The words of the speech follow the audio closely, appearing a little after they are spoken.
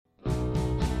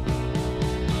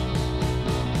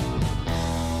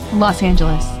Los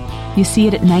Angeles. You see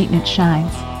it at night and it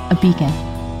shines. A beacon.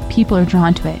 People are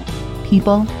drawn to it.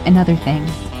 People and other things.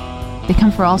 They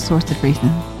come for all sorts of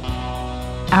reasons.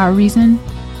 Our reason?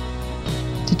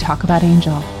 To talk about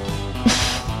Angel.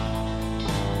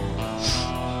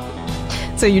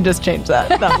 So you just changed that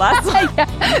last one.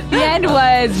 Yeah. The end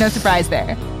was no surprise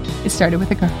there. It started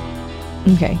with a girl.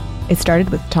 Okay. It started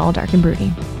with Tall, Dark, and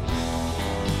Broody.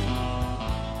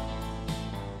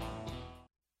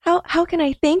 How can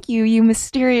I thank you, you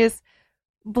mysterious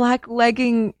black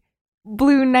legging,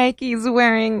 blue Nikes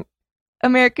wearing,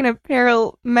 American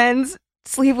Apparel men's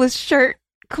sleeveless shirt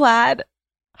clad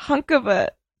hunk of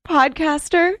a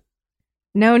podcaster?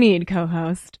 No need,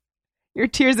 co-host. Your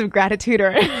tears of gratitude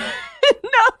are enough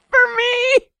for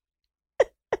me.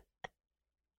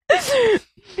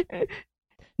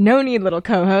 No need, little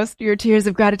co-host. Your tears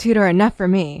of gratitude are enough for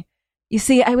me. You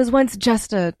see, I was once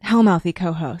just a hellmouthy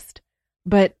co-host,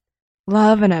 but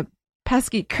love and a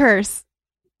pesky curse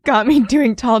got me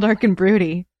doing Tall, Dark, and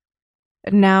Broody.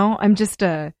 And now I'm just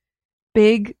a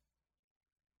big,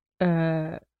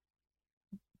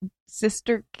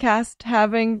 sister cast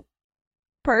having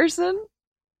person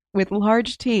with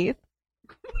large teeth.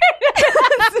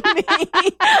 That's me.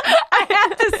 I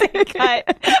have to say cut.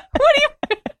 What do you...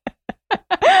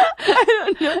 I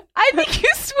don't know. I think you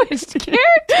switched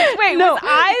characters. Wait, no, was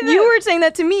I the... You were saying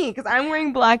that to me because I'm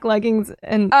wearing black leggings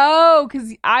and... Oh,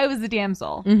 because I was the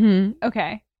damsel. Mm-hmm.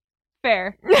 Okay.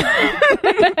 Fair.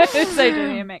 It's so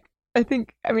dynamic. I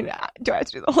think, do I have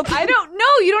to do the whole thing? I don't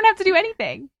know. You don't have to do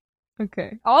anything.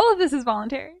 Okay. All of this is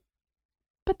voluntary.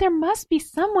 But there must be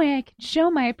some way I can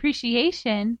show my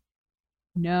appreciation.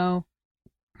 No.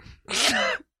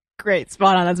 Great.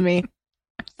 Spot on. That's me.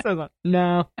 So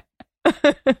no.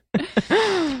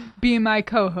 Being my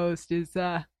co-host is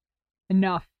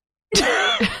enough.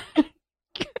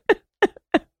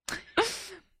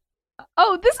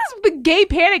 Oh, this is the gay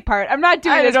panic part. I'm not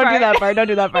doing this Don't part. do that part. Don't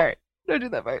do that part. Don't do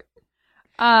that part.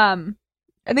 I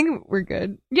think we're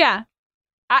good. Yeah.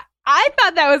 I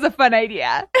thought that was a fun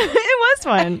idea. It was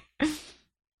fun.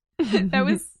 That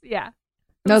was, yeah.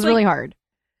 That was really hard.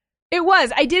 It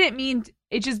was. I didn't mean...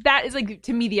 It just, that is like,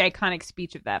 to me, the iconic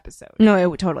speech of the episode. No,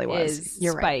 it totally was. Is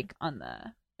You're Spike right. on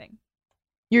the thing.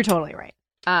 You're totally right.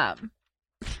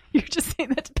 You're just saying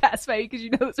that to pacify you because you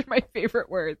know those are my favorite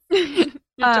words. You're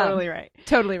totally right.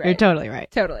 Totally right. You're totally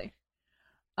right. Totally.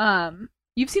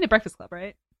 You've seen The Breakfast Club,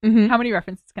 right? Mm-hmm. How many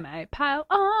references can I pile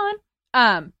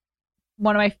on?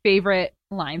 One of my favorite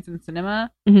lines in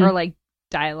cinema, or like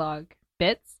dialogue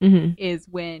bits, is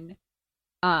when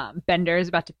Bender is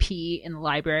about to pee in the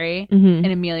library, and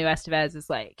Emilio Estevez is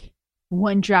like,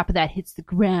 "One drop of that hits the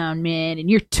ground, man, and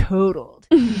you're totaled."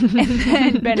 And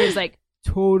then Bender's like,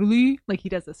 "Totally," like he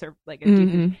does this like a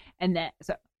dude, and then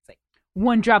so it's like,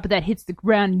 "One drop of that hits the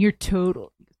ground, and you're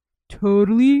totaled." He goes,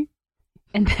 "Totally,"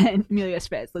 and then Emilio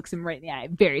Estevez looks him right in the eye,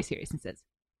 very serious, and says,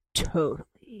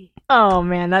 "Totally." Oh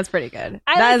man, that's pretty good.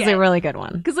 That is a really good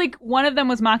one. Because like one of them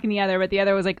was mocking the other, but the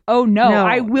other was like, "Oh no.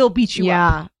 I will beat you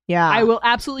up. Yeah. I will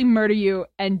absolutely murder you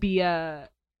and be a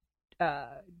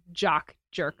jock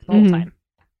jerk the whole time."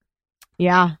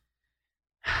 Yeah.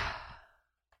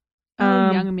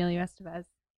 Young Emilio Estevez.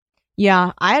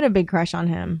 Yeah, I had a big crush on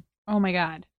him. Oh my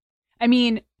god. I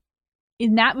mean,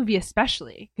 in that movie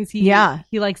especially, because he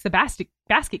likes the basket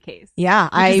case. Yeah,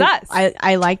 which is us.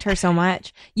 I liked her so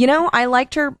much. You know, I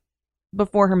liked her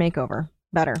before her makeover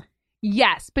better.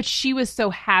 Yes, but she was so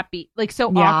happy, like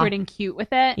so awkward and cute with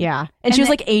it. Yeah, and she was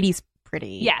like 80s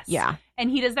pretty. Yes. Yeah.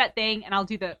 And he does that thing, and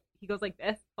he goes like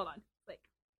this. Hold on. Like,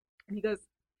 and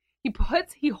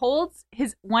he holds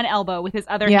his one elbow with his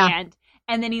other hand,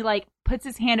 and then he like puts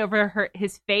his hand over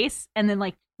his face, and then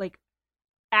like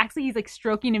actually he's like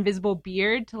stroking invisible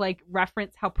beard to like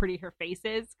reference how pretty her face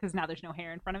is, because now there's no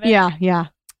hair in front of it.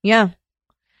 Yeah.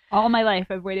 All my life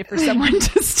I've waited for someone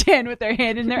to stand with their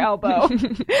hand in their elbow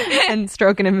and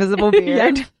stroke an invisible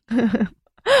beard.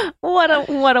 What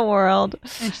a world.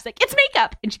 And she's like, "It's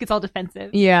makeup," and she gets all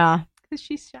defensive. Yeah, because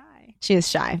she's shy. She is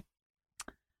shy.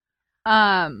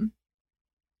 But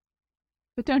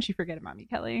don't you forget about me,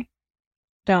 Kelly.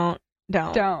 Don't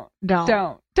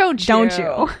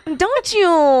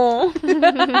you.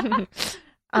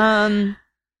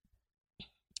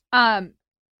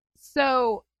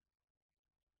 So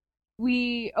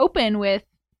we open with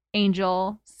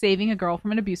Angel saving a girl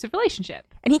from an abusive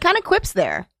relationship. And he kind of quips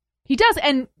there. He does,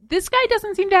 and this guy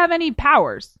doesn't seem to have any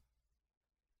powers.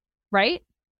 Right?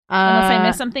 Unless I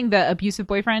missed something, the abusive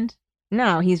boyfriend?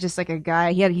 No, he's just like a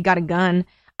guy. He got a gun.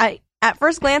 At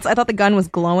first glance, I thought the gun was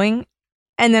glowing,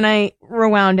 and then I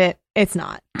rewound it. It's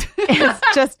not. It's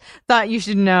just thought you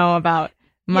should know about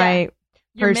my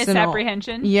your personal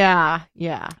misapprehension. Yeah.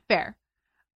 Fair.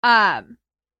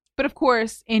 But of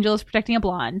course, Angel is protecting a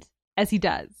blonde, as he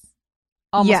does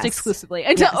almost exclusively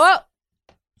until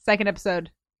second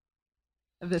episode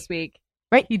of this week.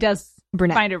 Right, he does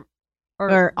brunette. Find her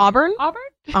or Auburn.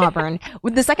 Auburn.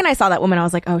 The second I saw that woman, I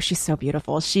was like, oh, she's so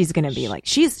beautiful. She's gonna be like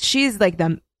she's like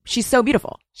she's so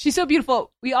beautiful. She's so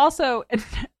beautiful. We also, and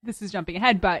this is jumping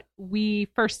ahead, but we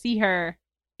first see her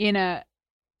in a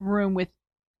room with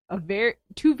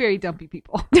two very dumpy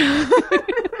people.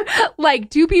 Like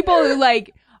two people who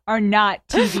like are not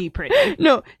TV pretty.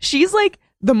 No, she's like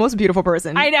the most beautiful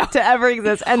person I know to ever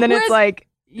exist. And then it's like,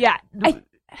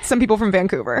 some people from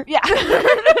Vancouver. Yeah.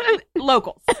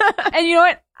 Locals. And you know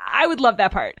what? I would love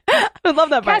that part. I would love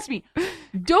that part. Catch me.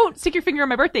 Don't stick your finger on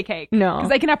my birthday cake. No.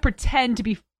 Because I cannot pretend to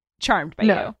be charmed by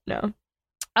you. No.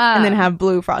 And then have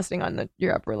blue frosting on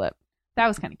your upper lip. That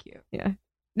was kind of cute. Yeah.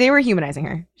 They were humanizing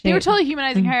her. They were totally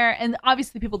humanizing her. And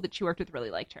obviously the people that she worked with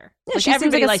really liked her. Yeah, she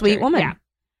seems like a sweet woman.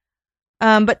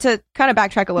 Yeah. But to kind of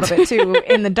backtrack a little bit too,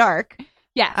 in the dark.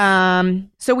 Yeah.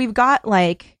 So we've got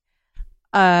like,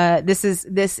 this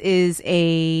is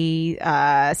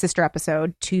a sister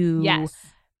episode to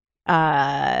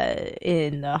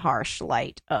In the Harsh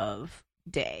Light of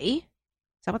Day.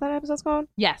 Is that what that episode's called?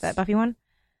 Yes. That Buffy one?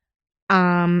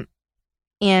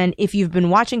 And if you've been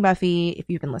watching Buffy, if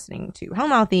you've been listening to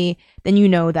Hellmouthy, then you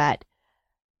know that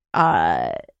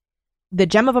the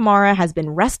Gem of Amara has been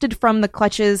wrested from the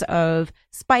clutches of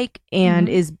Spike and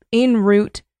is en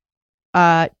route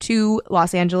to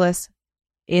Los Angeles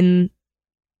in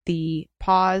the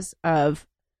paws of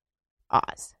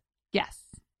Oz. Yes.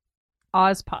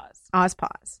 Oz paws.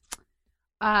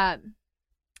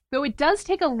 Though it does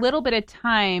take a little bit of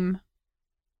time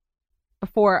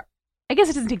before, I guess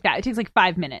it doesn't take that. It takes like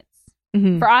 5 minutes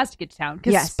for Oz to get to town.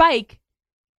 Because Spike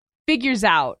figures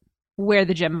out where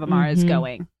the Gem of Amara is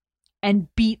going and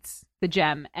beats the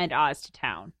Gem and Oz to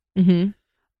town. And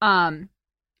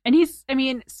he's, I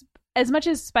mean, as much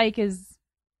as Spike is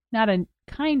not a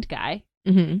kind guy,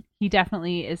 he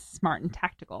definitely is smart and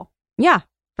tactical. Yeah,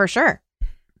 for sure.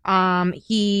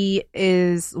 He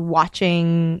is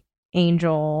watching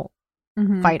Angel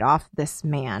fight off this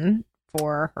man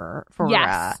for her.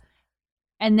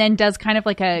 And then does kind of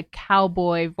like a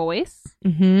cowboy voice.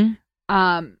 And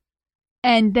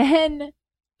then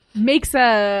makes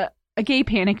a gay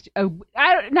panic.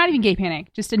 Not even gay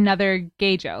panic, just another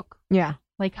gay joke. Yeah.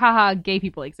 Like, haha, gay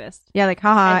people exist. Yeah, like,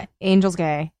 haha, Angel's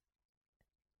gay.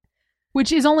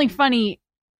 Which is only funny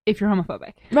if you're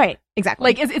homophobic. Right, exactly.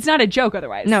 Like, it's not a joke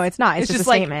otherwise. No, it's not. It's just a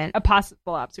statement. Like a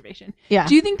possible observation. Yeah.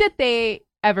 Do you think that they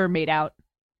ever made out?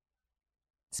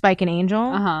 Spike and Angel?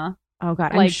 Uh-huh. Oh,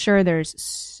 God. I'm sure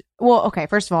there's... Well, okay,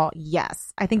 first of all,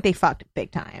 yes. I think they fucked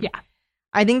big time. Yeah.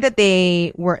 I think that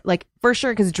they were, like, for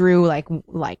sure, because Drew, like,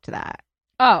 liked that.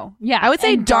 Oh, yeah. I would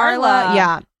say Darla...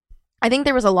 Yeah. I think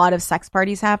there was a lot of sex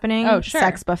parties happening. Oh, sure.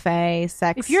 Sex buffet,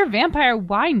 sex... If you're a vampire,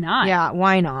 why not? Yeah,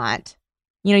 why not?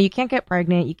 You know, you can't get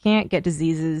pregnant. You can't get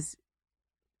diseases.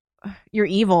 You're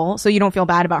evil, so you don't feel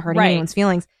bad about hurting anyone's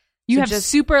feelings. You have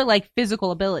super, like,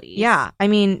 physical abilities. Yeah. I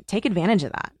mean, take advantage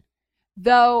of that.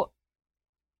 Though,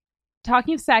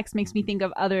 talking of sex makes me think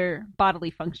of other bodily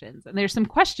functions. And there's some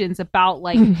questions about,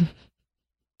 like,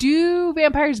 do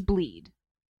vampires bleed?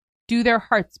 Do their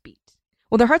hearts beat?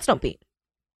 Well, their hearts don't beat.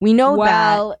 We know that.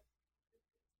 Well,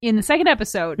 in the second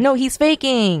episode... No, he's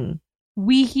faking.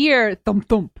 We hear thump,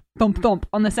 thump, thump, thump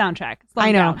on the soundtrack.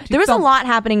 I know. There was a lot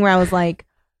happening where I was like,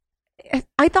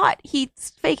 I thought he's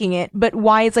faking it, but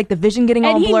why is like the vision getting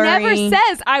all blurry? And he never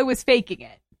says I was faking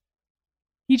it.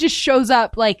 He just shows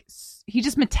up like, he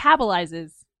just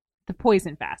metabolizes the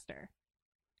poison faster.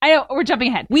 I know, we're jumping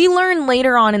ahead. We learn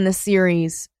later on in the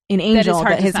series in Angel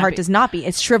that his heart does not beat.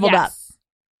 It's shriveled up.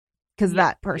 Because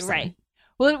that person. Right.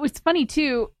 Well, what's funny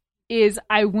too is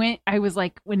when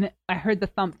I heard the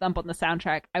thump thump on the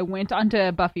soundtrack, I went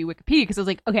onto Buffy Wikipedia because I was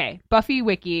like, okay, Buffy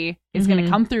Wiki is going to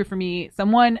come through for me.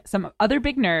 Some other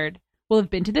big nerd will have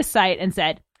been to this site and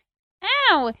said,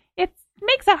 ow, it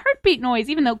makes a heartbeat noise,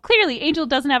 even though clearly Angel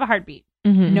doesn't have a heartbeat.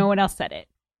 No one else said it.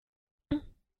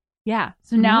 Yeah.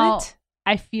 So now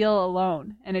I feel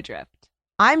alone and adrift.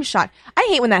 I'm shocked. I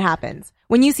hate when that happens.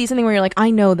 When you see something where you're like, I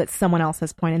know that someone else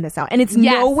has pointed this out, and it's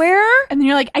nowhere. And then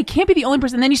you're like, I can't be the only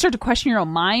person. And then you start to question your own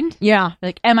mind. Yeah. You're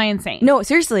like, am I insane? No,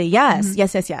 seriously. Yes.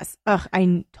 Yes. Ugh,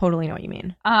 I totally know what you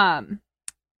mean.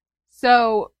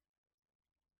 So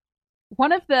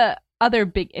one of the other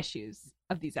big issues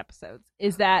of these episodes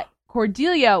is that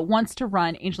Cordelia wants to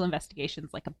run Angel Investigations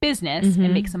like a business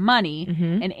and make some money,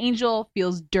 and Angel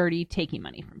feels dirty taking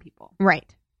money from people.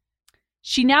 Right.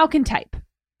 She now can type.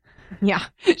 Yeah.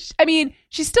 I mean,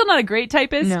 she's still not a great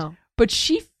typist. No. But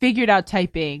she figured out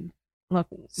typing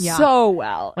yeah. so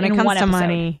well. When it comes to episode.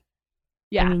 money,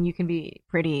 yeah. I mean, you can be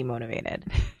pretty motivated.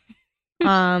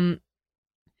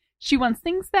 She wants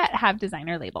things that have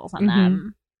designer labels on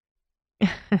them.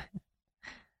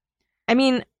 I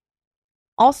mean,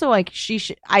 also, like,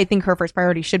 I think her first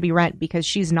priority should be rent because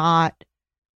she's not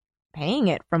paying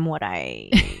it from what I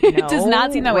know. It does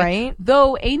not seem that way.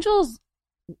 Though Angel's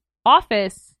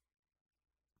office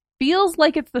feels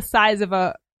like it's the size of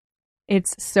a...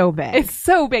 It's so big. It's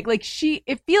so big. Like,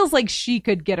 it feels like she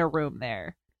could get a room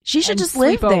there. She should just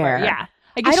live there. Yeah.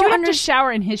 I guess she would just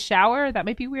shower in his shower. That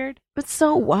might be weird. But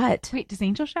so what? Wait, does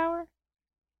Angel shower?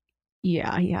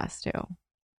 Yeah, he has to.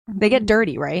 They get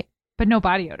dirty, right? But no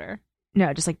body odor.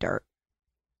 No, just like dirt.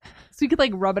 So you could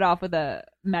like rub it off with a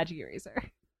magic eraser.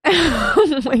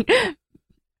 Wait,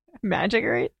 magic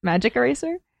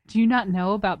eraser? Do you not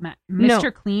know about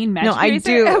Mr. Clean magic eraser? No, I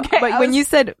do. Okay, but when you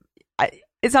said,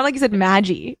 it sounded like you said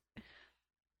Maggie.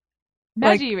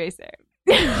 Magic eraser.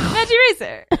 Magic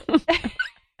eraser.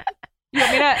 You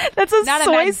want me to? That's a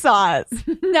soy sauce.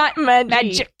 Not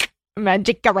magic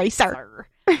eraser.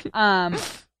 I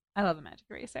love a magic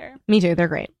eraser. Me too. They're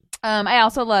great. I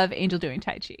also love Angel doing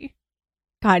Tai Chi.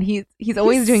 God, he's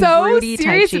always doing so Rudy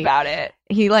serious Tai Chi about it.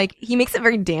 He makes it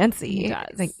very dancey. He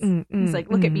does. He's like,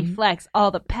 look at me flex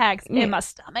all the packs in my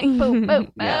stomach. Boom, boom,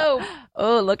 boom. Yeah.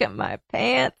 Oh, look at my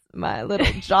pants, my little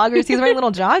joggers. He's wearing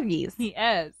little joggies. He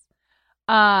is.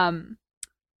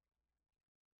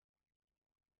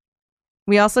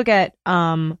 We also get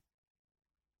one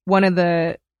of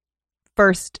the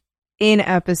first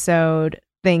in-episode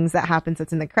things that happens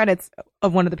that's in the credits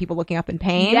of one of the people looking up in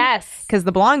pain. Yes. Because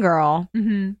the blonde girl,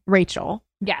 Rachel.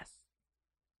 Yes.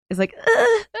 Is like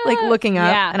looking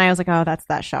up. Yeah. And I was like, oh, that's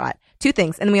that shot. Two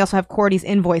things. And then we also have Cordy's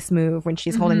invoice move when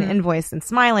she's holding the invoice and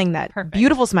smiling, that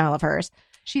beautiful smile of hers.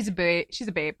 She's a babe. She's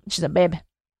a babe.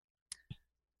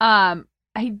 I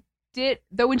did,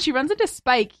 though, when she runs into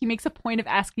Spike, he makes a point of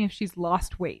asking if she's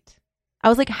lost weight. I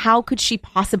was like, how could she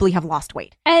possibly have lost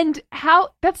weight? And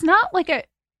that's not like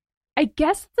I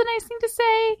guess it's a nice thing to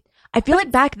say. I feel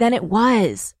like back then it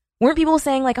was. Weren't people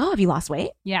saying like, oh, have you lost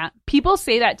weight? Yeah. People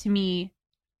say that to me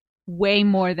way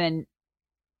more than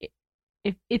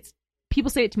if it's, people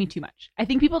say it to me too much. I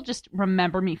think people just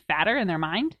remember me fatter in their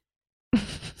mind.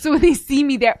 So when they see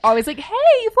me, they're always like,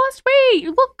 hey, you've lost weight.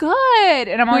 You look good.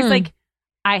 And I'm always like,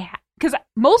 because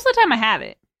most of the time I have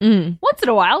it. Once in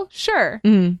a while, sure.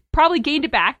 Probably gained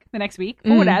it back the next week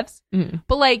or whatevs.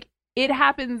 But like, it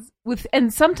happens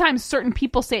and sometimes certain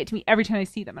people say it to me every time I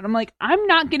see them. And I'm like, I'm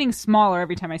not getting smaller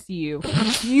every time I see you.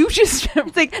 You just,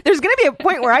 it's like, there's going to be a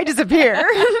point where I disappear.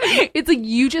 It's like,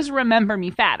 you just remember me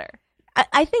fatter.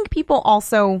 I think people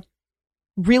also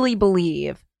really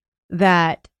believe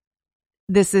that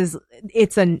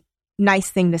it's a nice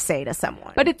thing to say to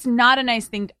someone. But it's not a nice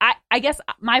thing. I guess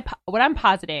what I'm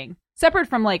positing, separate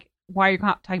from like, why are you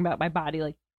talking about my body?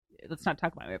 Like, let's not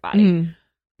talk about my body.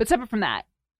 But separate from that,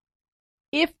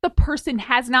 if the person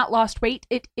has not lost weight,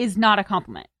 it is not a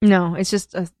compliment. No, it's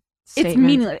just a statement. It's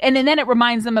meaningless. And then it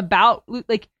reminds them about,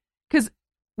 like, because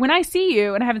when I see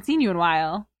you, and I haven't seen you in a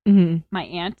while, my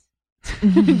aunt,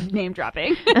 name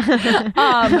dropping,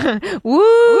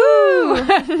 woo!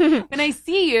 When I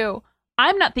see you,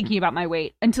 I'm not thinking about my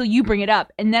weight until you bring it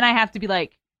up. And then I have to be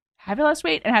like, have I lost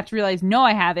weight? And I have to realize, no,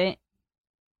 I haven't.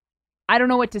 I don't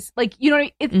know what to, like, you know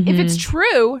what I mean? If it's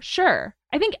true, sure.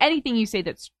 I think anything you say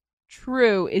that's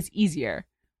true is easier.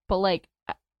 But like,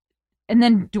 and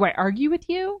then do I argue with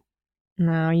you?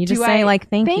 No, you just say like,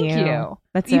 thank you.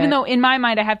 That's even though in my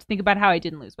mind I have to think about how I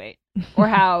didn't lose weight or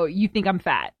how you think I'm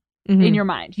fat in your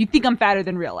mind. You think I'm fatter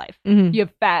than real life. You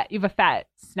have a fat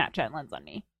Snapchat lens on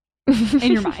me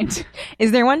in your mind.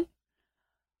 Is there one?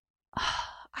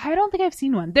 I don't think I've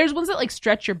seen one. There's ones that like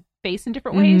stretch your face in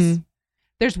different ways.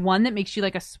 There's one that makes you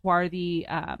like a swarthy,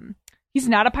 he's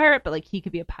not a pirate, but like he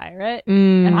could be a pirate.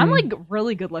 And I'm like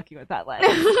really good looking with that lens. I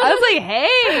was like,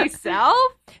 hey, self.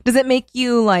 Does it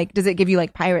give you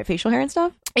like pirate facial hair and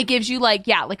stuff? It gives you like,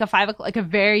 yeah, like a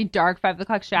very dark 5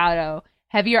 o'clock shadow,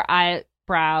 heavier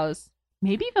eyebrows,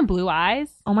 maybe even blue eyes.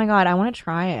 Oh my God, I want to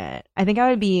try it. I think I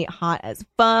would be hot as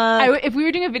fuck. If we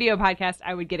were doing a video podcast,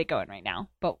 I would get it going right now.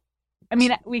 But I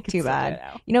mean, we could. Too bad.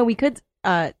 You know, we could.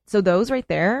 So those right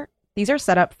there, these are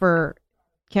set up for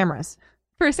cameras.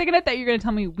 For a second, I thought you were going to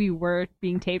tell me we were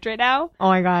being taped right now. Oh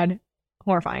my God.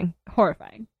 Horrifying. I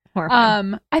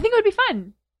think it would be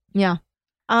fun. Yeah.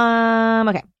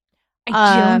 Okay.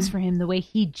 I Jones for him the way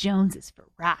he Joneses for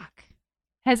Rock.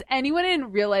 Has anyone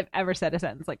in real life ever said a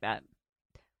sentence like that?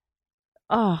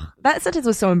 that sentence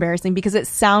was so embarrassing because it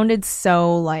sounded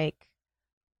so like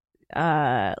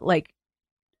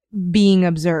being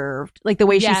observed. Like the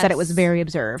way she said it was very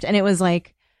observed. And it was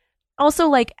like, also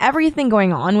like everything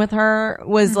going on with her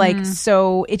was like,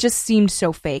 so it just seemed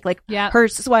so fake. Like her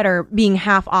sweater being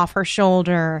half off her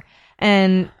shoulder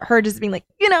and her just being like,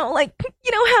 you know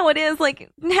how it is. Like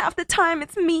half the time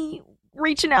it's me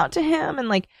reaching out to him. And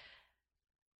like,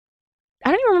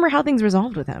 I don't even remember how things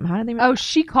resolved with him. How did they? Oh,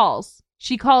 she calls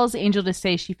Angel to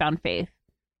say she found Faith.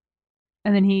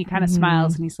 And then he kind of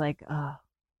smiles and he's like, oh,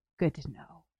 good to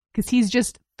know. Because he's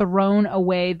just thrown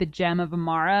away the gem of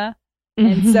Amara.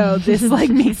 And so this like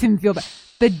makes him feel bad.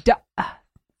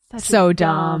 So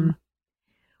dumb.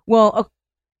 Well,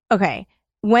 okay.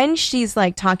 When she's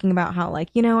like talking about how like,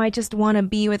 I just want to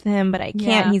be with him, but I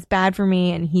can't. He's bad for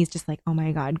me. And he's just like, oh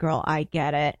my God, girl, I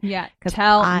get it. Yeah.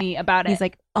 Tell me about it. He's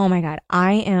like, oh my God,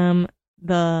 I am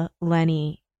the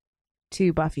Lenny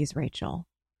to Buffy's Rachel.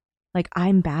 Like,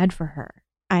 I'm bad for her.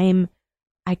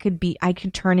 I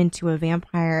could turn into a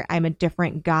vampire. I'm a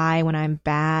different guy when I'm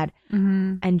bad.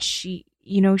 And she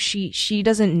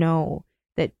doesn't know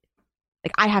that,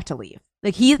 like, I have to leave.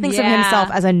 Like, he thinks of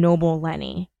himself as a noble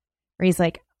Lenny, where he's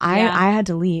like, I had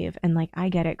to leave. And like, I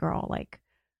get it, girl. Like,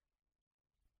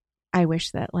 I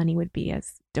wish that Lenny would be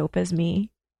as dope as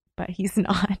me, but he's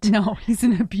not. No, he's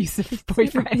an abusive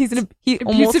boyfriend. He's an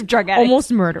abusive drug addict.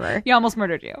 Almost murderer. He almost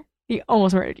murdered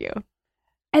you.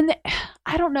 And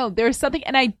I don't know. There's something,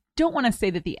 and I don't want to say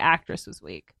that the actress was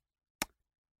weak,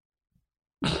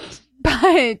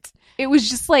 but it was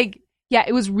just like,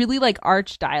 it was really like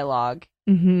arch dialogue.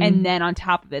 And then on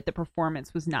top of it, the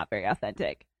performance was not very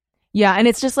authentic. Yeah. And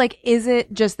it's just like, is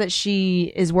it just that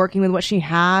she is working with what she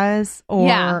has? Or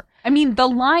yeah. I mean, the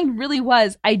line really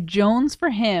was, I Jones for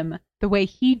him the way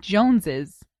he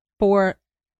Joneses for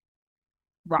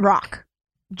Rock.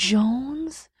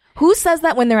 Jones? Who says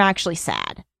that when they're actually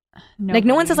sad? Nobody. Like,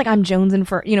 no one says, like, I'm jonesing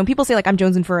for, people say, like, I'm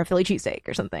jonesing for a Philly cheesesteak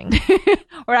or something.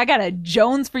 Or I got a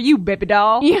Jones for you, baby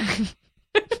doll. Yeah.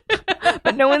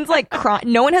 But no one's, like,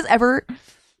 crying. No one has ever,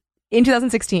 in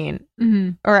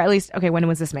 2016, or at least, okay, when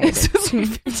was this made?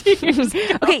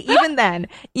 Okay, even then,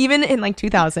 even in, like,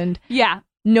 2000. Yeah.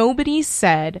 Nobody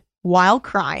said, while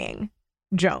crying,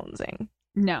 jonesing.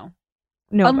 No.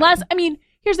 Nobody. Unless, I mean,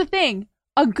 here's the thing.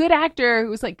 A good actor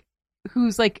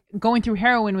who's going through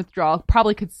heroin withdrawal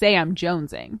probably could say I'm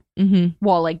jonesing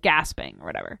while like gasping or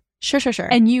whatever. Sure.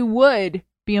 And you would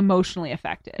be emotionally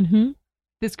affected.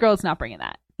 This girl is not bringing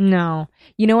that. No.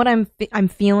 You know what I'm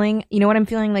feeling? You know what I'm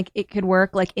feeling like it could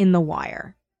work like in The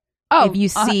Wire. Oh, if you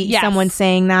see someone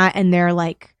saying that and they're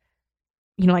like,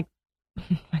 like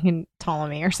fucking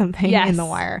Ptolemy or something in The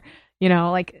Wire,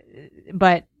 like,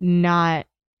 but not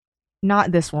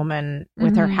this woman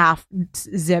with her half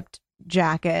zipped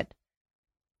jacket,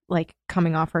 like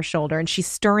coming off her shoulder, and she's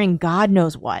stirring God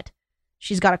knows what.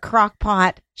 She's got a crock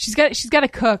pot. She's got to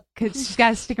cook because she's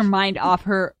got to stick her mind off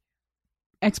her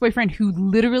ex-boyfriend who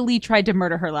literally tried to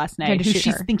murder her last night, who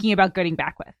she's thinking about getting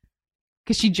back with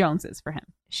because she joneses for him.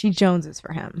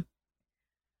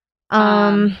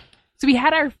 So we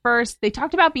had our first. They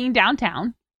talked about being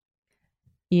downtown.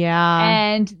 Yeah.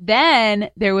 And then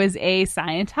there was a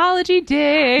Scientology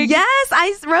dig. Yes,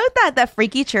 I wrote that. The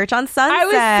Freaky Church on Sunset. I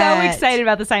was so excited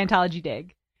about the Scientology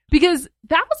dig. Because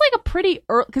that was like a pretty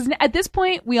early... Because at this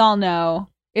point, we all know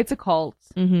it's a cult.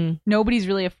 Nobody's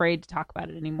really afraid to talk about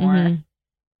it anymore.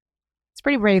 It's a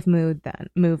pretty brave move then.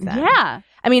 Yeah.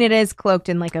 I mean, it is cloaked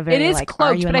in like a very... It is like,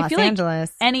 cloaked, but I feel like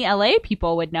any LA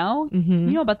people would know. You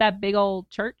know about that big old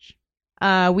church?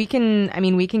 We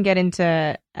can get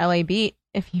into LA Beat.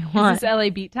 If you want. Is this LA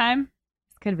Beat time?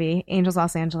 This could be. Angels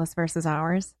Los Angeles versus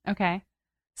ours. Okay.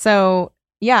 So,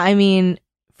 yeah, I mean,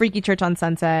 Freaky Church on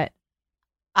Sunset.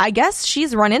 I guess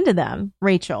she's run into them,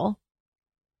 Rachel.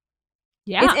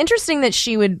 Yeah. It's interesting that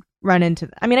she would run into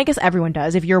them. I mean, I guess everyone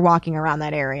does. If you're walking around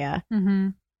that area,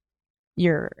 well,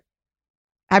 they're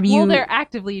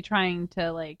actively trying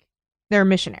to, like... They're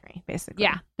missionary, basically.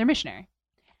 Yeah, they're missionary.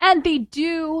 And they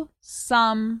do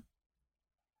some...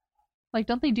 Like,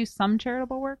 don't they do some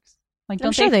charitable works? Like,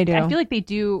 I'm sure they do. I feel like they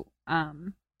do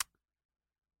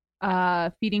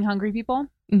feeding hungry people.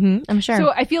 I'm sure. So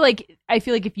I feel like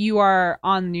if you are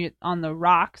on the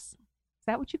rocks, is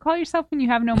that what you call yourself when you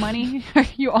have no money? Are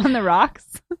you on the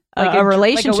rocks? Like a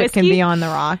relationship can be on the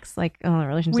rocks. Like, a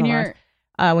relationship on the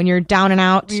rocks. When you're down and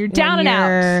out. When you're down and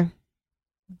out.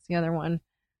 What's the other one?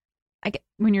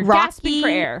 When you're gasping for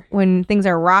air. When things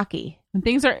are rocky.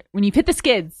 When you've hit the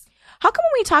skids. How come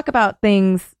when we talk about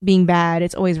things being bad,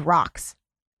 it's always rocks?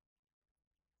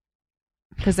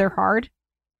 Because they're hard?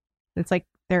 It's like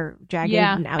they're jagged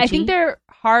and ouchy. I think they're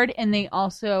hard, and they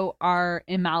also are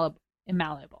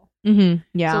immalleable.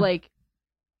 Yeah. So like,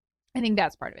 I think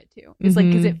that's part of it too. It's like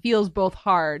because it feels both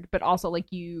hard, but also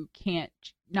like you can't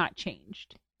not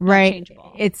changed. Right.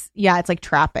 Changeable. It's like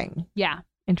trapping. Yeah.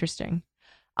 Interesting.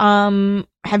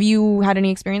 Have you had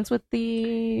any experience with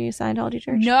the Scientology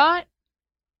church? Not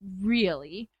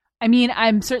really. I mean,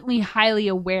 I'm certainly highly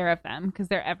aware of them because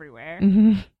they're everywhere.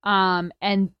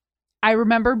 And I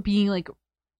remember being like,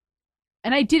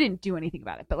 and I didn't do anything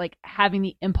about it, but like having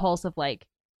the impulse of like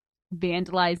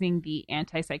vandalizing the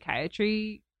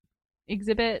anti-psychiatry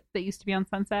exhibit that used to be on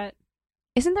Sunset.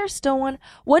 Isn't there still one?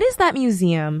 What is that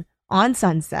museum on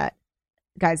Sunset?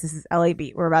 Guys, this is LA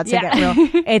Beat. We're about to get real.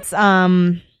 It's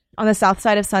on the south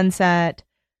side of Sunset.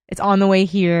 It's on the way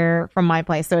here from my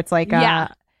place. So it's like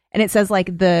and it says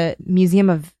like the Museum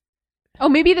of Oh,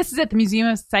 maybe this is at the Museum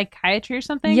of Psychiatry or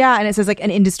something? Yeah, and it says like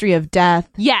an industry of death.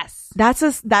 Yes. That's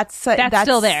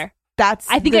still there. That's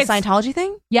the Scientology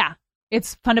thing? Yeah.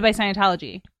 It's funded by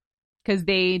Scientology because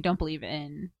they don't believe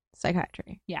in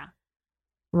psychiatry. Yeah.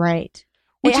 Right.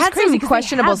 Which it had crazy, some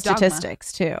questionable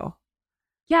statistics too.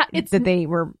 Yeah, that they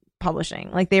were publishing.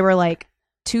 Like they were like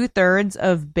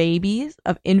 2/3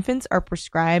 of infants are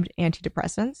prescribed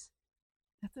antidepressants.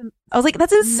 I was like,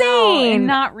 that's insane.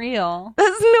 No, not real.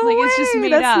 That's no way. It's just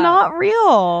made that's up. not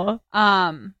real.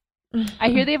 I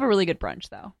hear they have a really good brunch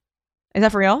though. Is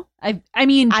that for real? I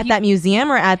mean, at that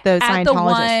museum or at the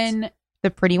Scientologist? The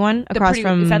pretty one across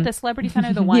from. Is that the Celebrity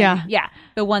Center? The one. Yeah,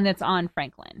 the one that's on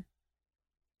Franklin.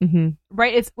 Mm-hmm.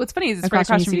 Right. It's what's funny is it's right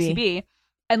across from UCB,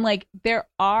 and like there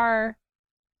are.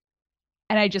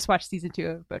 And I just watched season 2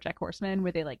 of BoJack Horseman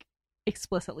where they like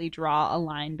explicitly draw a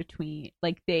line between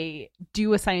like they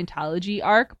do a Scientology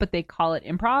arc, but they call it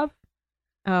improv.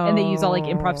 Oh. And they use all like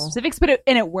improv specifics, but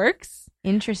it works.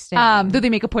 Interesting. Though they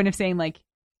make a point of saying like,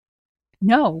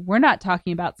 no, we're not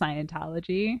talking about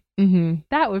Scientology. Mm-hmm.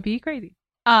 That would be crazy.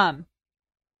 But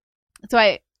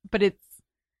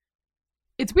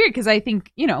it's weird because I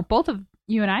think, you know, both of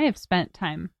you and I have spent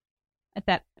time at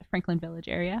that Franklin Village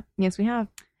area. Yes, we have.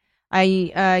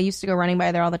 I used to go running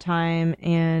by there all the time,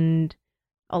 and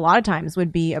a lot of times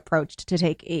would be approached to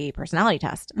take a personality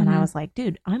test. And I was like,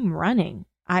 dude, I'm running.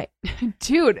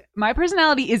 Dude, my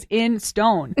personality is in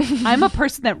stone. I'm a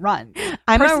person that runs.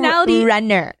 I'm a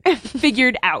runner.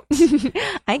 Figured out.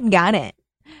 I got it.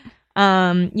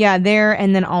 Yeah, there,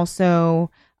 and then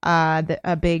also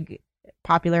a big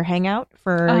popular hangout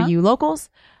for you locals,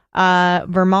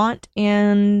 Vermont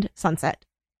and Sunset.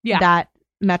 Yeah, that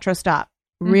metro stop.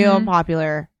 Real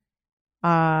popular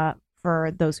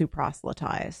for those who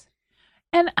proselytize.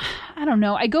 And I don't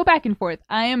know. I go back and forth.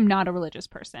 I am not a religious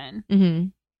person. Mm-hmm.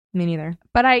 Me neither.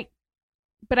 But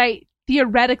I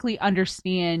theoretically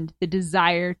understand the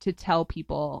desire to tell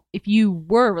people, if you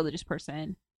were a religious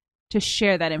person, to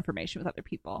share that information with other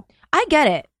people. I get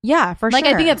it. Yeah, for sure.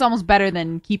 Like, I think it's almost better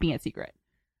than keeping it secret.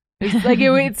 It's like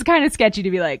it's kind of sketchy to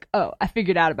be like, oh, I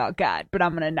figured out about God, but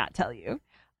I'm going to not tell you.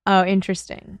 Oh,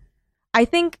 interesting. I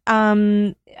think,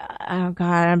 oh God,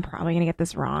 I'm probably going to get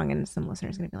this wrong, and some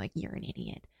listeners are going to be like, you're an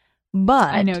idiot.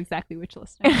 But I know exactly which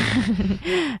listener.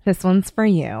 This one's for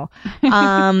you.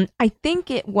 I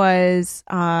think it was,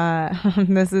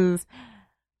 this is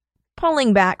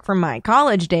pulling back from my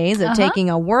college days of taking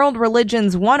a World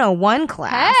Religions 101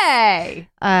 class. Hey!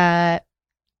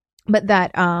 But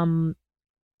that, I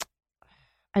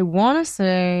want to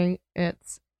say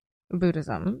it's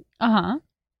Buddhism.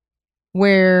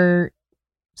 Where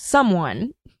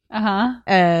someone,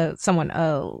 a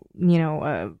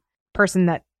person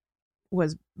that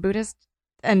was Buddhist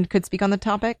and could speak on the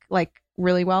topic like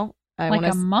really well. Like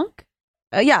a monk?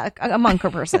 Yeah, a monk or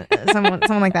person, someone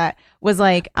like that was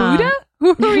like Buddha.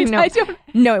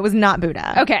 No, it was not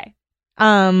Buddha. Okay.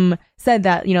 Said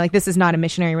that like this is not a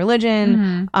missionary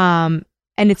religion, and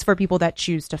it's for people that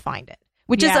choose to find it,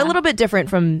 which is a little bit different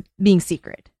from being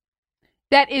secret.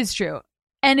 That is true.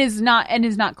 And is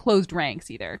not closed ranks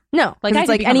either. No, like it's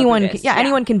like anyone.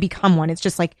 Anyone can become one. It's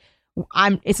just like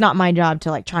it's not my job to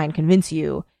like try and convince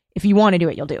you. If you want to do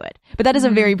it, you'll do it. But that is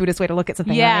a very Buddhist way to look at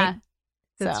something. Yeah, right?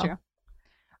 That's true.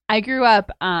 I grew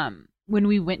up when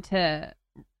we went to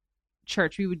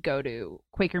church, we would go to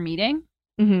Quaker meeting.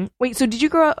 Mm-hmm. Wait, so did you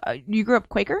grow up? You grew up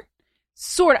Quaker?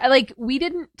 Sort of. Like we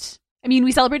didn't. I mean,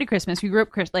 we celebrated Christmas. We grew up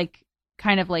like.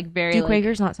 Kind of like very. Do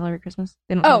Quakers not celebrate Christmas?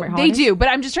 They don't. Oh, they do. But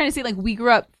I'm just trying to say, like, we grew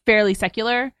up fairly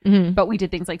secular, but we did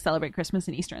things like celebrate Christmas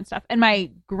and Easter and stuff. And my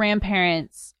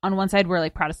grandparents on one side were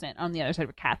like Protestant, on the other side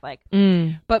were Catholic.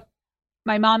 But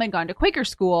my mom had gone to Quaker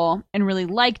school and really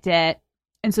liked it,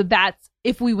 and so that's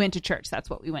if we went to church, that's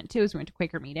what we went to. Is we went to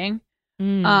Quaker meeting,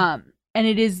 and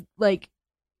it is like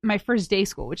my first day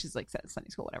school, which is like Sunday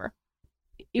school, whatever.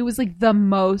 It was like the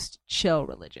most chill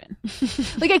religion.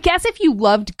 Like, I guess if you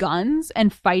loved guns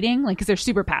and fighting, like, because they're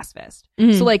super pacifist.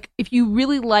 Mm-hmm. So like, if you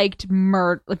really liked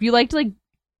murder, if you liked like,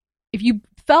 if you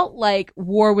felt like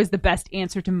war was the best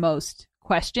answer to most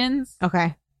questions,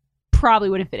 okay, probably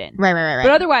wouldn't fit in. Right.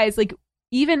 But otherwise, like,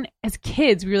 even as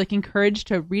kids, we were like encouraged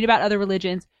to read about other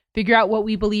religions, figure out what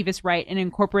we believe is right, and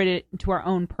incorporate it into our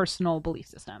own personal belief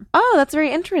system. Oh, that's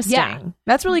very interesting. Yeah.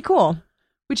 That's really cool.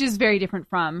 Which is very different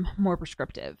from more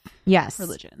prescriptive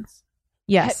religions.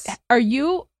 Yes. Are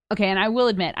you... Okay, and I will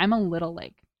admit, I'm a little,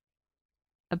 like,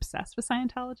 obsessed with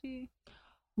Scientology.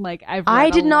 Like, I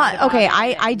did not... Okay,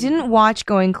 I didn't watch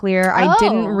Going Clear. Oh. I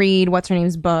didn't read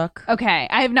What's-Her-Name's book. Okay,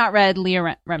 I have not read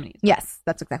Leah Remini's book. Yes,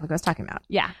 that's exactly what I was talking about.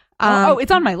 Yeah.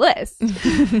 It's on my list.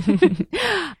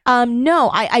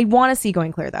 No, I want to see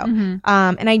Going Clear, though. Mm-hmm.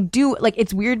 And I do... Like,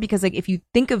 it's weird because, like, if you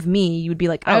think of me, you would be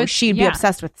like, oh, she'd be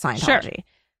obsessed with Scientology. Sure.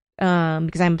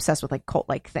 Because I'm obsessed with like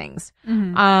cult-like things.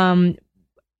 Mm-hmm.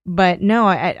 But no,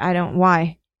 I don't.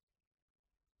 Why?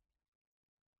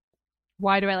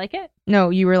 Why do I like it?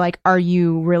 No, you were like, are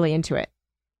you really into it?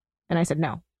 And I said,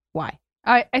 no. Why?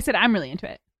 I said, I'm really into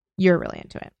it. You're really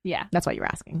into it. Yeah. That's why you were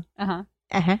asking. Uh-huh.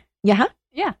 Yeah.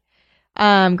 Yeah.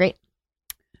 Great.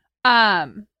 I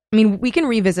mean, we can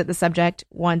revisit the subject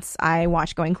once I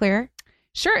watch Going Clear.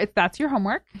 Sure, that's your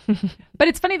homework. But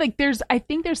it's funny, like, I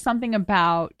think there's something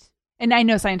about, and I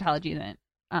know Scientology isn't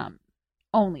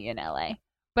only in LA,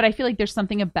 but I feel like there's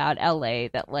something about LA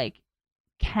that, like,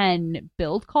 can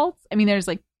build cults. I mean, there's,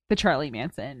 like, the Charlie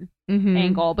Manson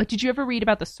angle, but did you ever read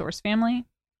about the Source family?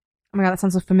 Oh my God, that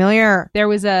sounds so familiar. There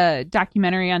was a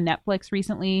documentary on Netflix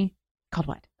recently. Called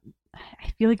what?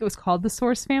 I feel like it was called The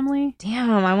Source Family. Damn,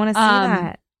 I want to see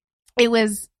that. It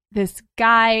was this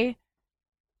guy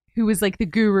who was like the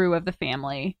guru of the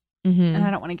family. Mm-hmm. And I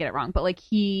don't want to get it wrong, but like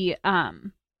they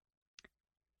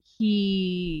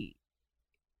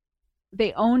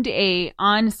owned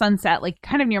on Sunset, like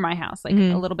kind of near my house, like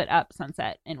a little bit up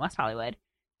Sunset in West Hollywood.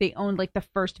 They owned like the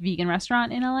first vegan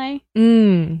restaurant in LA.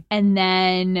 And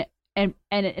then,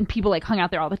 and people like hung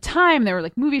out there all the time. There were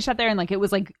like movies shot there, and like, it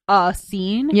was like a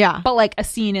scene. Yeah. But like a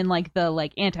scene in like the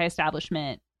like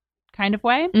anti-establishment kind of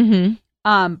way. Mm-hmm.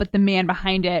 But the man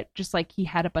behind it, just like he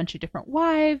had a bunch of different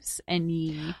wives, and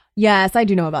Yes, I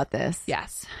do know about this.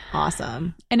 Yes.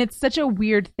 Awesome. And it's such a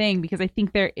weird thing because I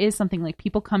think there is something like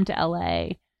people come to LA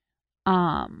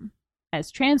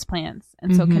as transplants,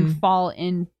 and so can fall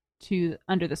into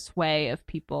under the sway of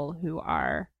people who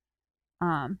are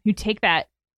who take that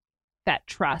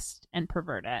trust and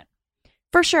pervert it.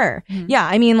 For sure. Mm-hmm. Yeah,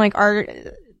 I mean, like, our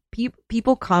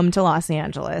people come to Los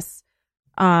Angeles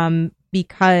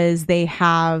because they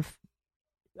have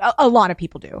a lot of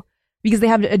people do, because they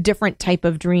have a different type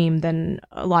of dream than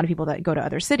a lot of people that go to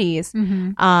other cities,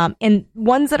 and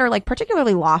ones that are like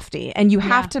particularly lofty, and you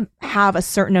have to have a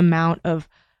certain amount of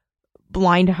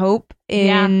blind hope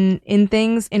in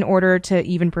things in order to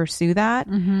even pursue that.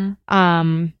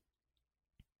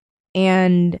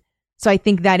 And so I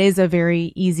think that is a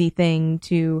very easy thing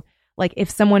to, like, if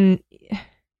someone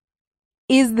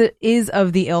is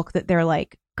of the ilk that they're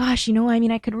like, gosh, you know, I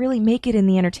mean, I could really make it in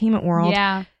the entertainment world.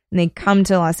 Yeah. And they come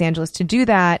to Los Angeles to do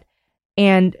that.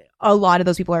 And a lot of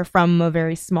those people are from a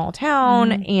very small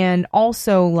town and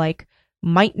also like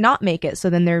might not make it. So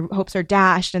then their hopes are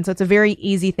dashed. And so it's a very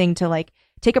easy thing to like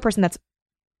take a person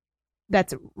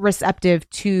that's receptive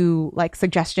to like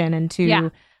suggestion and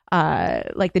to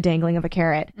like the dangling of a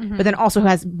carrot, but then also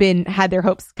has had their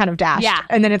hopes kind of dashed. Yeah.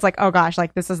 And then it's like, oh gosh,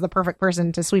 like this is the perfect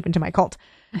person to sweep into my cult.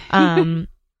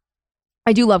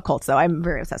 I do love cults though. I'm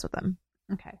very obsessed with them.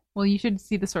 Okay. Well, you should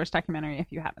see the Source documentary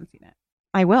if you haven't seen it.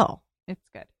 I will. It's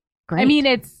good. Great. I mean,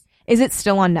 is it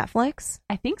still on Netflix?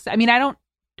 I think so. I mean, I don't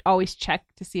always check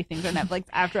to see if things are on Netflix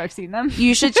after I've seen them.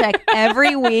 You should check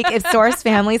every week if Source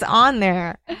Family's on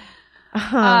there.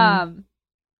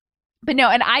 But no,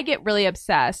 and I get really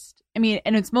obsessed. I mean,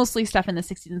 and it's mostly stuff in the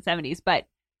 60s and 70s, but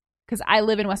because I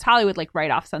live in West Hollywood, like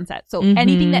right off Sunset. So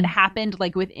anything that happened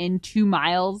like within 2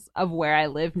 miles of where I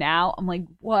live now, I'm like,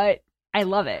 what? I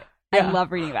love it. Yeah. I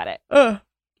love reading about it.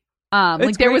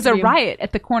 Like there was a riot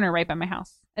at the corner right by my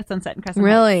house at Sunset and Crescent.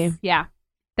 Really? Heights. Yeah.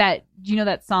 Do you know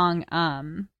that song?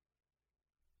 Oh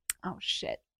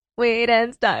shit. Wait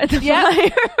and start the fire.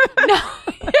 No.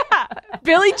 Yeah.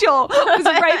 Billy Joel was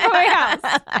right by my house.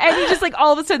 And he just like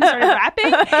all of a sudden started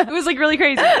rapping. It was like really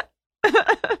crazy.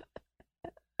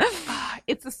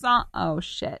 It's a song. Oh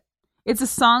shit. It's a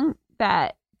song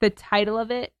that the title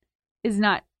of it is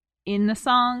not in the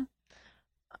song.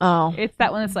 Oh. It's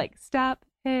that one that's like, stop.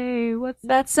 Hey, what's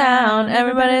that sound?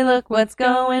 Everybody look what's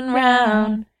going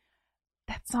round.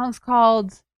 That song's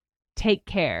called Take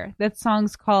Care. That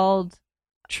song's called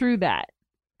True That.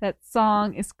 That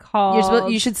song is called...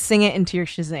 You should sing it into your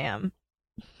Shazam.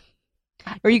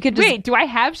 Or you could just... Wait, do I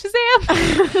have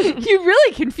Shazam? You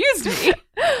really confused me.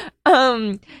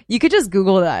 You could just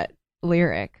Google that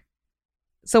lyric.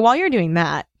 So while you're doing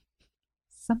that...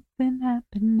 Something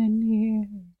happened in here.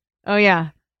 Oh,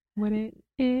 yeah. What it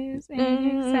is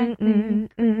exactly.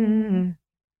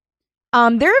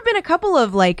 There have been a couple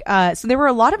of so there were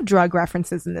a lot of drug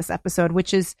references in this episode,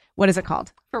 which is, what is it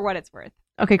called? For what it's worth.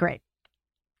 Okay, great.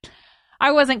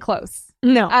 I wasn't close.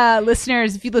 No.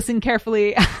 Listeners, if you listen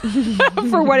carefully,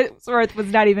 For What It's Worth was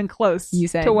not even close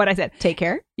to what I said. Take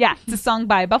Care? Yeah. It's a song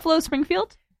by Buffalo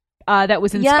Springfield that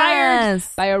was inspired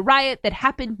by a riot that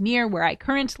happened near where I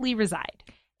currently reside.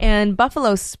 And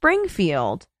Buffalo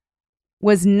Springfield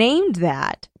was named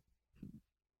that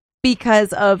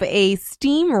because of a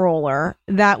steamroller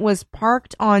that was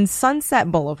parked on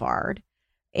Sunset Boulevard.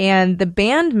 And the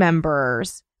band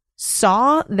members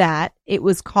saw that it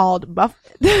was called I'm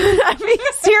being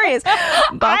serious.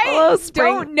 I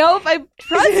don't know if I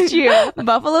trust you.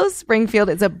 Buffalo Springfield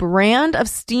is a brand of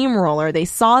steamroller. They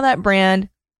saw that brand,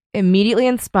 immediately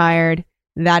inspired.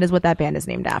 That is what that band is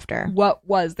named after. What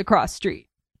was the cross street?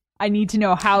 I need to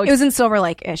know how it was in Silver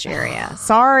Lake-ish area.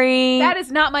 Sorry. That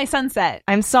is not my Sunset.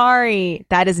 I'm sorry.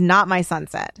 That is not my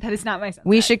Sunset. That is not my Sunset.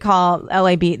 We should call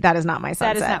LAB. That is not my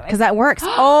Sunset. That is not my because that works.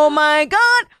 Oh my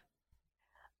God.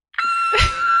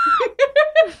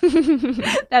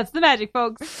 That's the magic,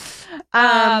 folks.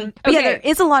 Okay. Yeah, there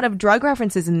is a lot of drug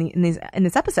references in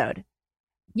this episode.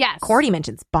 Yes. Cordy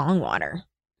mentions bong water.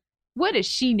 What does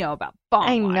she know about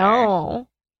bong water? I know.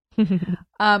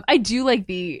 I do like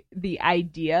the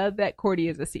idea that Cordy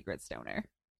is a secret stoner.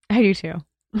 I do too.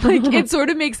 Like, it sort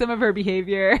of makes some of her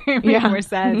behavior make more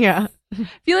sense. Yeah. I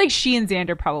feel like she and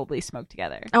Xander probably smoked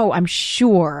together. Oh, I'm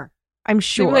sure. They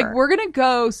were like, we're gonna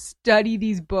go study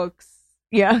these books.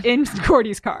 Yeah. In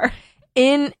Cordy's car.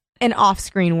 In an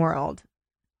off-screen world,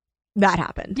 that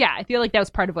happened. Yeah, I feel like that was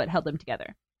part of what held them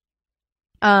together.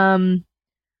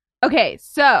 Okay,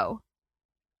 so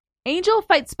Angel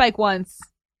fights Spike once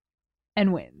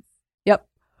and wins. Yep.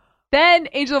 Then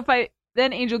Angel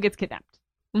gets kidnapped.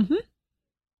 Mm-hmm.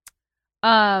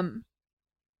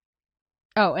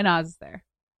 Oh, and Oz is there.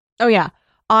 Oh yeah.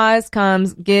 Oz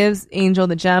comes, gives Angel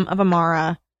the gem of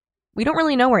Amara. We don't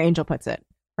really know where Angel puts it,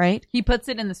 right? He puts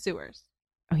it in the sewers.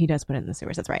 Oh, he does put it in the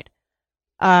sewers. That's right.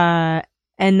 And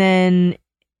then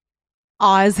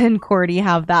Oz and Cordy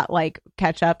have that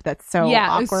catch up that's so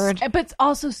awkward. But it's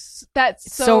also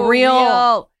that's so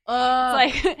real.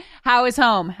 It's like, how is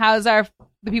home? How's the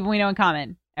people we know in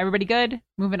common? Everybody good?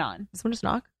 Moving on. Did someone just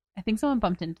knock? I think someone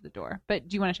bumped into the door. But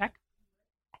do you want to check?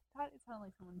 I thought it sounded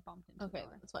like someone bumped into the door. Okay,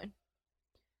 that's fine.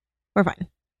 We're fine.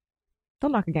 They'll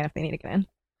knock again if they need to get in.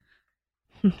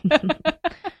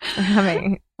 We're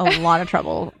having a lot of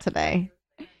trouble today.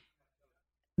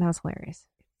 That was hilarious.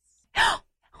 Oh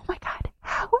my God.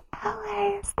 How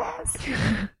LA is this?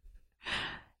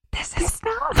 This is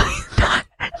not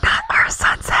our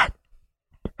Sunset.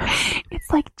 It's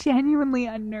genuinely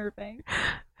unnerving.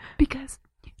 Because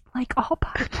like all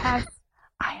podcasts,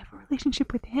 I have a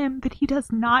relationship with him that he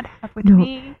does not have with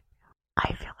me.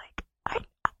 I feel like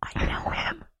I know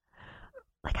him.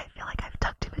 I feel like I've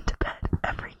tucked him into bed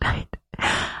every night.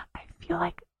 I feel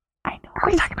like I know. Are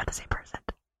we talking about the same person?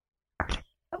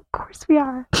 Of course we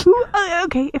are.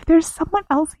 Okay, if there's someone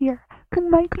else here who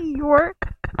might be your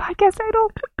podcast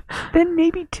idol, then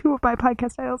maybe two of my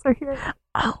podcast idols are here.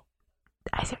 Oh,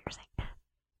 I see what you're saying.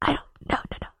 I don't. No.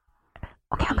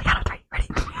 Okay, on the count of three. Ready?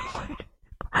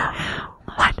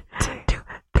 1, 2,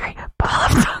 3. Ball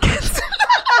of tokens.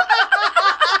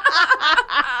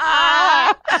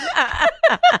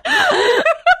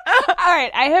 All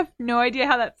right, I have no idea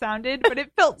how that sounded, but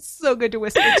it felt so good to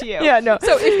whisper to you. Yeah, no.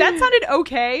 So if that sounded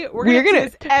okay, we're gonna do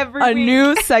this every week.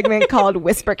 New segment called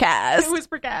Whispercast.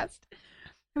 Whispercast.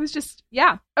 It was just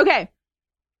okay.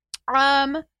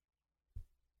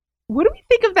 What do we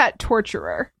think of that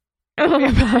torturer? Oh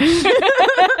my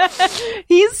gosh.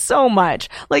 He's so much.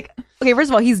 Okay, first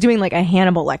of all, he's doing a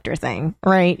Hannibal Lecter thing,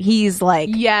 right? He's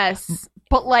yes,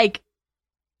 but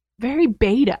very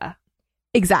beta.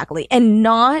 Exactly. And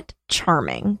not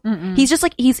charming. Mm-mm. He's just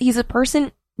he's a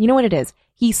person, you know what it is?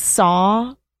 He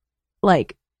saw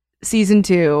season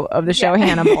 2 of the show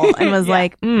Hannibal and was I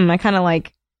kind of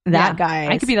like that guy.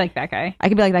 I could be like that guy. I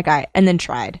could be like that guy. And then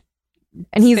tried.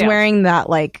 And he's wearing that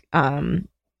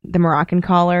the Moroccan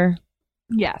collar.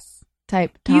 Yes.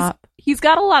 type top. He's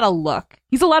got a lot of look.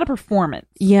 He's a lot of performance.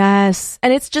 Yes.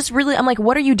 And it's just really, I'm like,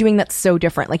 what are you doing that's so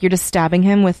different? Like, you're just stabbing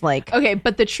him with like... Okay,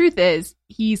 but the truth is,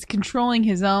 he's controlling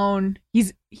his own...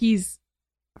 He's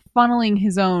funneling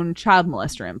his own child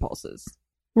molester impulses.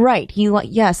 Right.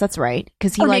 Yes, that's right.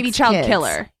 Because he likes maybe child kids.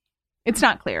 Killer. It's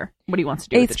not clear what he wants to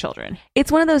do with the children.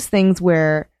 It's one of those things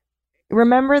where...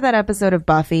 Remember that episode of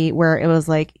Buffy where it was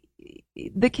like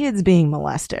the kids being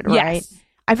molested, right? Yes.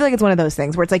 I feel like it's one of those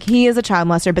things where it's like he is a child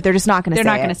molester, but they're just not going to say it.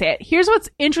 They're not going to say it. Here's what's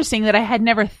interesting that I had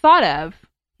never thought of.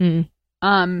 And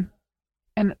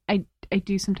I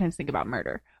do sometimes think about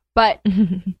murder, but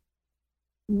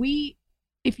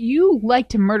if you like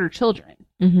to murder children,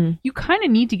 you kind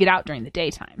of need to get out during the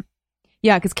daytime.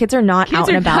 Yeah, because kids are not out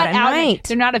and about at night.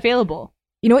 They're not available.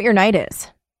 You know what your night is?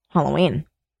 Halloween.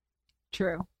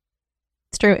 True.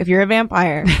 It's true. If you're a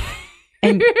vampire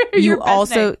and you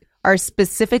also are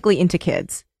specifically into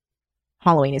kids,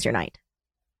 Halloween is your night.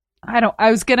 I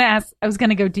was going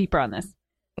to go deeper on this.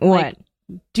 What?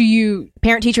 Do you...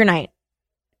 Parent teacher night.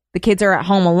 The kids are at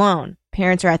home alone.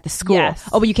 Parents are at the school. Yes.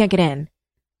 Oh, but you can't get in.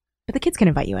 But the kids can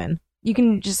invite you in. You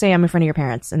can just say, I'm in front of your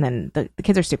parents. And then the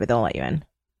kids are stupid. They'll let you in.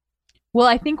 Well,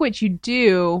 I think what you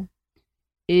do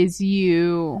is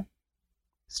you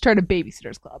start a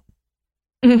babysitter's club.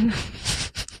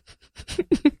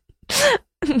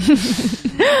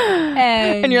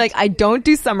 And you're like, I don't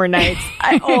do summer nights.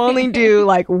 I only do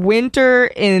like winter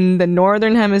in the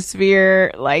northern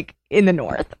hemisphere, like in the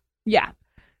north. Yeah.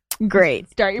 Great.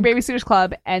 Start your babysitter's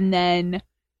club, and then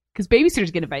because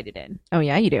babysitters get invited in. Oh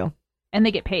yeah, you do. And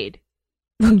they get paid.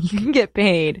 You can get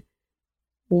paid.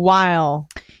 Wow.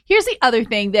 Here's the other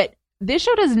thing that this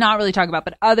show does not really talk about,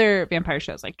 but other vampire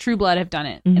shows like True Blood have done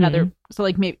it, and other. So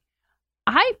like maybe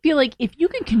I feel like if you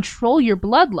can control your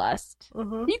bloodlust,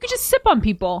 you could just sip on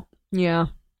people. Yeah.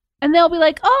 And they'll be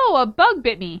like, "Oh, a bug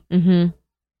bit me."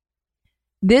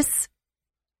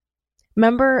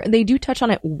 Remember, they do touch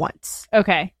on it once.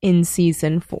 Okay. In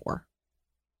season 4.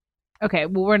 Okay.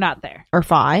 Well, we're not there. Or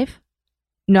 5.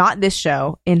 Not this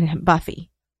show. In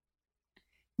Buffy.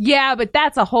 Yeah, but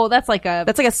that's like a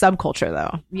subculture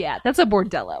though. Yeah, that's a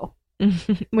bordello.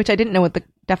 Which I didn't know what the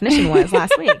definition was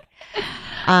last week.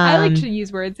 I like to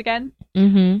use words again.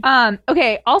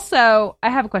 Okay, also, I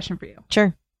have a question for you.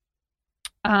 Sure.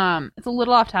 It's a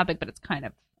little off topic, but it's kind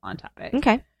of on topic.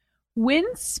 Okay. When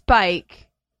Spike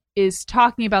is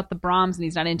talking about the Brahms and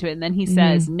he's not into it, and then he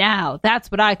says, now,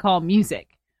 that's what I call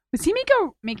music. Was he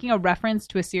making a reference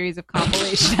to a series of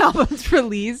compilation albums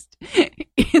released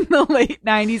in the late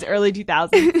 90s, early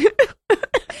 2000s?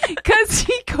 Because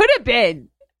he could have been.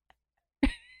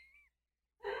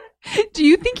 Do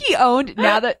you think he owned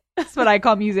Now That's What I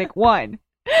Call Music 1?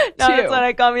 Now That's What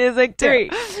I Call Music 2.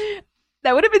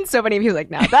 That would have been so funny if he was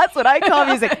like, now that's what I call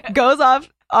music. Goes off,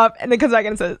 and then comes back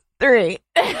and says, 3.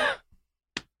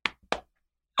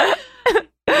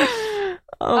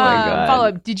 Oh my God. Follow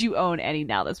up. Did you own any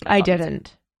Now That's What I Call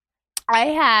didn't.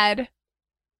 Music?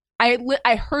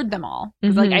 I heard them all.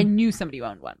 Because like I knew somebody who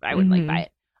owned one, but I wouldn't like buy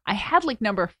it. I had like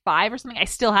number 5 or something. I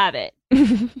still have it.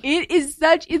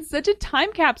 It's such a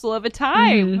time capsule of a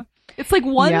time. It's like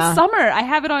one summer. I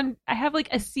have like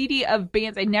a CD of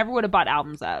bands I never would have bought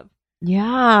albums of.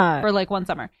 Yeah. For like one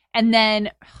summer. And then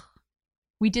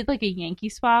we did like a Yankee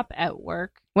swap at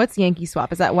work. What's Yankee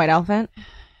swap? Is that White Elephant?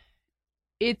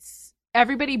 It's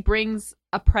everybody brings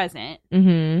a present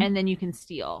and then you can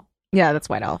steal. Yeah, that's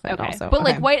White Elephant also. But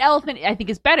like White Elephant, I think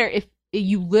is better if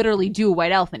you literally do a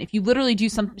White Elephant. If you literally do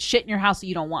some shit in your house that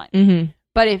you don't want.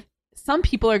 But if some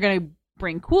people are going to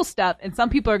bring cool stuff and some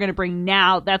people are going to bring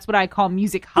Now That's What I Call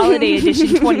Music Holiday Edition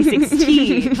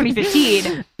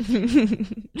 2015,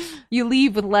 you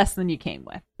leave with less than you came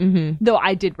with. Though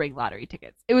I did bring lottery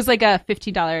tickets. It was like a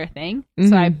 $15 thing.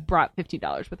 So I brought $15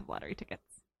 worth of lottery tickets.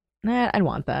 Nah, I'd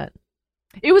want that.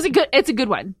 It's a good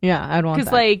one. Yeah, I'd want that.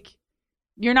 Because like,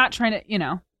 you're not trying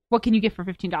to, what can you get for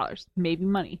 $15? Maybe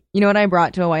money. You know what I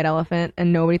brought to a White Elephant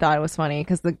and nobody thought it was funny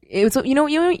because it was when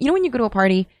you go to a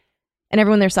party and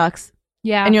everyone there sucks.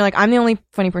 Yeah. And you're like, I'm the only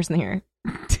funny person here.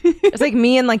 It's like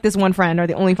me and like this one friend are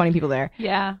the only funny people there.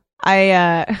 Yeah.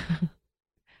 I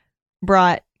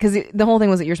brought, because the whole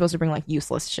thing was that you're supposed to bring like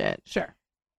useless shit. Sure.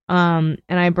 And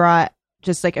I brought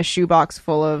just like a shoebox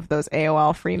full of those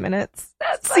AOL free minutes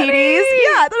CDs.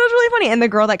 Yeah, that was really funny. And the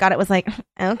girl that got it was like,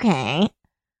 okay. And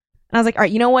I was like, all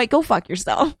right, you know what? Go fuck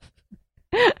yourself.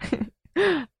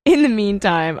 In the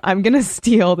meantime, I'm going to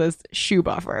steal this shoe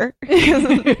buffer.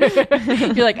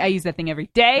 You're like, I use that thing every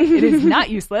day. It is not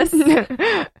useless.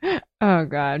 Oh,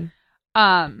 God.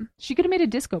 She could have made a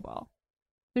disco ball.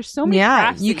 There's so many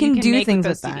crafts you can do things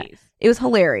with that. It was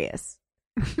hilarious.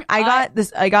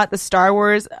 I got the Star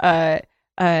Wars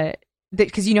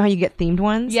because you know how you get themed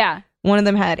ones. Yeah, one of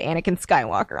them had Anakin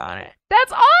Skywalker on it.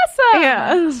 that's awesome.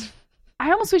 Yeah.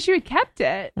 I almost wish you had kept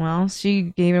it. Well, she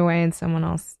gave it away, and someone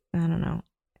else. I don't know.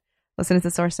 Listen, it's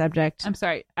a sore subject. I'm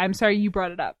sorry you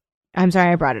brought it up. I'm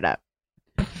sorry I brought it up.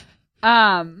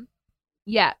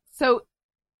 Yeah. So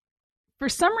for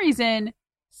some reason,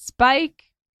 Spike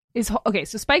is okay.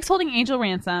 So Spike's holding Angel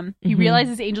ransom. He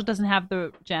realizes Angel doesn't have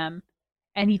the gem,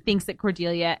 and he thinks that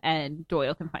Cordelia and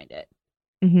Doyle can find it.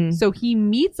 So he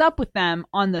meets up with them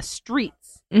on the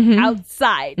streets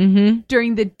outside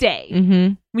during the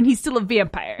day when he's still a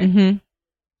vampire.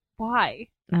 Why?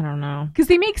 I don't know. Because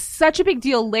they make such a big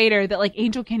deal later that like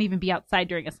Angel can't even be outside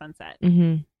during a sunset.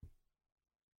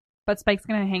 But Spike's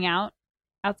gonna hang out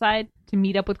outside to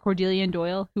meet up with Cordelia and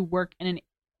Doyle, who work in a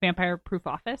vampire-proof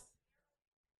office.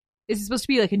 Is it supposed to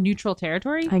be like a neutral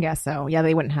territory? I guess so. Yeah,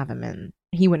 they wouldn't have him in.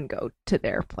 He wouldn't go to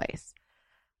their place.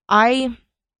 I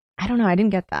don't know. I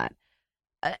didn't get that.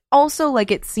 Also, like,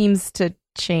 it seems to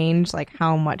change, like,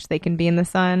 how much they can be in the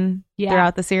sun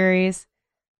throughout the series.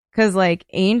 Because, like,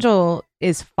 Angel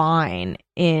is fine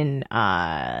in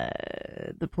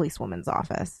the policewoman's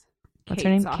office. What's her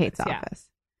name? Kate's office.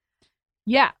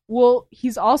 Yeah. Well,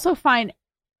 he's also fine.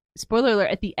 Spoiler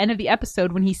alert, at the end of the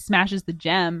episode, when he smashes the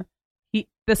gem,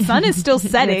 the sun is still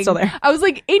setting. It's still there. I was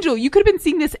like, Angel, you could have been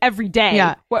seeing this every day.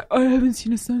 Yeah. What? I haven't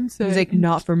seen a sunset. He's like,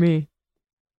 not for me.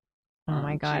 Oh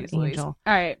my God, geez, Angel.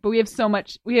 All right, but we have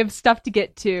stuff to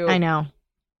get to. I know.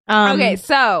 Okay,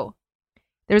 so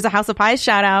there's a House of Pies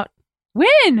shout out.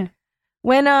 When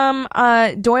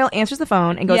Doyle answers the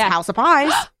phone and goes, House of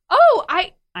Pies. Oh,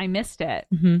 I missed it.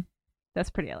 That's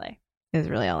pretty LA. It's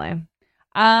really LA.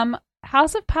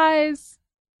 House of Pies.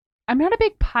 I'm not a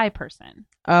big pie person.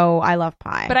 Oh, I love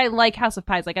pie. But I like House of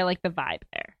Pies. Like, I like the vibe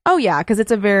there. Oh, yeah, because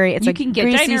it's you can get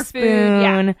greasy diner spoon. Food.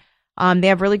 Yeah. They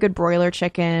have really good broiler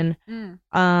chicken. Good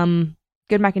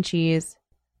mac and cheese.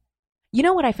 You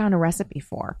know what I found a recipe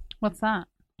for? What's that?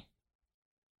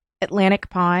 Atlantic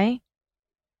pie.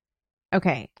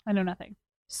 Okay. I know nothing.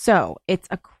 So, it's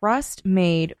a crust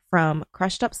made from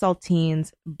crushed up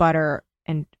saltines, butter,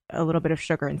 and a little bit of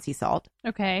sugar and sea salt.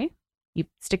 Okay. You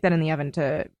stick that in the oven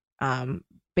to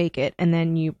bake it, and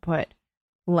then you put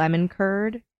lemon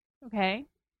curd. Okay.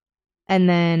 And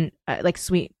then like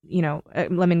sweet,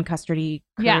 lemon custardy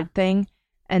curd thing,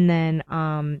 and then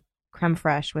creme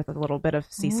fraiche with a little bit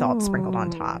of sea salt sprinkled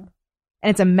on top. And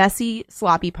it's a messy,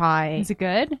 sloppy pie. Is it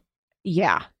good?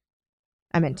 Yeah,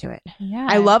 I'm into it. Yeah,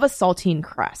 I love a saltine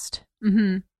crust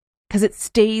because it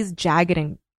stays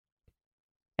jagged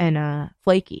and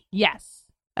flaky. Yes,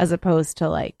 as opposed to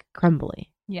like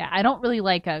crumbly. Yeah, I don't really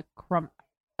like a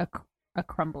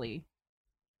crumbly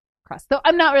crust. Though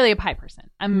I'm not really a pie person.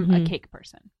 I'm a cake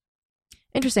person.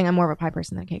 Interesting. I'm more of a pie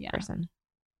person than a cake person.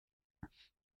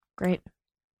 Great.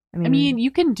 I mean,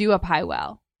 you can do a pie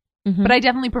well, but I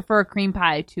definitely prefer a cream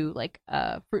pie to like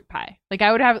a fruit pie. Like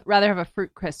I would rather have a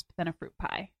fruit crisp than a fruit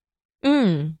pie.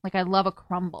 Like I love a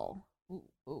crumble.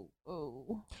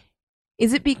 Ooh.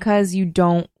 Is it because you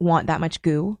don't want that much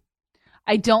goo?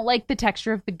 I don't like the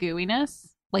texture of the gooiness,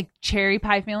 like cherry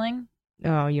pie feeling.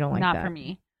 Oh, you don't like that? Not for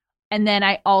me. And then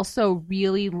I also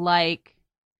really like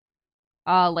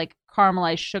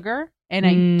caramelized sugar, and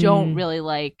I don't really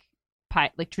like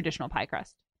pie, like traditional pie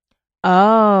crust.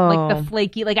 Oh, like the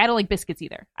flaky. Like I don't like biscuits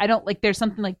either. I don't like. There's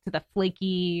something like to the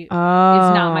flaky. It's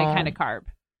not my kind of carb.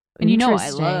 And you know I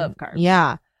love carbs.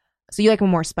 Yeah. So you like a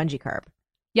more spongy carb.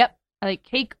 Yep. I like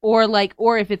cake or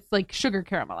if it's like sugar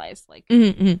caramelized, like.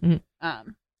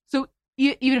 So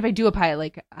even if I do a pie,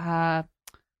 like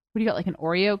what do you got, like an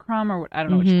Oreo crumb or what? I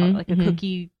don't know what you call it, like a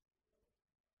cookie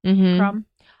crumb.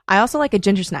 I also like a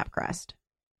ginger snap crust.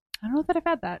 I don't know that I've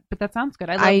had that, but that sounds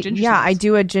good. I love ginger snaps. I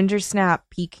do a ginger snap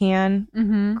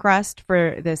pecan crust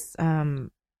for this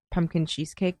pumpkin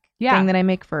cheesecake thing that I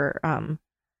make for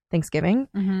Thanksgiving,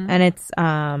 and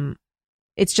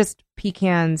it's just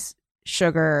pecans,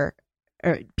 sugar,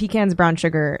 or pecans, brown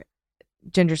sugar,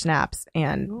 ginger snaps,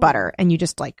 and butter, and you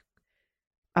just like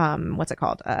what's it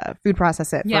called? Food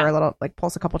process it for a little, like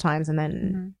pulse a couple times, and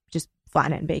then just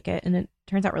flatten it and bake it, and it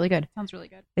turns out really good. Sounds really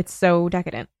good. It's so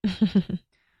decadent.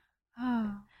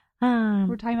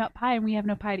 We're talking about pie, and we have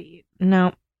no pie to eat.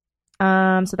 No.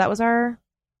 So that was our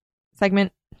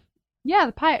segment. Yeah,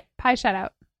 the pie shout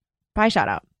out. Pie shout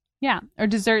out. Yeah, or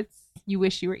desserts you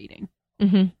wish you were eating.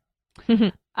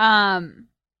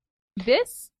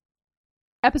 This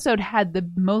episode had the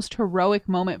most heroic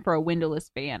moment for a windowless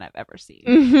van I've ever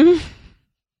seen.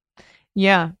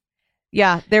 Yeah.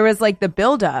 There was like the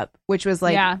build up, which was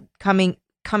like coming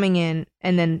coming in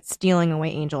and then stealing away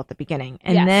Angel at the beginning.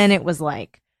 And then it was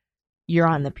like, you're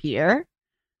on the pier?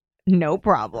 No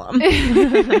problem.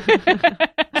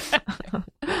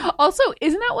 Also,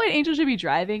 isn't that what Angel should be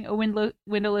driving? A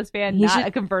windowless van, a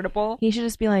convertible? He should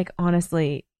just be like,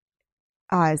 honestly,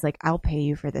 Oz, like, I'll pay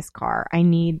you for this car. I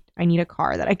need a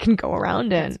car that I can go around in.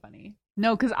 That's funny.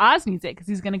 No, because Oz needs it because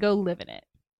he's going to go live in it.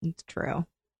 It's true.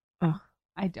 Ugh.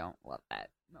 I don't love that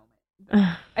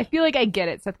moment. I feel like I get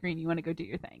it, Seth Green. You want to go do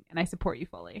your thing, and I support you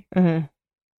fully. Mm-hmm.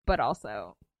 But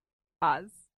also,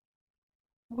 Oz,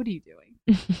 what are you doing?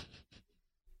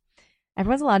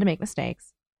 Everyone's allowed to make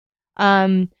mistakes.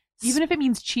 Even if it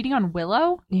means cheating on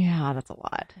Willow? Yeah, that's a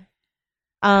lot.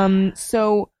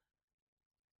 So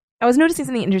I was noticing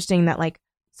something interesting that, like,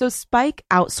 so Spike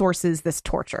outsources this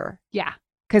torture. Yeah.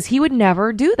 Because he would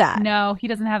never do that. No, he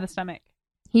doesn't have the stomach.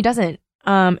 He doesn't.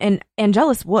 And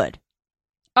Angelus would.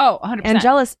 Oh, 100%.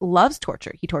 Angelus loves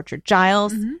torture. He tortured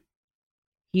Giles. Mm-hmm.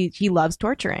 He loves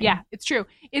torturing. Yeah, it's true.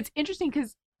 It's interesting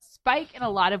because Spike, in a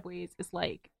lot of ways, is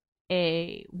like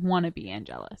a wannabe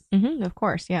Angelus. Mm-hmm, of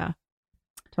course, yeah.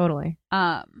 Totally.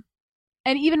 And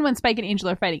even when Spike and Angel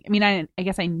are fighting, I mean, I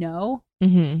guess I know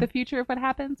the future of what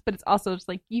happens, but it's also just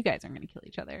like, you guys aren't going to kill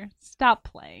each other. Stop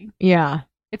playing. Yeah.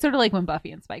 It's sort of like when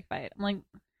Buffy and Spike fight. I'm like,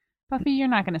 Buffy, you're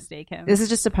not going to stake him. This is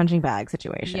just a punching bag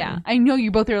situation. Yeah. I know you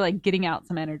both are like getting out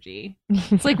some energy.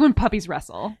 It's like when puppies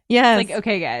wrestle. Yes. It's like,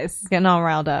 okay, guys. It's getting all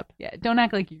riled up. Yeah. Don't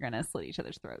act like you're going to slit each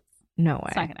other's throats. No way.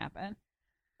 It's not going to happen.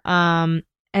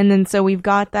 And then so we've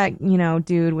got that,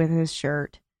 dude with his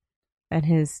shirt and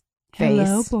his face.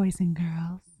 Hello, boys and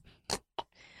girls.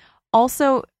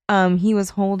 Also, he was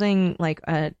holding like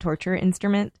a torture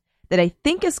instrument that I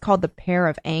think is called the Pear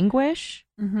of Anguish.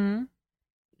 Mm-hmm.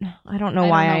 I don't know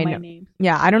why I know. Name.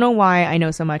 Yeah, I don't know why I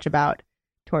know so much about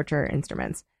torture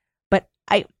instruments, but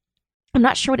I'm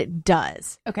not sure what it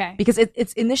does. Okay. Because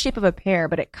it's in the shape of a pear,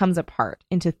 but it comes apart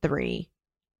into three.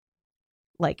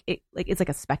 It's like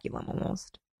a speculum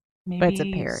almost. Maybe but it's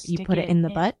a pear. You put it in the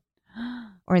butt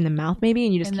or in the mouth maybe,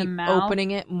 and you just keep opening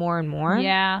it more and more.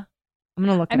 Yeah. I'm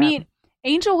going to look it up. I mean,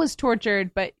 Angel was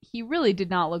tortured, but he really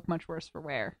did not look much worse for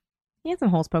wear. He had some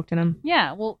holes poked in him.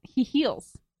 Yeah, well, he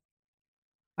heals.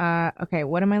 Okay,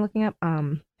 what am I looking up?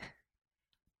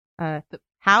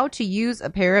 How to use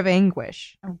a Pear of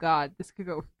Anguish. Oh God, this could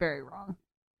go very wrong.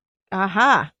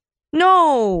 Aha.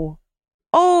 No.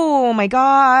 Oh my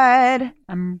God.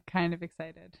 I'm kind of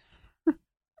excited.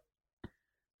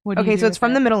 Okay, so it's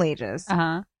from the Middle Ages.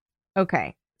 Uh-huh.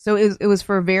 Okay. So it was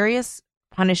for various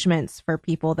punishments for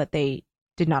people that they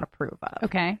did not approve of.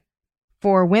 Okay.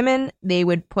 For women, they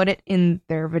would put it in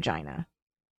their vagina.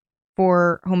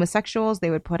 For homosexuals, they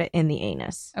would put it in the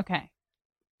anus. Okay.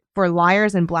 For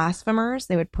liars and blasphemers,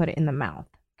 they would put it in the mouth.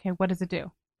 Okay, what does it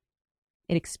do?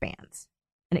 It expands.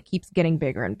 And it keeps getting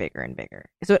bigger and bigger and bigger.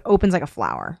 So it opens like a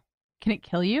flower. Can it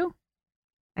kill you?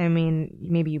 I mean,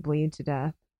 maybe you bleed to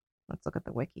death. Let's look at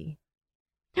the wiki.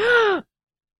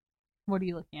 What are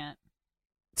you looking at?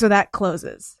 So that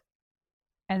closes.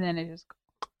 And then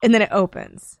it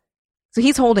opens. So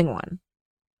he's holding one.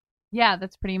 Yeah,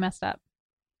 that's pretty messed up.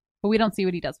 But we don't see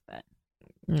what he does with it.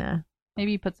 Nah.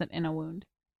 Maybe he puts it in a wound.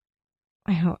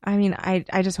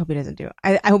 I just hope he doesn't do it.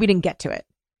 I hope he didn't get to it.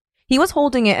 He was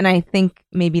holding it, and I think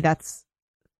maybe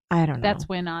I don't know. That's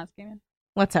when Oz came in.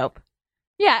 Let's hope.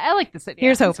 Yeah, I like this idea.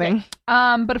 Here's hoping.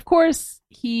 But of course,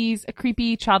 he's a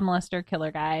creepy child molester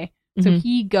killer guy. So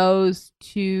he goes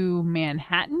to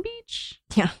Manhattan Beach?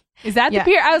 Yeah. Is that the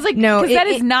pier? I was like, no, because that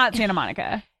is not Santa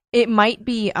Monica. It might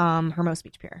be Hermosa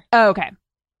Beach Pier. Oh, okay.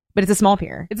 But it's a small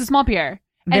pier. It's a small pier.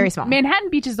 Very small. Manhattan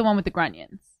Beach is the one with the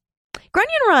Grunions.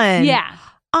 Grunion Run! Yeah.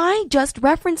 I just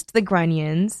referenced the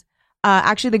Grunions.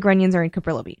 Actually, the Grunions are in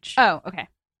Cabrillo Beach. Oh, okay.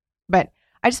 But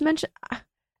I just mentioned...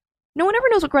 no one ever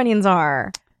knows what Grunions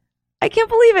are. I can't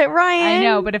believe it, Ryan. I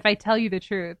know, but if I tell you the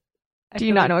truth... Do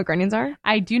you not know what Grunions are?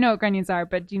 I do know what Grunions are,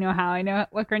 but do you know how I know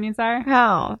what Grunions are?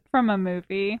 How? From a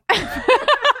movie.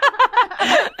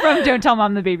 From Don't Tell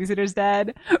Mom the Babysitter's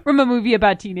Dead. From a movie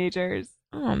about teenagers.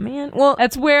 Oh, man. Well,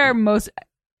 that's where most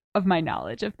of my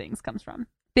knowledge of things comes from.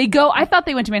 I thought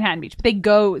they went to Manhattan Beach, but they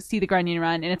go see the Grunion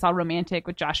Run, and it's all romantic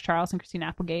with Josh Charles and Christine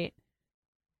Applegate.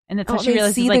 And that's how she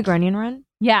realizes, see the Grunion Run?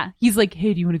 Yeah. He's like,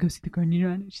 hey, do you want to go see the Grunion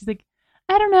Run? And she's like,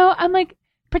 I don't know. I'm like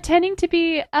pretending to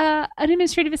be an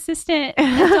administrative assistant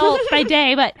adult by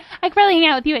day, but I could probably hang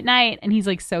out with you at night. And he's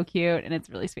like so cute, and it's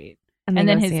really sweet. And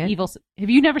then his evil... Have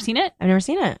you never seen it? I've never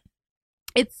seen it.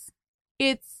 It's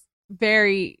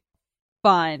very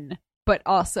fun, but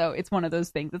also it's one of those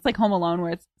things. It's like Home Alone,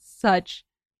 where it's such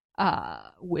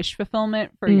wish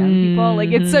fulfillment for young people.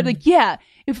 Like it's sort of like, yeah,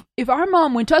 if our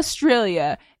mom went to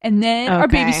Australia and then our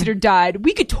babysitter died,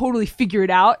 we could totally figure it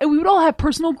out and we would all have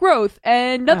personal growth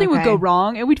and nothing would go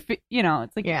wrong and we'd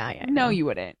it's like, no, you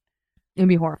wouldn't. It'd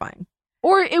be horrifying.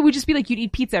 Or it would just be like you'd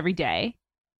eat pizza every day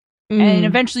and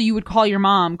eventually you would call your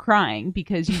mom crying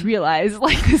because you realize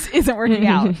like this isn't working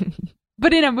out.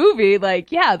 But in a movie, like,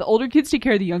 the older kids take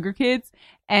care of the younger kids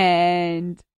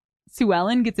and Sue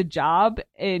Ellen gets a job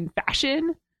in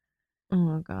fashion. Oh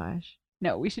my gosh.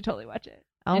 No, we should totally watch it.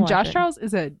 And Josh Charles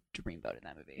is a dreamboat in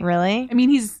that movie. Really? I mean,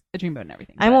 he's a dreamboat and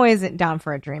everything. I'm always down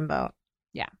for a dreamboat.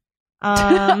 Yeah.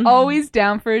 Always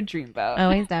down for a dreamboat.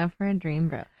 Always down for a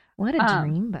dreamboat. What a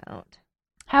dreamboat.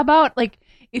 How about like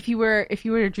if you were a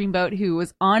dreamboat who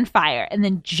was on fire and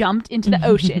then jumped into the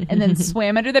ocean and then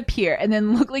swam under the pier and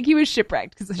then looked like he was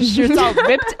shipwrecked because his shirt's all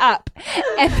ripped up.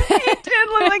 And then he did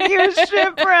look like he was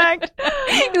shipwrecked.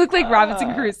 He looked like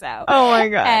Robinson Crusoe. Oh my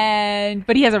god.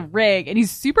 But he has a rig and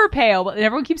he's super pale, but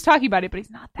everyone keeps talking about it, but he's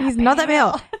not that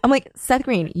pale. I'm like, Seth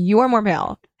Green, you are more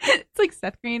pale. It's like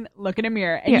Seth Green, look in a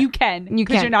mirror and you can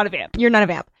because you're not a vamp. You're not a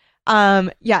vamp.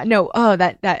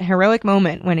 That heroic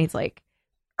moment when he's like,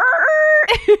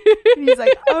 and he's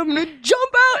like, I'm gonna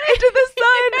jump out into the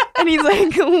sun, and he's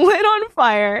like lit on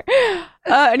fire,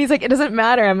 and he's like, it doesn't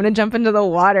matter, I'm gonna jump into the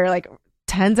water. Like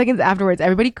 10 seconds afterwards,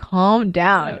 everybody calm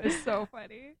down. That was so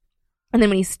funny. And then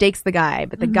when he stakes the guy,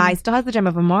 but the guy still has the Gem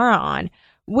of Amara on,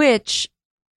 which,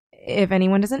 if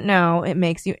anyone doesn't know, it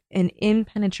makes you an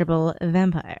impenetrable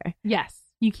vampire. Yes,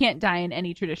 you can't die in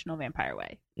any traditional vampire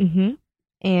way.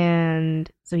 And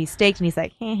so he's staked and he's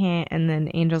like, heh. And then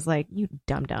Angel's like, you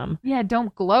dum-dum. Yeah,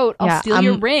 don't gloat. I'll steal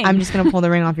your ring. I'm just going to pull the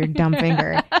ring off your dumb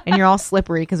finger. And you're all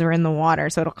slippery because we're in the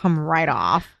water, so it'll come right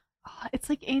off. It's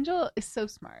like Angel is so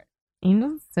smart.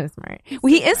 Angel's so smart.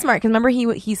 Well, he is smart because remember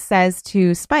he says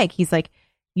to Spike, he's like,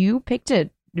 you picked a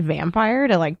vampire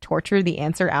to like torture the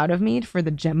answer out of me for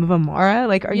the Gem of Amara?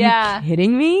 Like, are you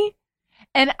kidding me?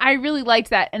 And I really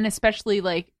liked that. And especially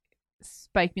like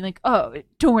Spike being like, oh,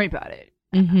 don't worry about it.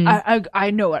 I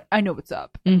know what's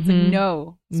up. It's like,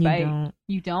 no, Spike,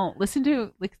 you don't listen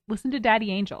to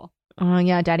Daddy Angel. Oh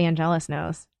yeah, Daddy Angelus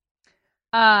knows.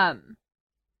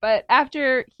 But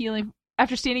after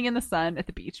standing in the sun at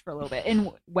the beach for a little bit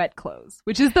in wet clothes,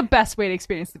 which is the best way to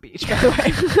experience the beach, by the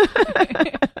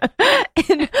way,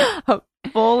 in a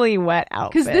fully wet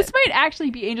outfit, because this might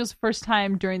actually be Angel's first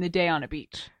time during the day on a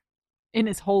beach in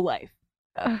his whole life.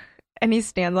 And he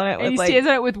stands on it with stands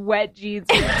on it with wet jeans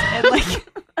and like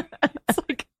it's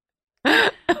like,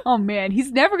 oh man,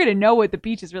 he's never gonna know what the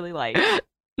beach is really like.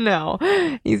 No,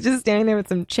 he's just standing there with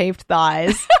some chafed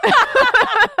thighs.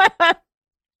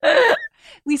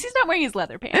 At least he's not wearing his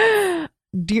leather pants.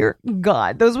 Dear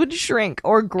God, those would shrink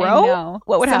or grow. I know.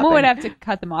 What would happen? Someone would have to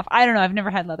cut them off. I don't know. I've never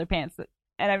had leather pants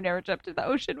and I've never jumped in the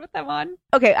ocean with them on.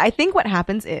 Okay, I think what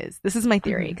happens is, this is my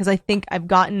theory, because I think I've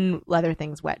gotten leather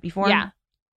things wet before. Yeah.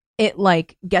 It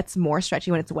like gets more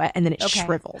stretchy when it's wet and then it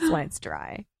shrivels when it's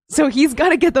dry. So he's got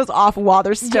to get those off while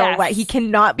they're still wet. He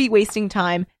cannot be wasting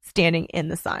time standing in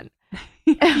the sun.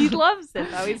 He loves it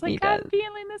though. He's like, I'm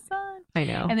feeling the sun. I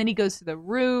know. And then he goes to the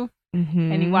roof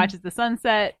and he watches the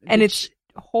sunset. And it's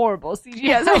horrible CGI.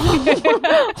 Yes,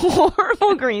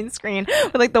 horrible green screen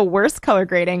with like the worst color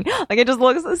grading. Like it just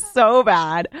looks so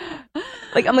bad.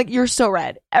 Like I'm like, you're so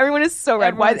red. Everyone is so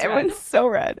red. Why is everyone so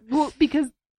red? Well, because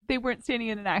they weren't standing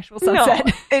in an actual sunset.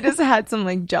 No, it just had some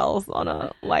like gels on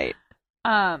a light.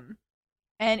 And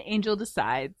Angel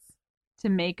decides to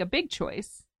make a big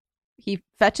choice. He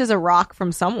fetches a rock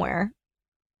from somewhere.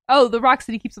 Oh, the rocks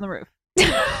that he keeps on the roof.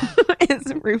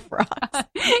 His roof rocks.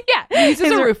 Yeah, he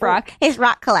uses a roof rock. His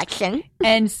rock collection.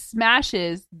 And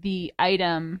smashes the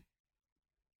item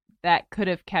that could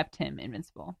have kept him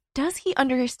invincible. Does he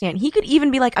understand? He could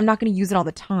even be like, I'm not going to use it all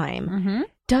the time.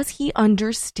 Does he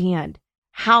understand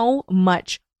how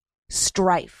much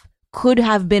strife could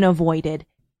have been avoided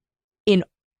in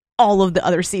all of the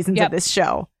other seasons of this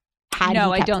show?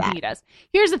 No, I don't think he does.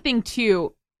 Here's the thing,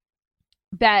 too,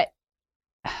 that,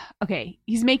 okay,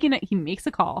 he makes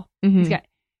a call. He's got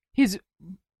his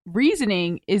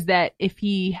reasoning is that if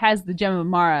he has the Gem of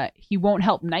Amara, he won't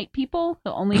help night people.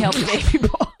 He'll only help day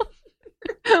people.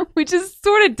 Which is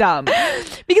sort of dumb.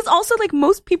 Because also, like,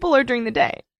 most people are during the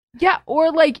day. Yeah,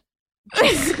 or like,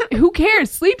 who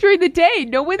cares? Sleep during the day.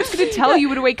 No one's going to tell you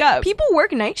when to wake up. People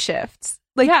work night shifts.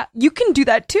 Like, you can do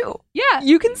that too. Yeah.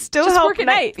 You can still just help work at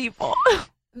night people.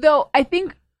 Though, I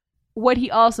think what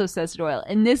he also says to Doyle,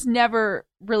 and this never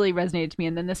really resonated to me,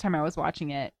 and then this time I was watching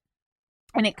it,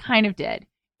 and it kind of did,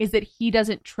 is that he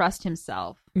doesn't trust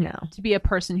himself to be a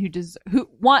person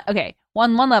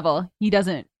on one level, he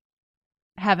doesn't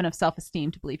have enough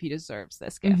self-esteem to believe he deserves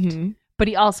this gift. But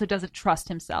he also doesn't trust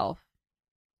himself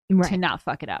to not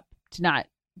fuck it up, to not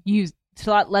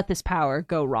let this power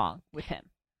go wrong with him.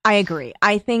 I agree.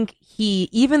 I think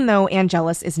even though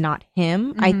Angelus is not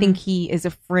him, I think he is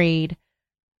afraid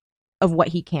of what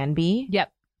he can be.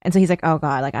 Yep. And so he's like, oh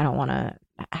God, like, I don't want to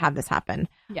have this happen.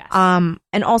 Yes.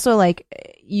 And also, like,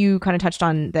 you kind of touched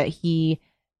on that he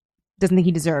doesn't think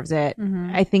he deserves it.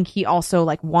 I think he also,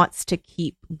 like, wants to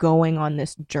keep going on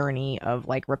this journey of,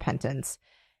 like, repentance.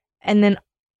 And then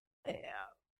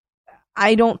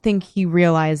I don't think he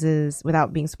realizes,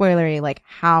 without being spoilery, like,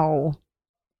 how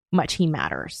much he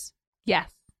matters.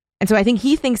 Yes. And so I think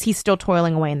he thinks he's still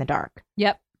toiling away in the dark.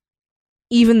 Yep.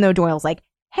 Even though Doyle's like,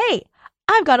 hey,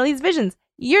 I've got all these visions.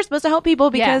 You're supposed to help people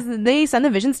because they send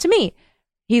the visions to me.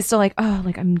 He's still like, oh,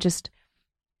 like, I'm just,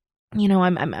 you know,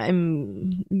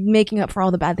 I'm making up for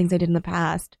all the bad things I did in the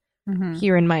past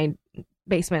here in my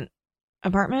basement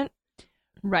apartment.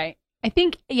 Right. I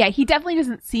think, he definitely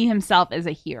doesn't see himself as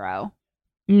a hero.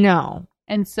 No.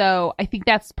 And so I think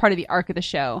that's part of the arc of the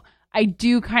show. I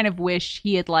do kind of wish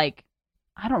he had, like,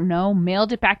 I don't know,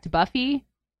 mailed it back to Buffy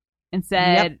and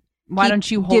said, why don't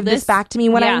you hold this back to me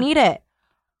when I need it?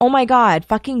 Oh my God,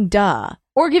 fucking duh.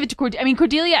 Or give it to Cordelia. I mean,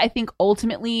 Cordelia, I think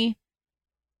ultimately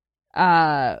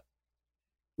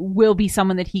will be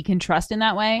someone that he can trust in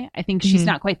that way. I think she's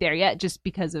not quite there yet just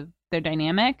because of their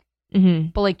dynamic.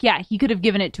 But, like, he could have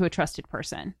given it to a trusted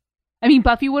person. I mean,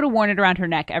 Buffy would have worn it around her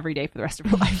neck every day for the rest of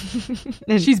her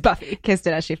life. She's Buffy. Kissed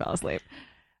it as she fell asleep.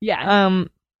 Yeah.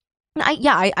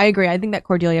 I agree. I think that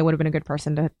Cordelia would have been a good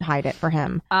person to hide it for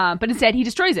him. But instead, he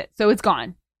destroys it, so it's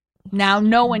gone. Now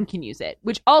no one can use it,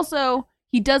 which also,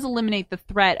 he does eliminate the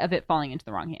threat of it falling into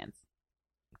the wrong hands.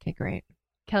 Okay, great.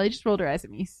 Kelly just rolled her eyes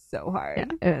at me so hard.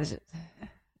 Yeah, it was just,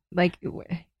 like,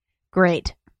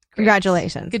 great.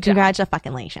 Congratulations. Good job.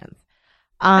 Congratulations.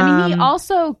 I mean, he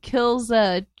also kills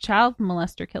a child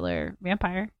molester killer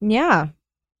vampire. Yeah.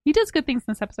 He does good things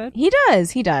in this episode. He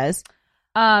does.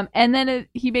 And then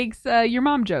he makes your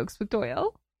mom jokes with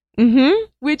Doyle.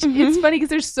 Which it's funny because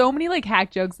there's so many, like, hack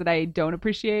jokes that I don't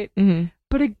appreciate.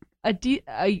 But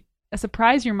a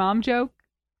surprise your mom joke,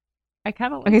 I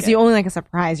kind of like. Okay, so you only like a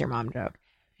surprise your mom joke.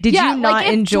 Did you not like,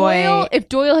 enjoy? If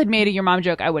Doyle had made a your mom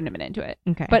joke, I wouldn't have been into it.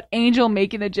 Okay. But Angel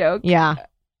making the joke. Yeah.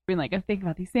 Being like, I'm thinking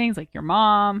about these things, like your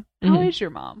mom. How is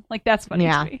your mom? Like, that's funny.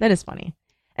 Yeah, to me. that is funny.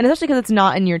 And especially because it's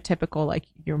not in your typical, like,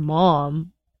 your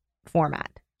mom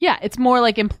format. Yeah, it's more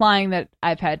like implying that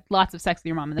I've had lots of sex with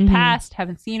your mom in the past,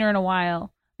 haven't seen her in a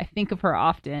while. I think of her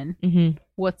often.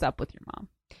 What's up with your mom?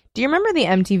 Do you remember the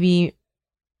MTV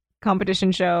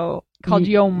competition show called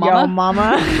Yo Mama? Yo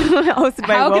Mama, hosted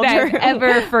by How could I have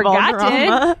ever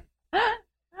forgotten?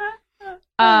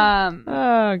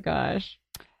 Oh gosh.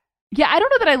 Yeah, I don't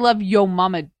know that I love Yo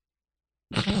Mama.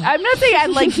 I'm not saying I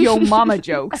like Yo Mama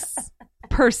jokes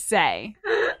per se,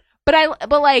 but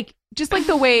like, just like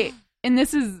the way, and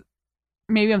this is,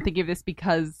 maybe I'm thinking of this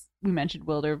because we mentioned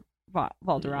Wilder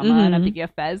Valderrama and I'm thinking of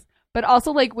Fez, but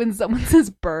also, like, when someone says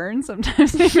burn,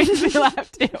 sometimes it makes me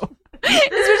laugh too. Especially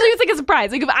if it's like a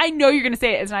surprise. Like, if I know you're gonna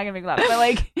say it, it's not gonna make me laugh. But,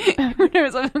 like,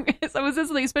 whenever someone says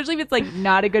something, especially if it's, like,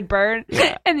 not a good burn,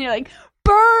 and you're like,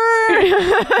 burn.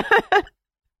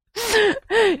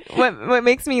 What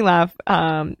makes me laugh,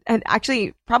 and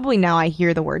actually probably now I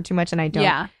hear the word too much and I don't.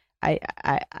 Yeah. I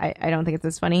don't think it's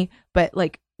as funny, but,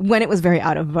 like, when it was very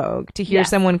out of vogue to hear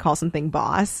someone call something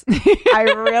boss,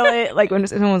 I really, like, when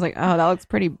someone was like, oh, that looks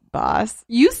pretty boss.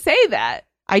 You say that.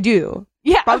 I do.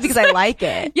 Yeah. Probably because I like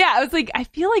it. Yeah. I was like, I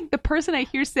feel like the person I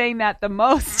hear saying that the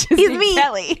most is me.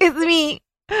 Kelly. It's me.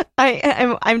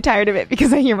 I'm tired of it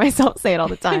because I hear myself say it all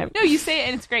the time. No, you say it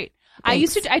and it's great.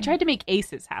 Thanks. I tried to make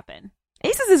Aces happen.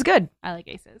 Aces is good. I like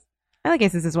Aces. I like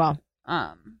Aces as well.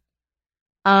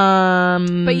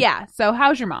 But yeah, so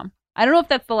how's your mom? I don't know if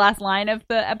that's the last line of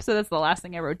the episode. That's the last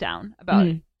thing I wrote down about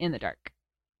In the Dark.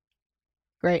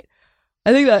 Great.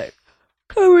 I think that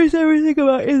covers everything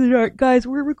about In the Dark. Guys,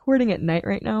 we're recording at night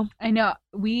right now. I know.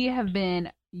 We have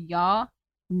been yawning.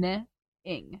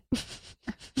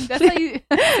 That's how you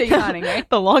say yawning, right?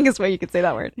 The longest way you could say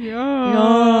that word. Yawning.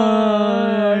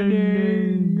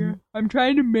 I'm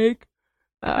trying to make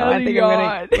I think I'm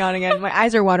gonna yawn again. My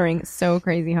eyes are watering so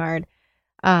crazy hard.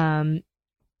 And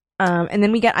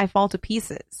then we get I Fall to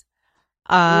Pieces.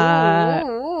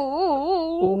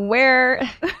 Where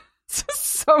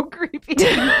so creepy.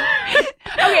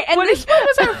 Okay, and this one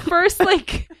was our first,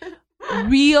 like,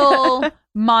 real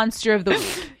monster of the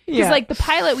week. Because, like, the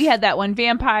pilot, we had that one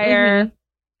vampire.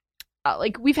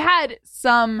 Like, we've had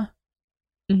some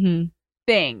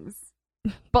things.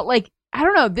 But, like, I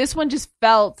don't know. This one just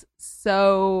felt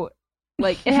so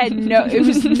Like it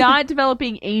was not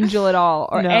developing Angel at all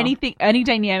or anything, any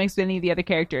dynamics with any of the other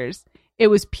characters. It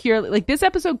was purely like this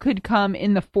episode could come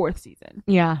in the 4th season.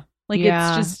 Yeah.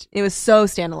 It was so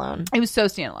standalone. It was so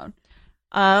standalone.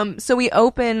 So we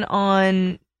open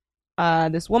on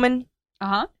this woman.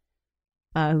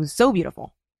 Who's so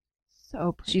beautiful.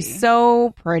 So pretty. She's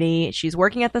so pretty. She's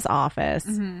working at this office.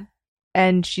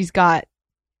 And she's got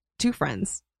 2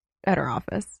 friends at her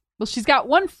office. Well, she's got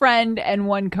 1 friend and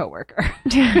 1 coworker.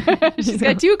 She's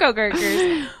got 2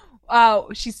 coworkers.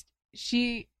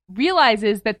 She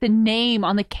realizes that the name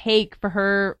on the cake for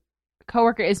her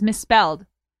coworker is misspelled.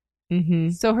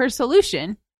 So her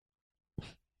solution.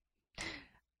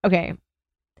 Okay.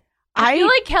 I feel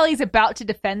like Kelly's about to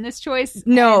defend this choice.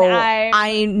 No,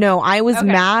 I know. I was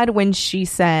mad when she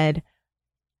said,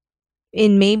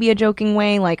 in maybe a joking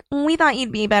way, like, we thought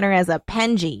you'd be better as a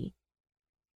Penji.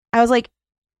 I was like,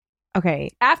 okay.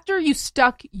 After you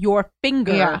stuck your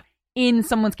finger in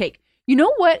someone's cake. You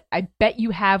know what I bet you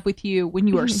have with you when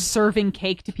you are serving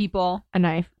cake to people? A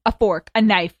knife. A fork. A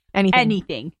knife.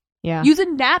 Anything. Yeah. Use a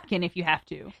napkin if you have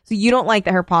to. So you don't like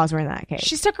that her paws were in that cake?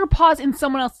 She stuck her paws in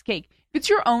someone else's cake. If it's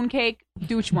your own cake,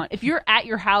 do what you want. If you're at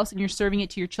your house and you're serving it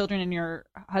to your children and your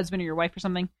husband or your wife or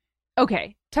something,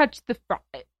 okay, touch the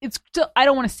it's still, I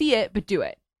don't want to see it, but do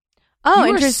it. Oh,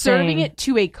 you interesting. Are serving it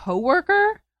to a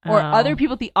coworker or other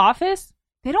people at the office.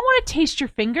 They don't want to taste your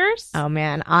fingers. Oh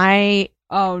man, I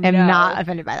am not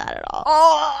offended by that at all.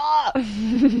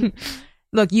 Oh.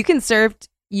 Look, you can serve.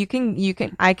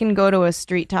 I can go to a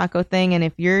street taco thing, and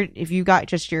if you got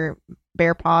just your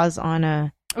bare paws on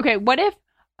a. Okay, what if?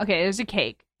 Okay, there's a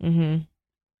cake.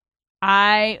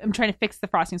 I am trying to fix the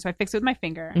frosting, so I fix it with my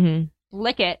finger.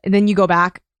 Lick it. And then you go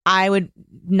back. I would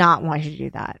not want you to do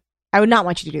that. I would not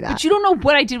want you to do that. But you don't know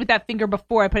what I did with that finger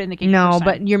before I put it in the cake. No,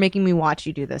 but you're making me watch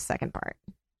you do the second part.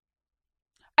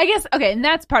 I guess, okay, and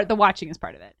that's the watching is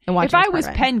part of it. If I was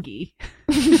Pengi,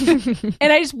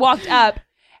 and I just walked up,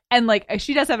 and like,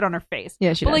 she does have it on her face.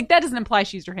 Yeah, she does. But like, that doesn't imply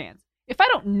she used her hands. If I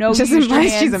don't know you used your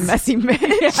hands. She's a messy bitch.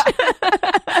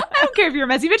 I don't care if you're a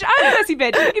messy bitch. I'm a messy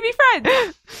bitch. We can be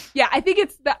friends. Yeah, I think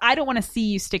it's I don't want to see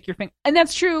you stick your finger. And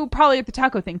that's true probably at the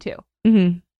taco thing too.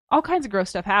 All kinds of gross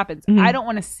stuff happens. I don't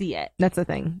want to see it. That's the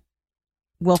thing.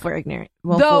 Willful ignorance.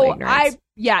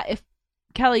 If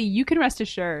Kelly, you can rest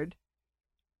assured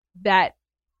that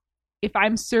if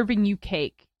I'm serving you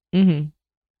cake, you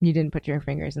didn't put your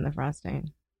fingers in the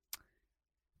frosting.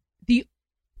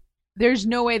 There's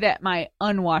no way that my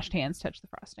unwashed hands touch the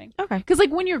frosting. Okay. Because like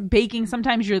when you're baking,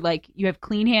 sometimes you're like, you have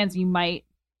clean hands. You might,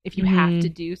 if you have to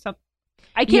do something.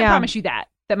 I can't promise you that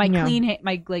my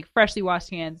my like freshly washed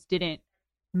hands didn't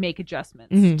make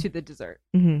adjustments to the dessert.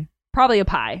 Probably a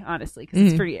pie, honestly, because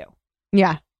it's for you.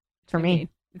 Yeah. It's for me.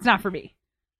 It's not for me.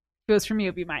 If it was for me, it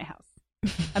would be my house.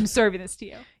 I'm serving this to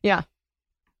you. Yeah.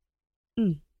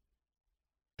 But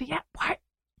yeah, why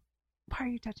are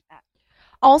you touching that?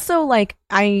 Also, like,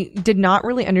 I did not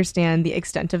really understand the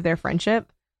extent of their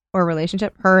friendship or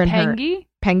relationship. Pengi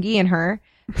and her.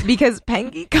 Because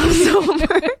Pengi comes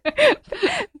over.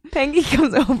 Pengi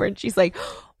comes over and she's like,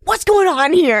 what's going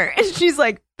on here? And she's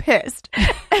like pissed.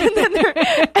 And then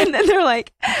they're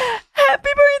like, happy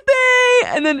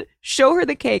birthday. And then show her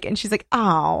the cake. And she's like,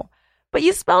 oh, but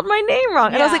you spelled my name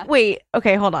wrong. And I was like, wait,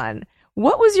 okay, hold on.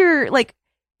 What was your, like,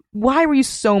 why were you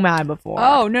so mad before?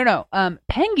 Oh, no.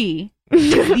 Pengi.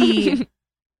 She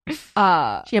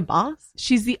a boss?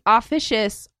 She's the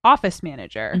office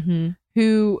manager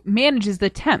who manages the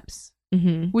temps,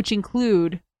 which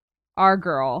include our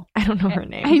girl. I don't know her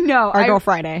name. I know. Our girl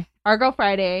Friday. Our girl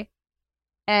Friday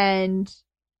and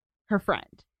her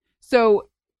friend. So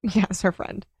yes, her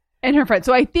friend. And her friend.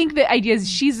 So I think the idea is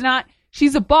she's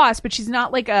a boss, but she's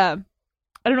not like I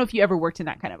don't know if you ever worked in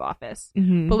that kind of office,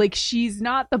 but like she's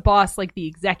not the boss like the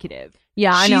executive.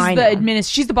 Yeah, I know.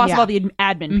 She's the boss of all the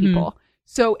admin people.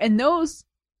 So, and those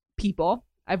people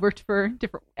I've worked for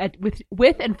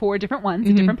with and for different ones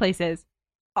in different places,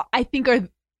 I think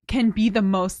can be the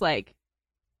most like,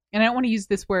 and I don't want to use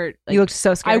this word. Like, you looked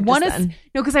so scared.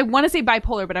 Because I want to say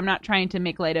bipolar, but I'm not trying to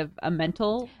make light of a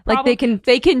mental problem. Like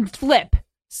they can flip,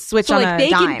 switch so on like, a they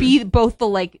dime. can be both the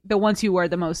ones who are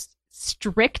the most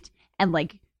strict and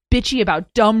like bitchy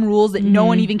about dumb rules that no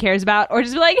one even cares about, or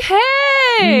just be like,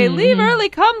 hey, leave early,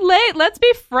 come late, let's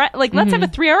be friends, like let's have a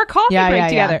 3-hour coffee break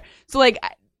together. So like,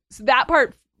 so that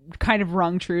part kind of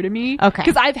rung true to me. Okay,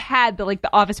 because I've had the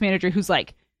office manager who's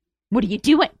like, what are you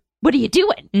doing?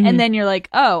 And then you're like,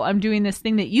 oh, I'm doing this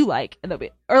thing that you like, and they'll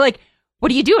be, or like,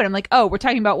 what are you doing? I'm like, oh, we're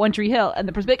talking about One Tree Hill, and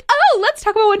the person's like, oh, let's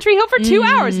talk about One Tree Hill for 2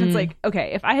 hours, and it's like,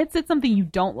 okay, if I had said something you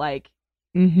don't like,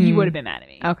 you would have been mad at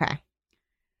me. Okay.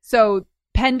 So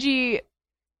Pengi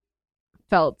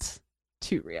felt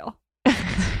too real.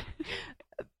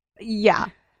 Yeah.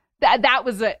 That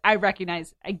was a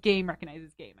game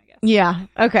recognizes game, I guess. Yeah.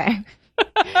 Okay.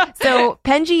 So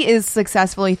Penji is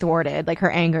successfully thwarted. Like,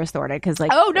 her anger is thwarted because, like,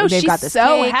 oh no, they've she's got this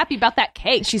so cake. happy about that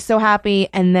cake. She's so happy,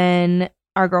 and then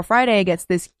our girl Friday gets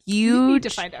this You need to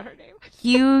find out her name.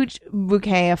 huge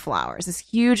bouquet of flowers. This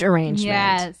huge arrangement.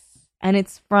 Yes. And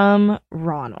it's from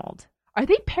Ronald. Are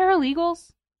they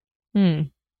paralegals?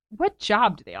 What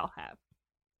job do they all have?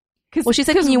 Well, she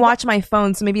said, "Can you watch my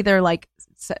phone?" So maybe they're like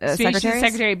secretaries.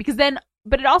 Secretary, because then,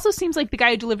 but it also seems like the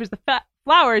guy who delivers the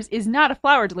flowers is not a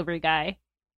flower delivery guy,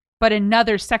 but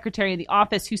another secretary in the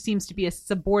office who seems to be a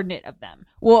subordinate of them.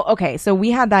 Well, okay, so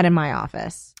we had that in my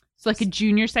office. So like a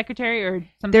junior secretary or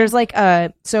something. There's like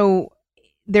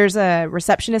there's a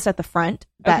receptionist at the front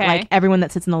that like everyone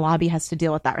that sits in the lobby has to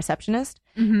deal with that receptionist,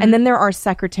 and then there are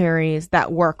secretaries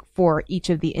that work for each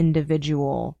of the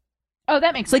individual. Oh,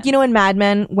 that makes sense. Like, you know, in Mad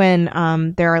Men, when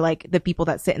there are like the people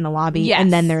that sit in the lobby, yes.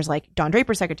 and then there's like Don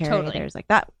Draper's secretary. Totally. There's like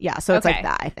that. Yeah, so it's like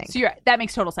that, I think. So that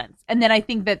makes total sense. And then I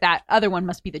think that other one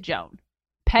must be the Joan.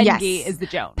 Pengi is the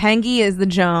Joan. Pengi is the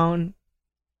Joan.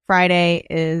 Friday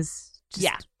is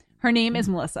just... Her name is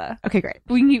Melissa. Okay, great.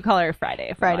 We can call her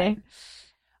Friday. Friday.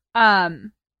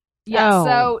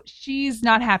 So she's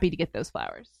not happy to get those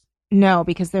flowers. No,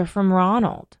 because they're from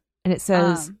Ronald. And it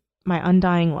says, my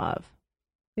undying love.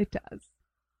 It does.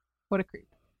 What a creep.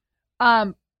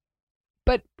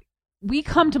 But we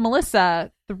come to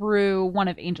Melissa through one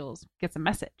of Angel's gets a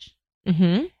message.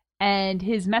 Mm-hmm. And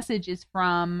his message is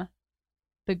from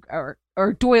or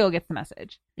Doyle gets the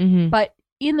message. Mm-hmm. But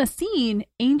in the scene,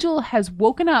 Angel has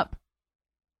woken up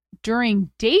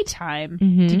during daytime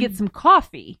to get some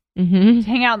coffee to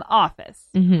hang out in the office.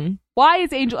 Mm-hmm. Why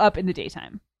is Angel up in the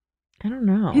daytime? I don't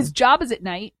know. His job is at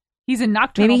night. He's a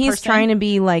nocturnal Maybe he's person. trying to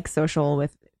be like social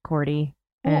with Cordy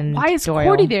and why is Doyle.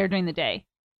 Cordy there during the day?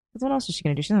 What else is she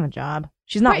going to do? She doesn't have a job.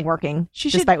 She's not working,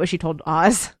 despite what she told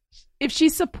Oz. If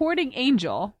she's supporting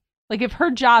Angel, like if her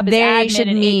job is they admin should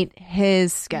and meet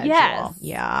his schedule. Yes.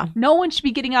 Yeah. No one should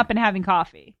be getting up and having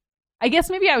coffee. I guess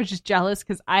maybe I was just jealous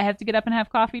because I have to get up and have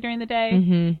coffee during the day,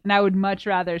 and I would much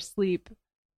rather sleep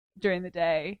during the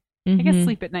day. I guess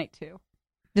sleep at night too.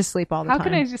 Just sleep all the time. How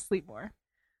can I just sleep more?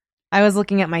 I was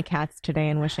looking at my cats today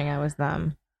and wishing I was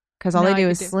them. Because all they do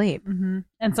is sleep.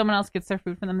 And someone else gets their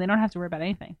food for them. They don't have to worry about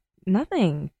anything.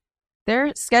 Nothing.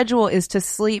 Their schedule is to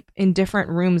sleep in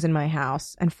different rooms in my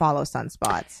house and follow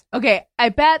sunspots. Okay, I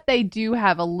bet they do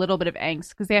have a little bit of angst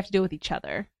because they have to deal with each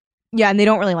other. Yeah, and they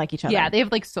don't really like each other. Yeah, they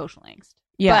have like social angst.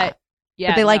 Yeah.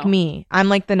 But they like me. I'm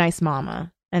like the nice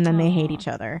mama. And then they hate each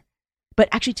other. But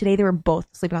actually today they were both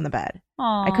sleeping on the bed.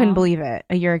 Aww. I couldn't believe it.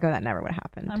 A year ago that never would have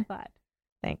happened. I'm glad.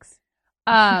 Thanks.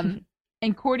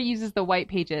 And Cordy uses the white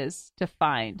pages to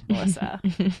find Melissa,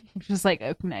 which is like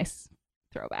a nice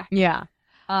throwback. Yeah.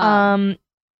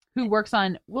 Who works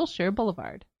on Wilshire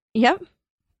Boulevard. Yep. It's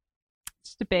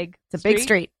just a big big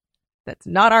street. That's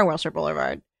not our Wilshire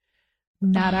Boulevard.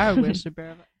 Not our Wilshire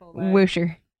Boulevard.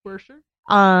 Wilshire.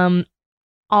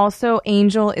 Also,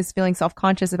 Angel is feeling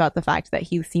self-conscious about the fact that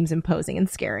he seems imposing and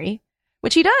scary,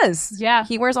 which he does. Yeah.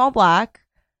 He wears all black.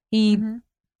 He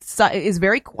is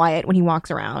very quiet when he walks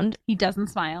around. He doesn't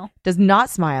smile. Does not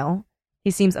smile.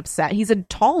 He seems upset. He's a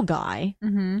tall guy.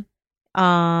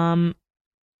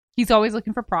 He's always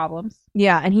looking for problems.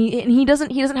 Yeah, and he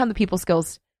doesn't have the people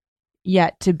skills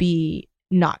yet to be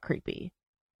not creepy.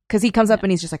 Because he comes up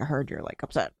and he's just like, I heard you're like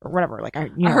upset or whatever. Like I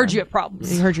heard you have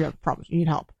problems. I heard you have problems. You need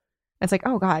help. It's like,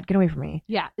 oh God, get away from me.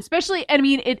 Yeah, especially, I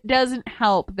mean, it doesn't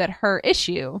help that her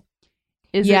issue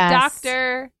is a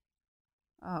doctor.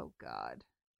 Oh God.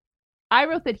 I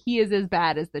wrote that he is as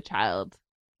bad as the child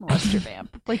molester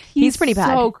vamp. Like he's pretty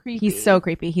bad. So creepy. He's so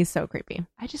creepy. He's so creepy.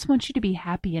 I just want you to be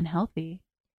happy and healthy.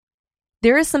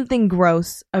 There is something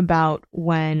gross about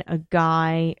when a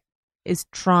guy is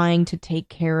trying to take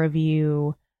care of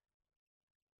you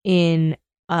in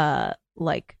a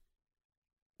like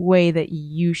way that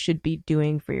you should be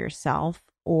doing for yourself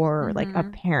or like a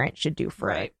parent should do for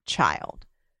a child.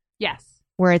 Yes.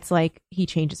 Where it's like he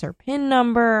changes her PIN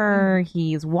number,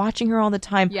 he's watching her all the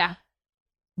time. Yeah.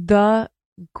 The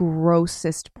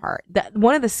grossest part, that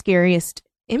one of the scariest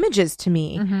images to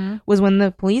me was when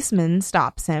the policeman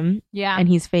stops him. Yeah. And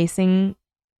he's facing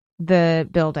the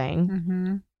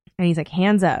building and he's like,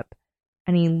 hands up.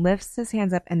 And he lifts his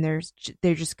hands up and they're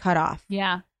just cut off.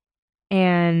 Yeah.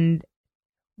 And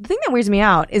the thing that weirds me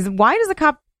out is why does the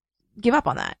cop give up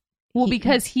on that? Well,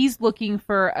 because he's looking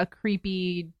for a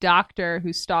creepy doctor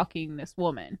who's stalking this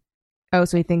woman. Oh,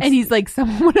 so he thinks... And he's like,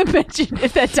 someone would have mentioned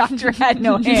if that doctor had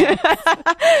no hands.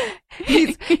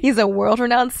 he's a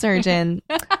world-renowned surgeon.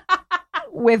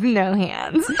 with no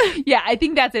hands. Yeah, I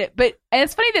think that's it. But and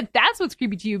it's funny that that's what's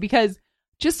creepy to you because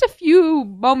just a few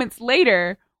moments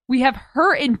later, we have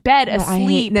her in bed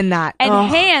asleep and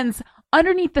hands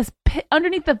underneath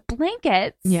the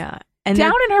blankets. Yeah. And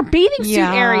down in her bathing suit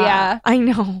area. I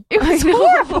know. It was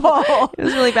horrible. It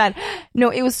was really bad. No,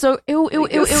 it was so it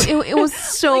was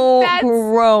so like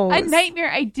gross. A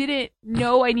nightmare I didn't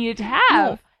know I needed to have.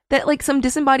 No, that like some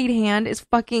disembodied hand is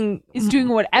doing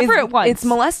whatever it wants. It's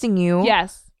molesting you.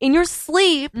 Yes. In your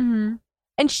sleep. Mm-hmm.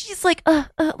 And she's like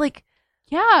like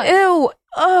yeah. Ew.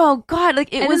 Oh god,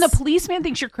 like and then the policeman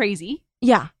thinks you're crazy.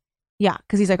 Yeah. Yeah,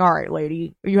 cuz he's like, "All right,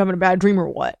 lady, are you having a bad dream or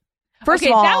what?" First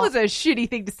of all, that was a shitty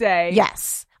thing to say.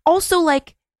 Yes. Also,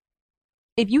 like,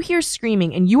 if you hear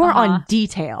screaming and you are on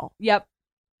detail, yep,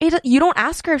 you don't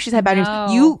ask her if she's had bad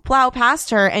dreams. You plow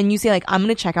past her and you say, like, I'm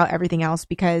going to check out everything else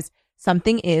because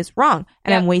something is wrong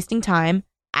and I'm wasting time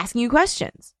asking you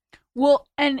questions. Well,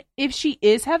 and if she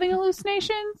is having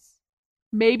hallucinations,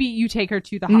 maybe you take her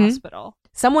to the hospital.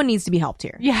 Someone needs to be helped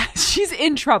here. Yeah, she's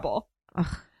in trouble.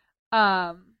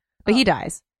 But he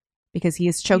dies because he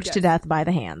is choked to death by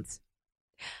the hands.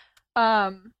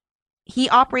 He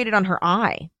operated on her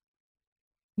eye.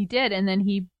 He did, and then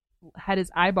he had his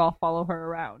eyeball follow her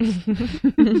around. Okay,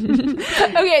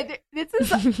 this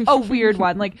is a weird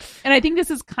one. Like, and I think this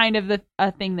is kind of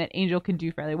a thing that Angel can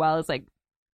do fairly well. Is like,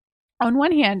 on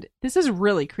one hand, this is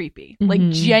really creepy, like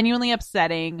genuinely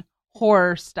upsetting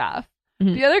horror stuff.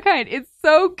 The other kind, it's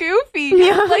so goofy.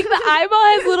 Yeah. Like the eyeball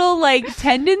has little like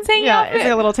tendons hanging out. Yeah, it's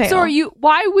like a little tail. So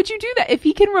why would you do that? If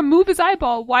he can remove his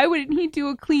eyeball, why wouldn't he do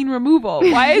a clean removal?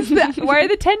 Why are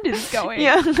the tendons going?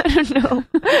 Yeah, I don't know.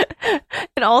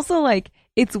 And also, like,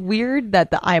 it's weird that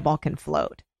the eyeball can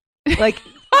float. Like,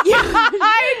 you would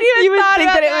think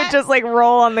that it would just like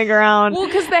roll on the ground. Well,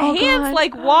 because the hands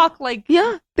like walk like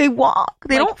they walk.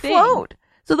 They don't float.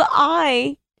 So the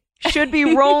eye should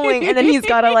be rolling, and then he's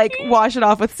got to like wash it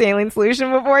off with saline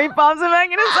solution before he pops it back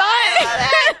in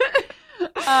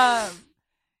his eye.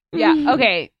 Yeah.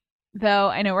 Okay. Though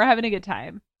I know we're having a good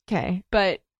time. Okay.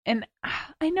 But and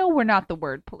I know we're not the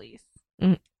word police,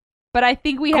 but I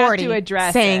think we Cordy have to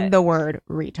address saying the word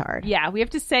retard. Yeah, we have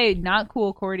to say not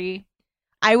cool, Cordy.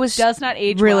 I was does not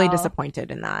age really well. Disappointed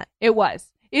in that. It was.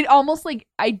 It almost like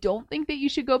I don't think that you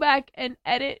should go back and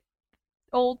edit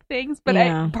old things, but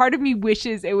part of me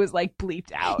wishes it was like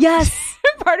bleeped out. Yes.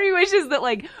 Part of me wishes that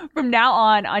like from now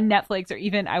on Netflix or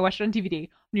even I watched it on DVD,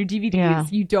 on your DVDs,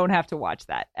 you don't have to watch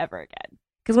that ever again.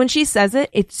 Because when she says it,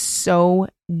 it's so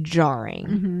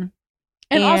jarring.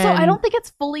 And also, I don't think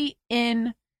it's fully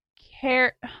in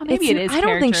care. Maybe it is. I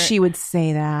don't think she would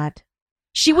say that.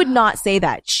 She would not say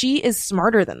that. She is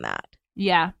smarter than that.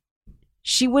 Yeah.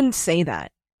 She wouldn't say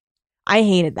that. I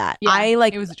hated that. Yeah,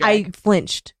 I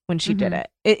flinched when she did it.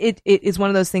 It is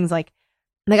one of those things like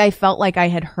I felt like I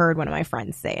had heard one of my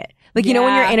friends say it. Like, you know,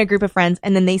 when you're in a group of friends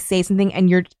and then they say something and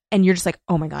you're just like,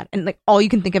 oh my God. And like all you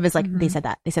can think of is like, they said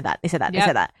that, they said that, they said that, they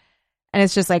said that. And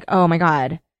it's just like, oh my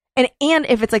God. And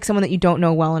if it's like someone that you don't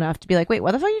know well enough to be like, wait,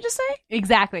 what the fuck you just say?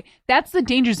 Exactly. That's the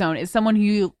danger zone, is someone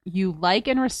who you like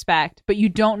and respect, but you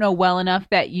don't know well enough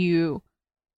that you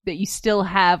still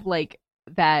have like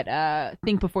that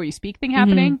think before you speak thing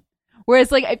happening.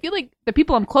 Whereas like I feel like the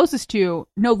people I'm closest to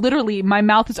know literally my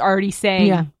mouth is already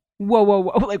saying whoa,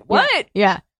 like what?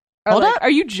 Yeah. Or hold like, up. Are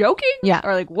you joking? Yeah.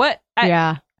 Or like what?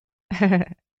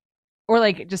 Or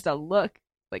like just a look.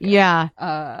 Like yeah.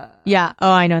 Oh,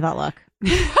 I know that look.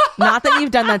 Not that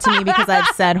you've done that to me because I've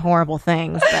said horrible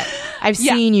things, but I've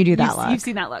seen you do that look. You've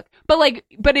seen that look. But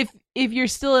if you're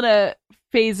still in a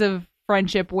phase of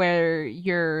friendship where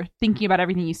you're thinking about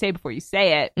everything you say before you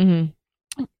say it,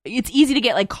 it's easy to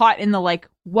get like caught in the like,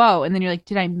 whoa, and then you're like,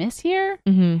 did I miss here?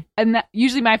 And that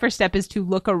usually my first step is to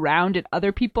look around at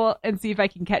other people and see if I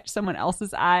can catch someone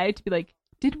else's eye to be like,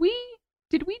 did we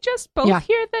just both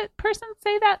hear that person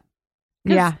say that?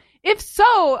 Yeah. If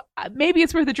so, maybe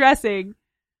it's worth addressing.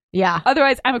 Yeah.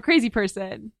 Otherwise, I'm a crazy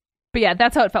person. But yeah,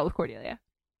 that's how it felt with Cordelia.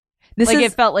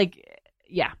 It felt like,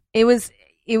 it was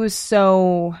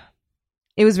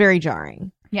very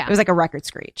jarring. Yeah. It was like a record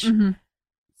screech.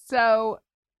 So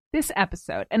this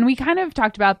episode, and we kind of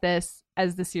talked about this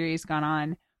as the series gone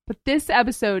on, but this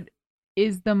episode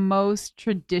is the most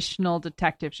traditional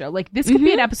detective show. Like this could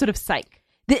be an episode of Psych.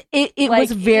 It like,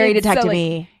 was very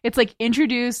detective-y. So it's like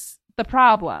introduce the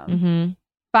problem,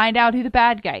 find out who the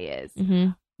bad guy is.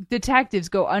 Detectives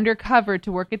go undercover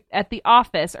to work at the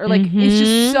office, or like it's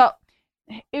just so.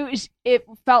 It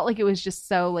felt like it was just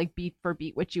so like beat for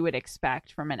beat what you would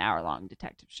expect from an hour-long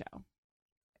detective show,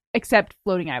 except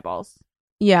floating eyeballs.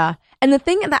 Yeah. And the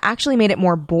thing that actually made it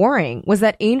more boring was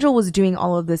that Angel was doing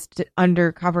all of this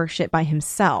undercover shit by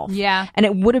himself. Yeah. And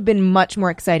it would have been much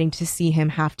more exciting to see him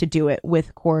have to do it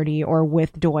with Cordy or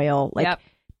with Doyle. Like,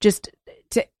 just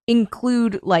to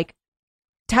include, like,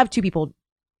 to have two people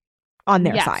on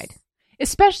their side.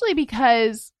 Especially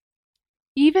because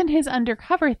even his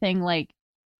undercover thing, like,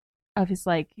 of his,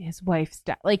 like, his wife's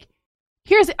death. Like,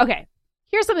 here's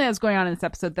something that's going on in this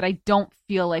episode that I don't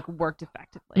feel like worked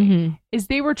effectively. Is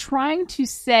they were trying to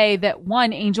say that,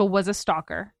 one, Angel was a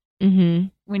stalker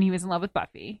when he was in love with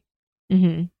Buffy.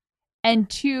 And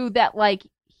two, that, like,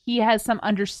 he has some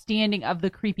understanding of the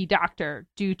creepy doctor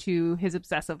due to his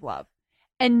obsessive love.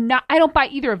 And I don't buy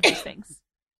either of those things.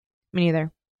 Me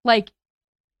neither. Like,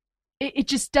 it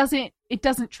just doesn't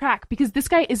track, because this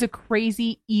guy is a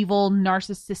crazy, evil,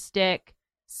 narcissistic.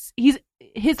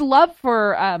 His love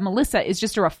for Melissa is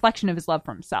just a reflection of his love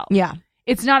for himself. Yeah.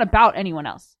 It's not about anyone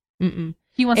else.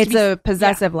 He wants it's a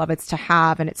possessive love. It's to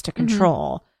have and it's to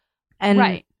control. And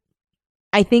right.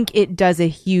 I think it does a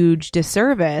huge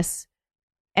disservice.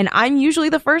 And I'm usually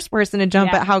the first person to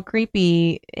jump at how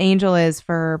creepy Angel is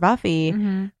for Buffy.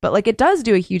 But, like, it does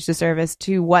do a huge disservice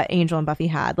to what Angel and Buffy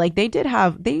had. Like, they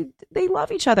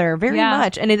love each other very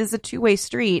much. And it is a two-way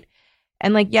street.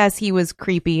 And, like, yes, he was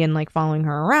creepy and, like, following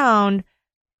her around.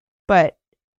 But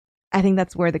I think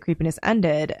that's where the creepiness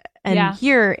ended. And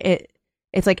here,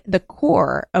 it's like the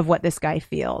core of what this guy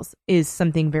feels is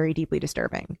something very deeply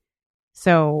disturbing.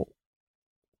 So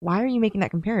why are you making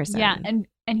that comparison? Yeah,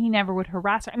 and he never would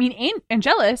harass her. I mean,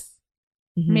 Angelus,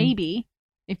 maybe,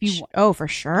 if you... Oh, for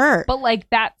sure. But, like,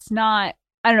 that's not...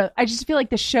 I don't know. I just feel like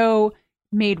the show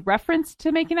made reference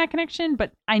to making that connection,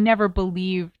 but I never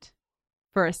believed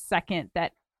for a second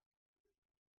that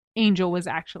Angel was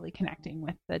actually connecting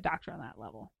with the doctor on that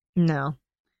level. No.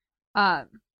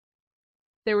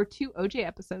 There were 2 OJ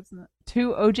episodes, 2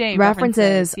 OJ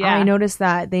references. Yeah. I noticed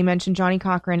that they mentioned Johnny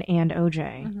Cochran and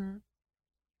OJ,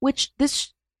 which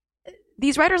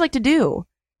these writers like to do,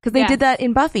 because they did that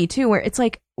in Buffy too, where it's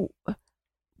like,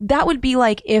 that would be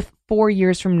like if 4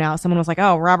 years from now someone was like,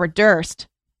 oh, Robert Durst,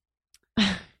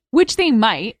 which they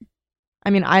might. I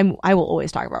mean, I will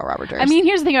always talk about Robert Durst. I mean,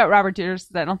 here's the thing about Robert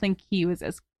Durst: I don't think he was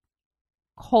as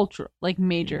cultural, like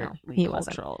major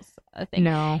cultural thing.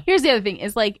 No. Here's the other thing: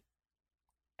 is, like,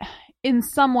 in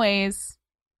some ways,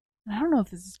 I don't know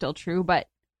if this is still true, but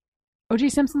O.J.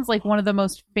 Simpson's, like, one of the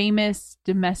most famous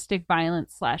domestic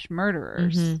violence /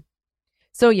 murderers.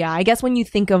 So yeah, I guess when you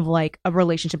think of, like, a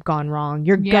relationship gone wrong,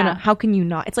 you're gonna. How can you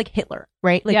not? It's like Hitler,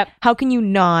 right? Like, how can you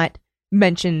not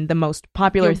mention the most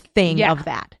popular thing of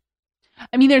that?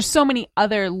 I mean, there's so many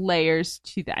other layers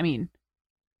to that. I mean,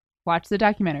 watch the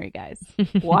documentary, guys.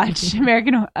 Watch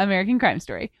American Crime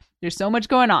Story. There's so much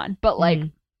going on. But, like,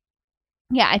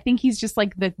 yeah, I think he's just,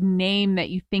 like, the name that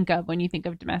you think of when you think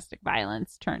of domestic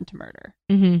violence turned to murder.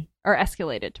 Or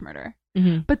escalated to murder.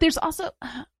 But there's also,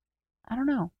 I don't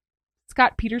know,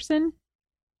 Scott Peterson.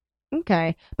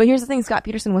 Okay. But here's the thing. Scott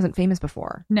Peterson wasn't famous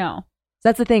before. No. So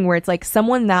that's the thing, where it's like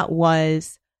someone that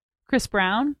was... Chris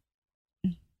Brown.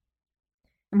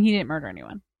 I mean, he didn't murder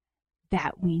anyone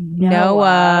that we know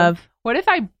of. What if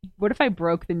I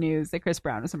broke the news that Chris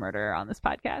Brown is a murderer on this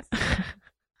podcast?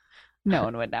 No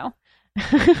one would know.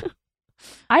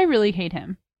 I really hate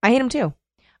him. I hate him too.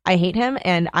 I hate him,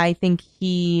 and I think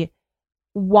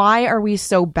why are we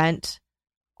so bent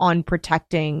on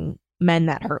protecting men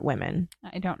that hurt women?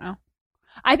 I don't know.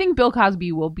 I think Bill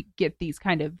Cosby will get these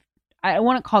kind of, I don't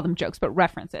want to call them jokes, but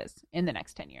references in the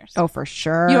next 10 years. Oh, for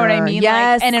sure. You know what I mean?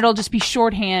 Yes. Like, and it'll just be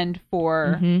shorthand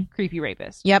for creepy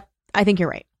rapist. Yep. I think you're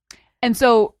right. And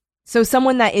so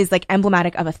someone that is, like,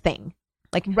 emblematic of a thing,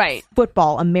 like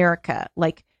football, America,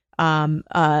 like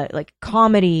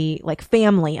comedy, like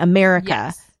family, America.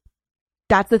 Yes.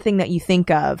 That's the thing that you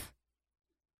think of.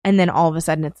 And then all of a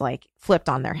sudden it's, like, flipped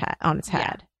on its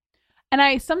head. Yeah. And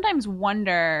I sometimes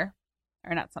wonder,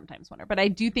 or not sometimes wonder, but I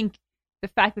do think the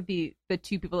fact that the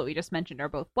 2 people that we just mentioned are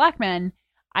both Black men,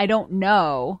 I don't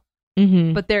know,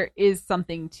 but there is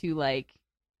something to, like,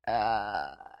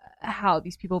 how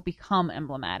these people become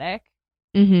emblematic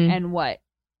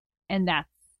and that's,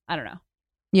 I don't know.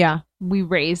 Yeah. We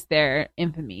raise their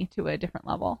infamy to a different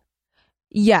level.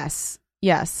 Yes.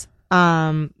 Yes.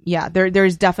 Yeah,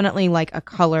 there's definitely, like, a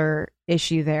color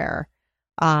issue there.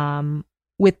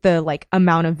 With the, like,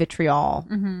 amount of vitriol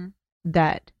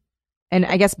that, and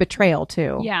I guess betrayal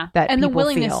too. Yeah. That and people the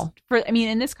willingness feel. I mean,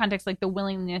 in this context, like, the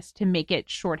willingness to make it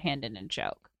shorthanded and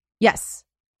joke. Yes,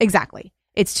 exactly.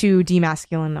 It's to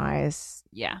demasculinize.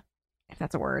 Yeah. If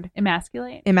that's a word.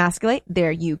 Emasculate.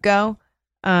 There you go.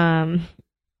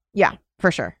 Yeah,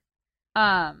 for sure.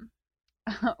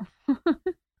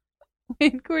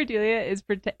 When Cordelia is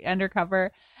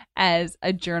undercover as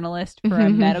a journalist for a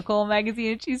medical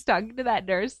magazine, and she's talking to that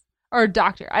nurse or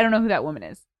doctor. I don't know who that woman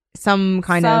is. Some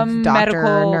kind of doctor,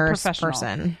 nurse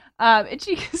person. And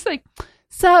she's like,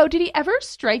 so did he ever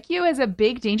strike you as a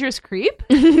big, dangerous creep?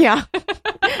 Yeah.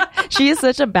 She is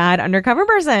such a bad undercover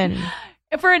person.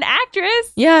 For an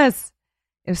actress. Yes.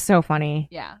 It was so funny.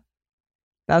 Yeah.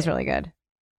 That was really good.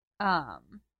 But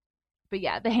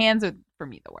yeah, the hands are, for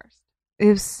me, the worst. It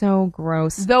was so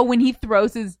gross. Though when he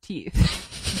throws his teeth.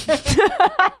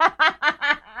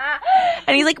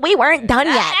 And he's like, we weren't done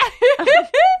yet.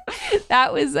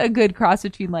 That was a good cross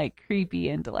between like creepy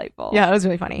and delightful. Yeah, it was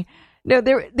really funny. No,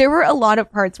 there were a lot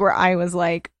of parts where I was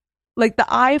like the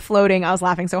eye floating, I was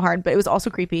laughing so hard, but it was also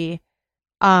creepy.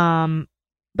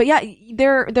 But yeah,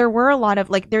 there were a lot of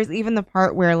like, there's even the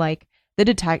part where like the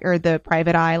detective or the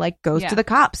private eye like goes to the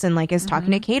cops and like is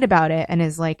talking to Kate about it and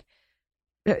is like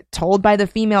told by the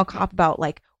female cop about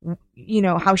like, you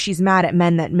know, how she's mad at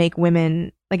men that make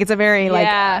women like, it's a very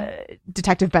like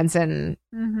Detective Benson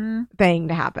thing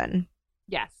to happen.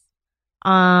 Yes.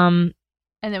 And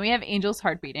then we have Angel's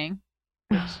heart beating.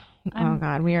 Oh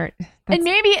God, and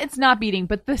maybe it's not beating,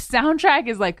 but the soundtrack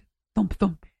is like thump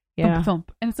thump. Thump,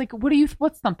 thump. And it's like,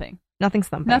 what's thumping? Nothing's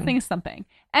thumping. Nothing is thumping.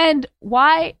 And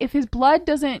why, if his blood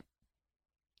doesn't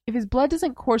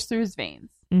course through his veins,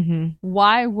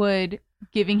 why would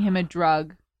giving him a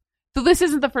drug? So this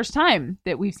isn't the first time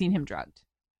that we've seen him drugged.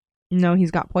 No,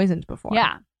 he's got poisoned before.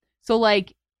 Yeah. So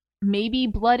like, maybe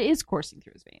blood is coursing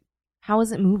through his veins. How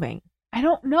is it moving? I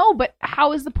don't know, but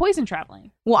how is the poison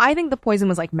traveling? Well, I think the poison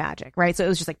was like magic, right? So it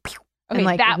was just like, pew, and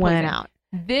like that went out.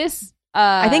 This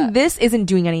I think this isn't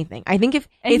doing anything. I think if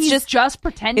it's just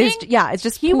pretending. It's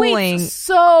just he pooling. Waits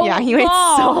so he waits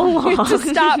so long to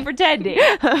stop pretending.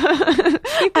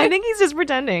 I think he's just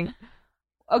pretending.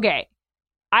 Okay,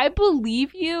 I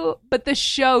believe you, but the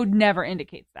show never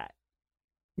indicates that.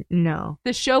 No,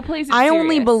 the show plays it I serious.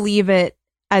 only believe it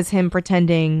as him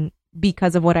pretending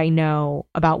because of what I know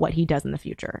about what he does in the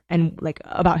future and like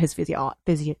about his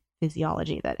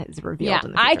physiology that is revealed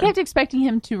in the future. I kept expecting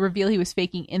him to reveal he was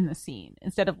faking in the scene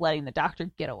instead of letting the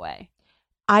doctor get away.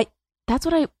 That's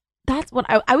what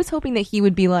I was hoping that he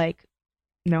would be like,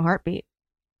 no heartbeat.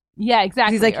 Yeah,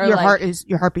 exactly. He's like,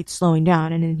 your heartbeat's slowing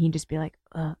down, and then he'd just be like,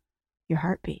 your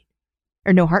heartbeat.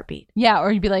 Or no heartbeat. Yeah, or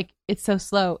he'd be like, it's so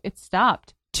slow, it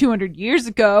stopped 200 years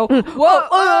ago.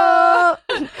 Whoa!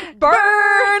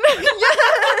 Burn!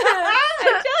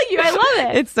 I tell you, I love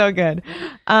it. It's so good.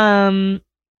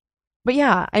 But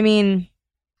yeah, I mean,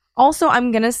 also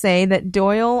I'm going to say that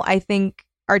Doyle, I think,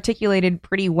 articulated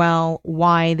pretty well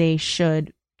why they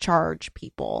should charge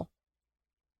people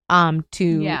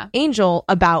to Angel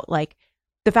about like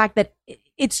the fact that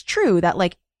it's true that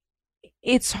like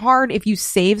it's hard if you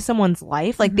save someone's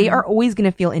life. Like they are always going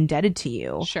to feel indebted to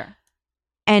you. Sure.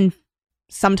 And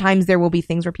sometimes there will be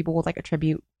things where people will like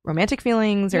attribute romantic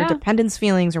feelings or dependence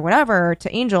feelings or whatever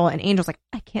to Angel, and Angel's like,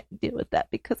 I can't deal with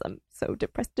that because I'm so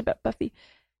depressed about Buffy.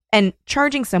 And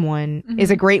charging someone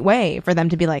is a great way for them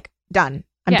to be like, done.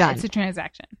 I'm done. It's a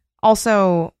transaction.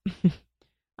 Also,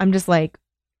 I'm just like,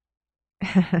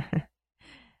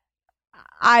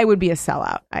 I would be a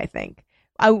sellout, I think.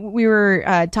 We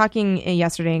were talking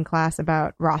yesterday in class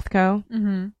about Rothko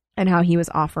and how he was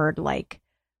offered like,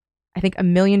 I think $1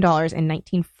 million in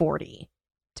 1940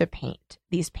 to paint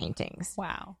these paintings.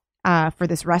 Wow. For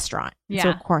this restaurant. Yeah. So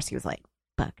of course he was like,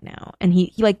 fuck no. And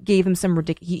he like gave him some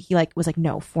ridiculous, he like was like,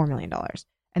 no, $4 million.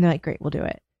 And they're like, great, we'll do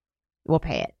it. We'll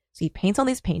pay it. So he paints all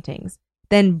these paintings,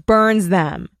 then burns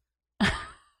them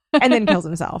and then kills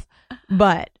himself.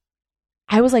 But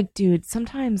I was like, dude,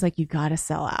 sometimes like you gotta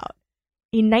sell out.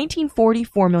 In 1940,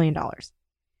 $4 million.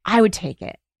 I would take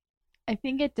it. I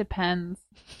think it depends.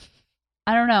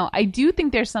 I don't know. I do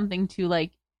think there's something to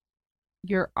like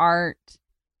your art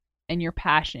and your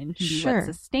passion can be what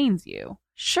sustains you.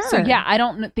 Sure. So yeah, I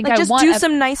don't think like, just do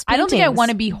some nice paintings. I don't think I want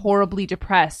to be horribly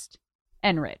depressed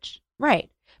and rich. Right.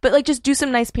 But like just do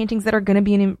some nice paintings that are going to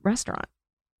be in a restaurant.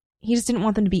 He just didn't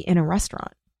want them to be in a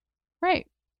restaurant. Right.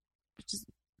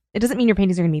 It doesn't mean your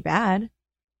paintings are going to be bad.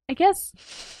 I guess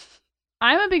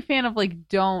I'm a big fan of like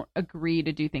don't agree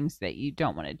to do things that you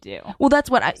don't want to do. Well, that's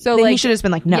what so like, he should have just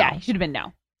been like no. Yeah, he should have been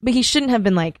no. But he shouldn't have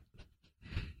been like,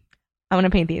 I want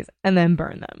to paint these and then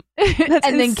burn them.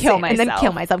 And then kill myself. And then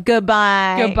kill myself.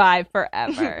 Goodbye. Goodbye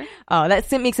forever. Oh, that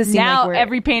makes it seem now like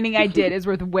every painting I did is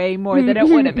worth way more than it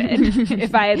would have been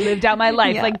if I had lived out my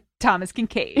life like Thomas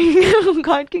Kincaid. Oh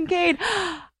God, Kincaid.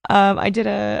 I did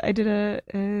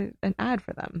an ad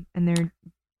for them and their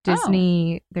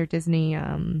Disney.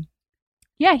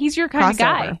 Yeah, he's your kind of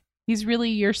guy. He's really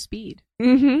your speed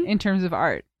Mm-hmm. in terms of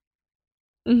art.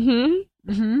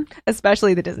 Mm-hmm. Mm-hmm.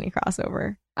 Especially the Disney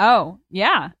crossover Oh,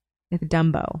 yeah. with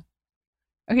Dumbo.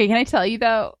 Okay, can I tell you,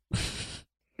 though,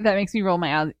 that makes me roll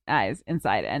my eyes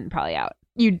inside and probably out.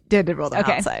 You did roll them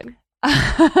Okay. outside.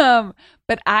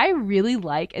 But I really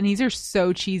like, and these are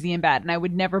so cheesy and bad, and I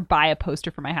would never buy a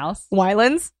poster for my house.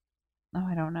 Wylands? Oh,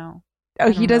 I don't know. Oh,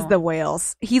 he does know. the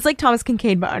whales. He's like Thomas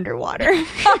Kincaid, but underwater.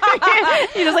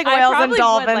 He does like whales and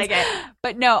dolphins. Like it.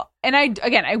 But no, and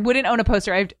I wouldn't own a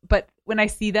poster. But when I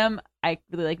see them, I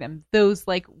really like them. Those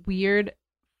like weird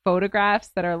photographs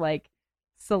that are like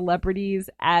celebrities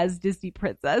as Disney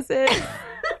princesses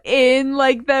in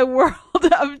like the world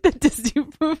of the Disney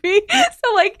movie.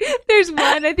 So like, there's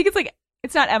one. I think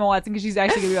it's not Emma Watson because she's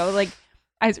actually gonna be able, like,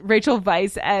 as Rachel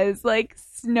Weisz as like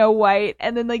Snow White,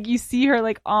 and then like you see her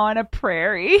like on a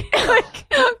prairie,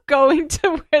 like going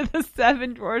to where the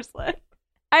seven dwarfs live.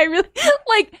 I really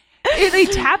like they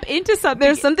tap into something.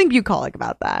 There's something bucolic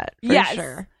about that. For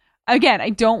sure. Again, I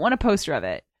don't want a poster of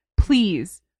it.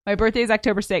 Please, my birthday is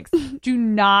October 6th. Do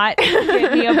not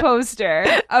get me a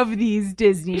poster of these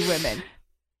Disney women.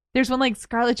 There's one like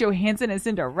Scarlett Johansson as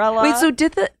Cinderella. Wait, so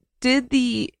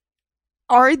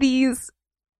are these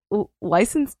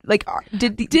licensed? Like,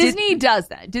 Disney does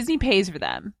that. Disney pays for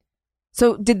them.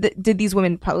 So did these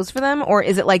women pose for them, or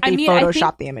is it like they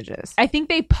Photoshop the images? I think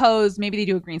they pose. Maybe they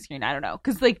do a green screen. I don't know.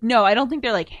 Because like, no, I don't think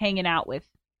they're like hanging out with.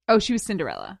 Oh, she was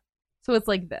Cinderella. So it's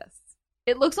like this.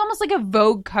 It looks almost like a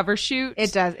Vogue cover shoot.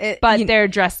 It does. But they're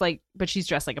dressed like. But she's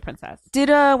dressed like a princess. Did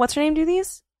what's her name do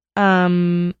these?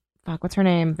 What's her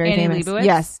name? Very Annie famous. Leibovitz?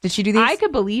 Yes. Did she do these? I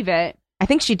could believe it. I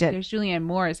think she did. There's Julianne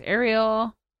Moore as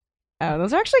Ariel. Oh,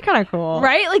 those are actually kind of cool,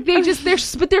 right? Like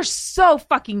they're so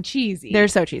fucking cheesy. They're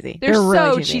so cheesy. They're really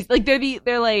so cheesy. cheesy. Like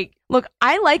they're like. Look,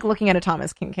 I like looking at a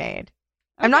Thomas Kincaid. Okay.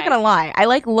 I'm not gonna lie. I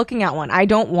like looking at one. I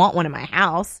don't want one in my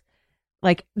house.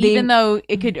 Like even though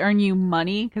it could earn you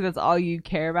money because that's all you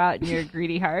care about in your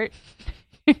greedy heart.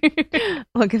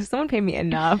 Look, if someone paid me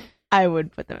enough, I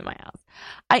would put them in my house.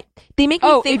 They make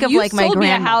me think of like my grandmother.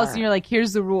 Me a house and you're like,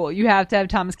 here's the rule: you have to have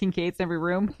Thomas Kincaids in every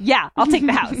room. Yeah, I'll take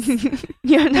the house.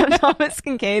 You have to have Thomas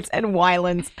Kincaids and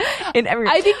Wylands in every.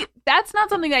 I think that's not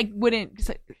something I wouldn't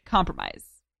compromise.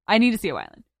 I need to see a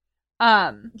Wyland.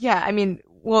 Yeah, I mean,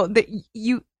 well,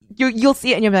 you'll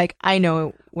see it and you'll be like, I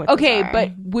know what. Okay,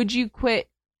 but would you quit?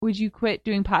 Would you quit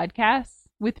doing podcasts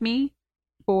with me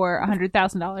for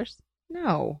 $100,000?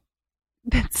 No.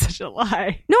 That's such a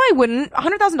lie. No, I wouldn't.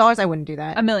 $100,000, I wouldn't do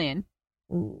that. $1 million.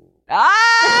 Ooh.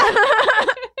 Ah!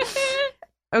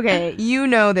 Okay, you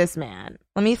know this man.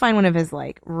 Let me find one of his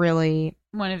really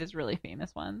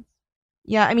famous ones.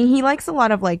 Yeah, I mean, he likes a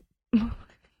lot of like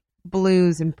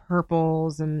blues and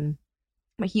purples, and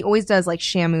he always does like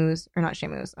shamus, or not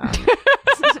shamus,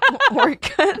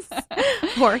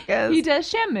 orcas. He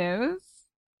does shamus.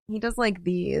 He does like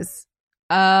these.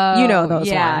 Oh, you know those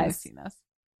yeah, ones. I've seen those.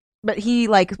 But he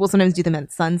like will sometimes do them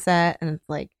at sunset, and it's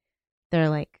like they're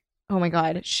like, oh my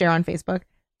god, share on Facebook,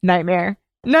 nightmare.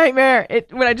 When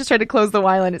I just tried to close the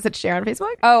Wyland, it said share on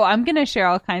Facebook. Oh, I'm gonna share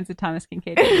all kinds of Thomas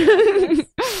Kincaid.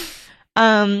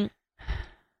 But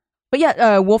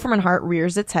yeah, Wolfram and Hart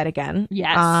rears its head again.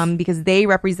 Yes. Because they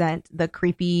represent the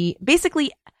creepy.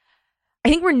 Basically, I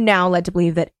think we're now led to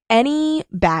believe that any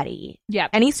baddie,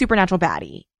 any supernatural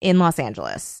baddie in Los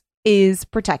Angeles is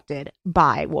protected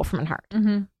by Wolfram and Hart.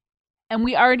 Mm-hmm. And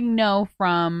we already know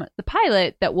from the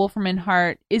pilot that Wolfram and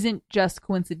Hart isn't just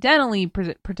coincidentally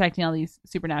protecting all these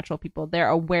supernatural people. They're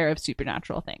aware of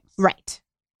supernatural things. Right.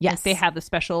 Yes. Like they have the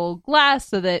special glass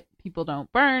so that people don't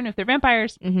burn if they're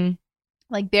vampires. Mm-hmm.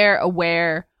 Like they're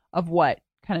aware of what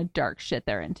kind of dark shit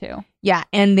they're into. Yeah.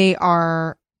 And they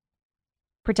are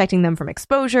protecting them from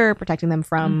exposure, protecting them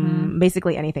from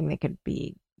basically anything they could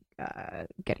be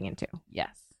getting into.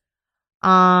 Yes.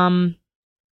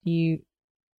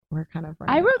 We're kind of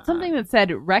I wrote something that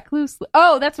said recluse.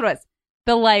 Oh, that's what it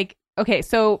was. Okay,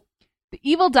 so the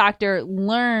evil doctor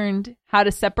learned how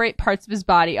to separate parts of his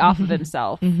body off of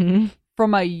himself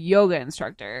from a yoga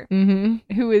instructor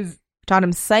who is taught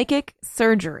him psychic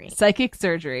surgery.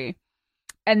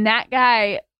 And that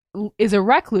guy is a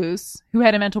recluse who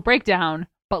had a mental breakdown,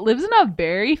 but lives in a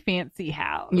very fancy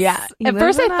house. Yeah. At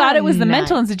first I thought it was the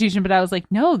mental institution, but I was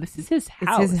like, no, this is his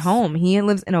house. It's his home. He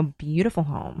lives in a beautiful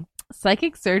home.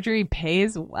 Psychic surgery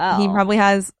pays well. He probably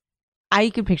has. I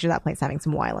could picture that place having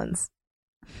some Wylands.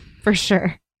 For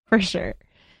sure.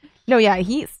 No, yeah.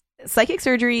 Psychic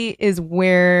surgery is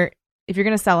where, if you're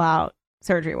going to sell out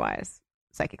surgery wise,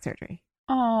 psychic surgery.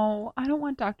 Oh, I don't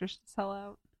want doctors to sell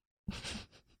out.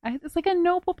 It's like a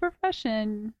noble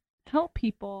profession. Help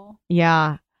people.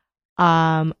 Yeah.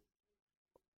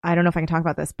 I don't know if I can talk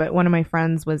about this, but one of my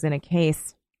friends was in a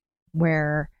case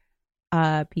where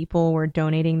people were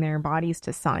donating their bodies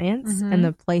to science, and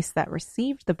the place that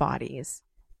received the bodies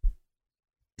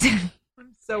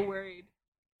I'm so worried.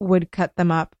 would cut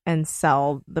them up and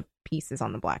sell the pieces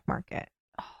on the black market.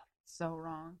 Oh, so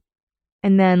wrong.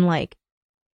 And then, like,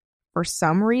 for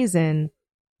some reason,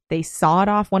 they sawed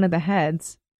off one of the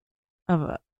heads of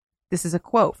a, this is a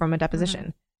quote from a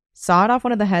deposition, sawed off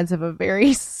one of the heads of a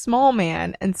very small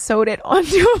man and sewed it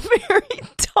onto a very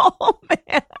tall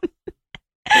man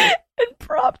and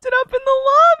propped it up in the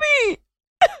lobby.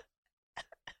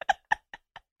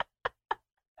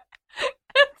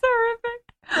 That's horrific.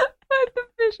 But the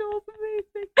visual's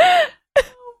amazing.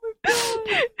 Oh my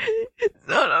god. It's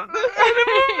sewed off the head of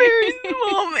a very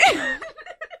small man.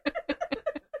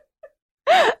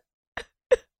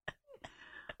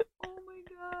 Oh my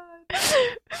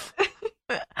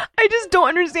god. I just don't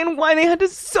understand why they had to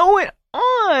sew it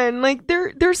on. Like,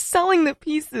 they're selling the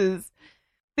pieces.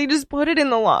 They just put it in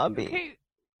the lobby. Okay.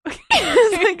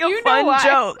 It's like a fun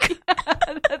joke. Yeah,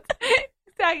 that's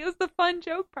exactly. It's the fun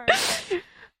joke part.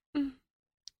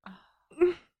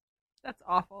 That's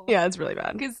awful. Yeah, it's really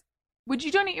bad. Because would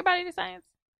you donate your body to science?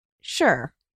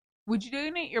 Sure. Would you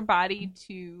donate your body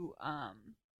to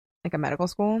Like a medical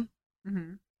school?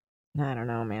 mhm. I don't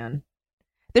know, man.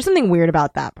 There's something weird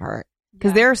about that part.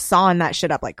 Because they're sawing that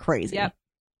shit up like crazy. Yep.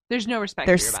 There's no respect.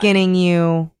 They're for your skinning you.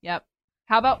 body. Yep.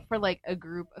 How about for like a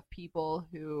group of people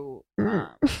who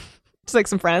Just like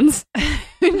some friends?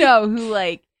 who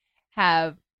like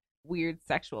have weird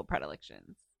sexual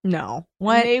predilections? No.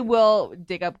 What? They will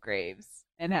dig up graves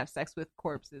and have sex with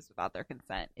corpses without their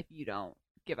consent if you don't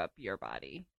give up your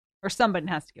body. Or somebody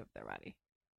has to give up their body.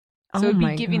 So it would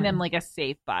be giving them like a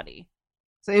safe body.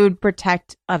 So it would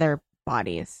protect other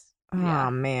bodies. Yeah.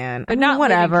 Oh, man. But not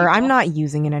whatever. living I'm people. not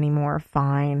using it anymore.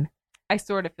 Fine. I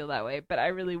sort of feel that way, but I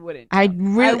really wouldn't. I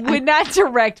would not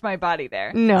direct my body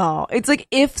there. No. It's like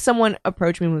if someone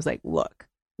approached me and was like, look,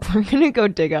 we're going to go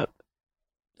dig up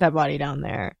that body down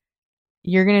there.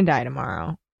 You're going to die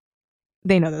tomorrow.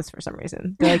 They know this for some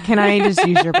reason. They're like, can I just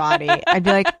use your body? I'd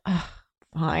be like,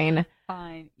 fine.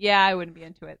 Fine. Yeah, I wouldn't be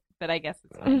into it, but I guess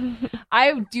it's fine.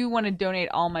 I do want to donate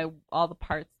all the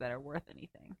parts that are worth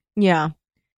anything. Yeah.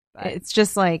 But It's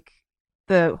just like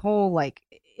the whole, like,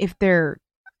 if they're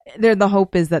the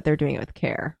hope is that they're doing it with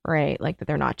care, right? Like that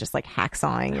they're not just like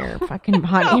hacksawing your fucking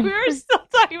body. No, we were still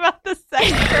talking about the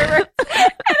sex perverts.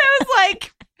 And I was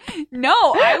like, no,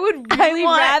 I would really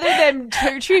rather them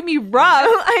treat me rough.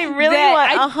 I really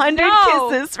want 100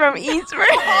 kisses from each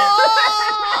person.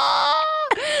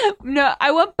 No,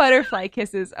 I want butterfly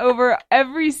kisses over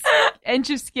every inch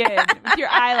of skin with your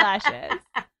eyelashes.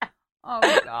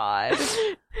 Oh, God.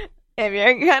 If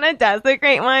you're gonna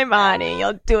desecrate my body,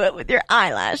 you'll do it with your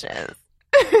eyelashes.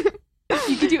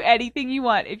 You can do anything you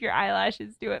want if your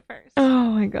eyelashes do it first.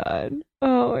 Oh my god.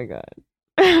 Oh my god.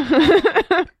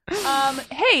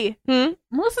 Hey,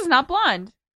 Melissa's not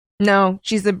blonde. No,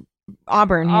 she's a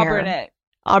auburn hair.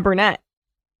 Auburnette.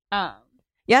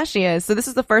 Yeah, she is. So this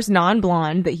is the first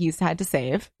non-blonde that he's had to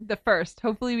save. The first.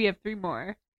 Hopefully we have 3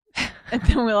 more. And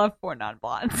then we'll have 4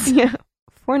 non-blondes. Yeah.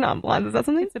 4 non-blondes. Is that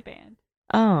something? It's a band.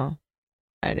 Oh.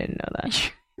 I didn't know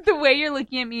that. The way you're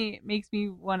looking at me makes me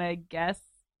want to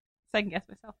second guess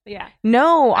myself. But yeah.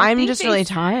 No, I'm just really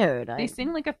tired. They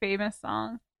sing like a famous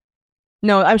song.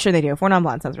 No, I'm sure they do. 4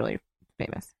 non-blondes sounds really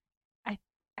famous. I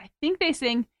think they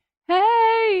sing,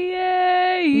 hey,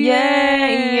 yeah, yeah,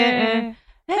 yeah.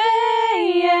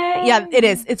 Hey, yeah. Yeah, it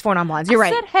is. It's 4 non-blondes. You're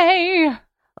right. Said, hey,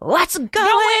 what's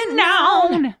going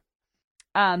on?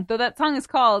 Though that song is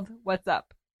called What's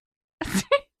Up.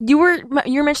 You were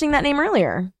mentioning that name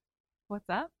earlier. What's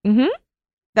Up? Mm-hmm.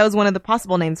 That was one of the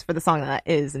possible names for the song that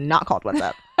is not called What's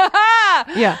Up.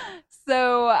 Yeah.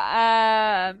 So,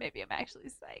 maybe I'm actually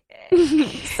psychic.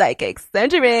 Psychic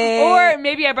century. Or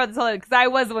maybe I brought this all in because I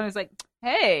was the one who's like,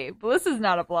 hey, Melissa's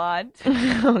not a blonde.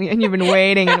 Oh, and you've been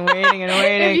waiting and waiting and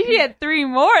waiting. If he had 3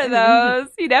 more of those,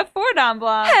 he'd have 4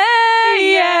 non-blondes.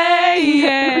 Hey,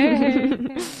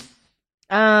 yeah.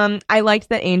 I liked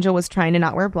that Angel was trying to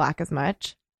not wear black as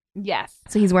much. Yes.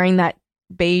 So he's wearing that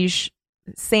beige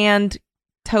sand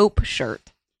taupe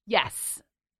shirt. Yes.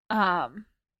 And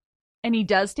he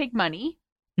does take money.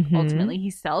 Mm-hmm. Ultimately,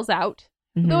 he sells out.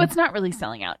 Mm-hmm. Though it's not really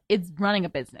selling out. It's running a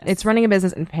business. It's running a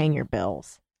business and paying your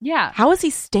bills. Yeah. How is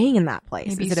he staying in that place?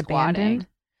 Maybe is it abandoned?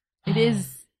 It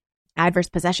is. Adverse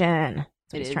possession.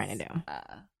 That's what he's trying to do.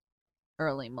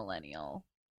 Early millennial.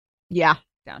 Yeah.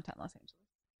 Downtown Los Angeles.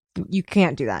 You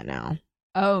can't do that now.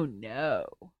 Oh, no.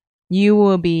 You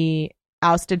will be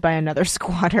ousted by another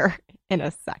squatter in a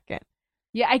second.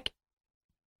 Yeah,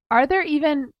 Are there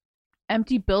even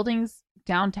empty buildings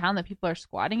downtown that people are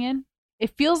squatting in?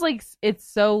 It feels like it's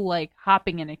so like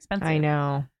hopping and expensive. I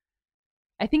know.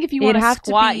 I think if you want to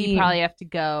squat, you probably have to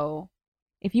go.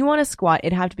 If you want to squat,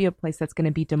 it'd have to be a place that's going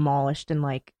to be demolished in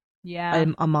like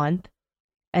a month,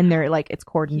 and they're like it's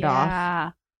cordoned off.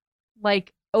 Yeah,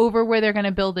 like over where they're going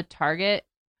to build a Target.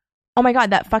 Oh my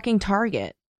god, that fucking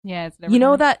Target. Yeah, it's you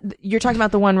know that you're talking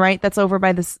about the one, right? That's over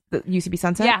by the UCB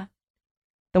Sunset. Yeah,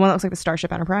 the one that looks like the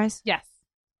Starship Enterprise. Yes,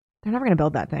 they're never going to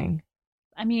build that thing.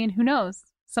 I mean, who knows?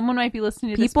 Someone might be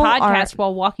listening to this podcast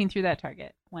while walking through that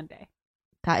Target one day.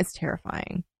 That is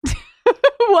terrifying.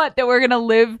 What? That we're going to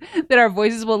live, that our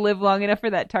voices will live long enough for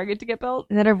that Target to get built?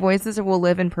 That our voices will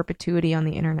live in perpetuity on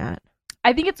the internet.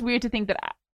 I think it's weird to think that,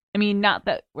 I mean, not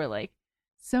that we're like,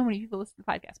 so many people listen to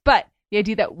the podcast, but the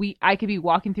idea that I could be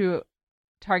walking through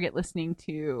Target listening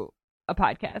to a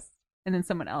podcast and then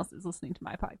someone else is listening to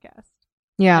my podcast.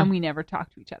 Yeah. And we never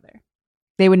talk to each other.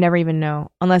 They would never even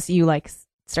know unless you like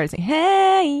started saying,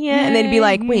 hey, yeah. And they'd be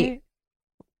like, wait,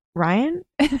 Ryan?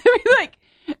 And they'd be like,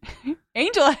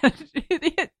 Angel had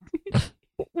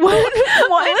what?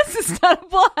 This is not a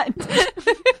blonde.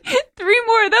 3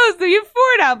 more of those, so you have 4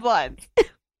 now blondes.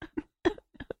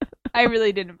 I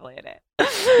really didn't plan it.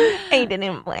 I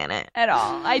didn't plan it at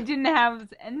all. I didn't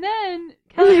have, and then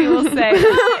Kelly will say,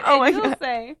 "Oh my god!"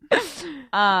 Say,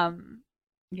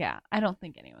 yeah, I don't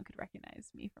think anyone could recognize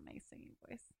me from my singing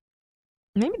voice.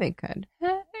 Maybe they could.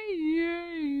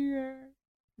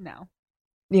 No.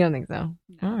 You don't think so?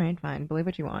 No. All right, fine. Believe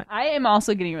what you want. I am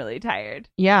also getting really tired.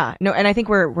 Yeah. No, and I think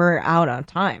we're out on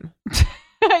time.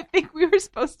 I think we were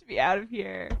supposed to be out of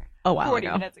here a while 40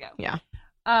 ago. Minutes ago. Yeah.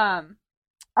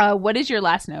 What is your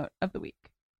last note of the week?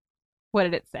 What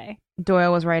did it say?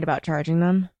 Doyle was right about charging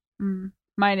them.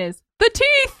 Mine is the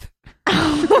teeth.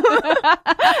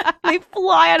 They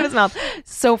fly out of his mouth.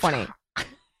 So funny.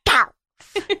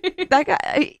 That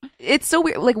guy, it's so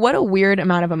weird. Like, what a weird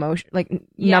amount of emotion, like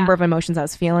number of emotions I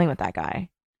was feeling with that guy.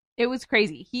 It was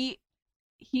crazy.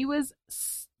 He was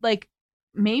like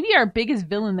maybe our biggest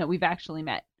villain that we've actually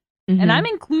met. Mm-hmm. And I'm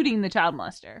including the child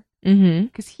molester.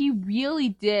 Because he really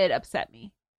did upset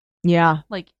me. Yeah.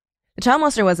 Like, the child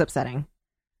molester was upsetting.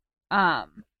 But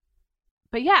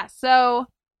yeah, so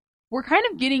we're kind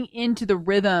of getting into the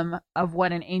rhythm of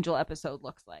what an Angel episode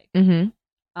looks like.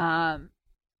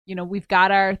 You know, we've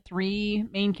got our 3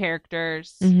 main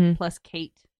characters plus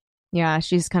Kate. Yeah,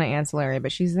 she's kind of ancillary,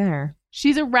 but she's there.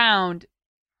 She's around.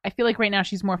 I feel like right now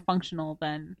she's more functional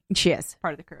than she is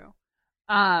part of the crew.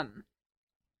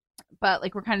 But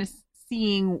like we're kind of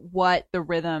seeing what the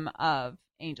rhythm of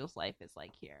Angel's life is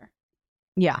like here.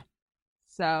 Yeah.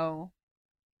 So,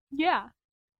 yeah,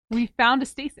 we found a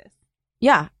stasis.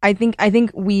 Yeah, I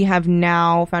think we have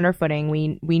now found our footing.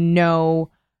 We know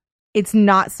it's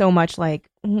not so much like,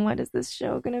 what is this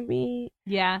show gonna be?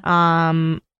 Yeah.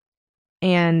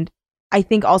 And I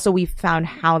think also we've found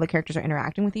how the characters are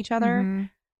interacting with each other.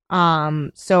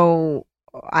 So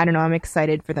I don't know. I'm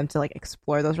excited for them to like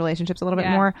explore those relationships a little bit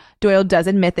more. Doyle does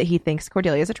admit that he thinks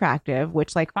Cordelia is attractive,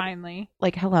 which like finally,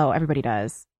 like hello, everybody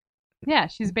does. Yeah,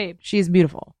 she's a babe. She's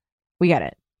beautiful. We get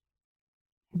it.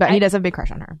 But he does have a big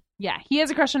crush on her. Yeah, he has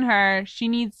a crush on her. She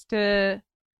needs to,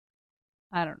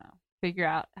 I don't know, figure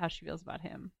out how she feels about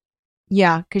him.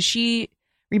 Yeah, because she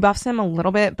rebuffs him a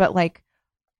little bit, but like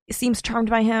seems charmed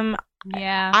by him.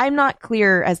 Yeah. I'm not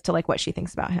clear as to like what she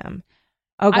thinks about him.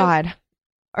 Oh God.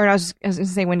 I was going to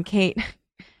say when Kate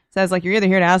says like, you're either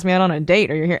here to ask me out on a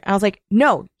date or you're here. I was like,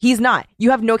 no, he's not.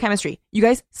 You have no chemistry. You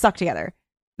guys suck together.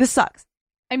 This sucks.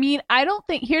 I mean, I don't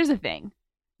think, here's the thing.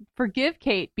 Forgive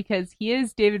Kate because he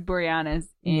is David Boreanaz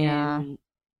in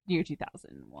year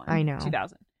 2001. I know.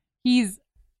 2000. He's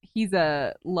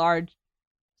a large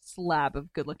slab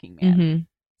of good-looking man.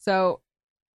 So,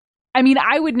 I mean,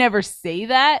 I would never say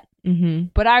that,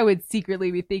 but I would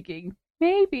secretly be thinking,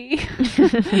 maybe.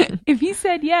 If he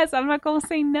said yes, I'm not going to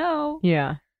say no.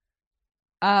 Yeah.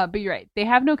 But you're right. They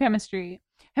have no chemistry.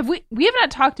 We have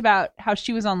not talked about how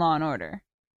she was on Law and Order.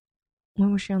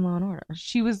 When was she on Law and Order?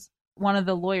 She was one of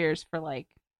the lawyers for like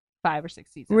 5 or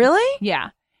 6 seasons. Really? Yeah.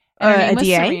 And her name was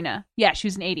DA? Serena. Yeah, she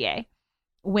was an ADA.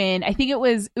 When I think it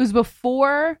was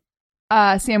before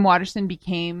Sam Waterston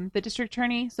became the district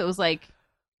attorney. So it was like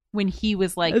when he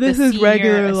was like this the is senior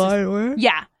regular Law and Order?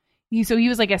 Yeah. So he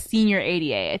was like a senior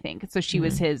ADA, I think. So she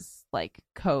was his like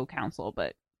co-counsel,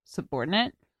 but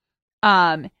subordinate.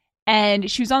 And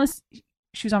she was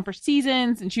on for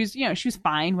seasons, and she was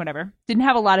fine, whatever. Didn't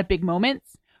have a lot of big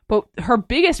moments, but her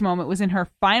biggest moment was in her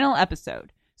final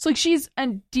episode. So like she's a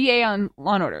DA on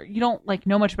Law and Order. You don't like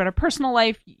know much about her personal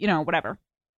life, whatever.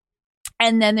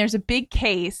 And then there's a big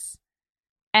case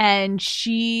And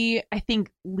she, I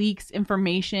think, leaks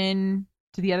information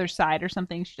to the other side or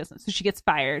something. She doesn't. So she gets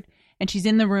fired. And she's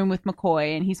in the room with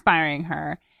McCoy and he's firing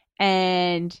her.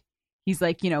 And he's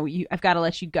like, I've got to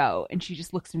let you go. And she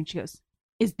just looks at me and she goes,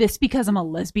 is this because I'm a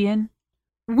lesbian?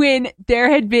 When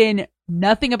there had been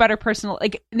nothing about her personal,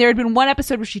 like there had been one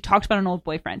episode where she talked about an old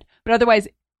boyfriend. But otherwise,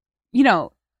 Law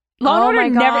and Order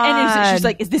never ended. She's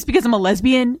like, is this because I'm a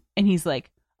lesbian? And he's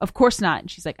like, of course not. And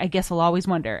she's like, I guess I'll always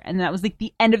wonder. And that was like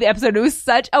the end of the episode. It was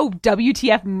such a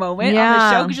WTF moment on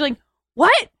the show because you're like,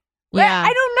 what? Yeah. I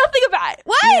know nothing about it.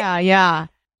 What? Yeah.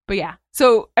 But yeah.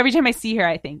 So every time I see her,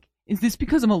 I think, is this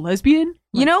because I'm a lesbian?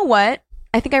 Like, you know what?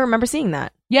 I think I remember seeing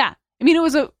that. Yeah. I mean, it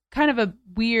was a kind of a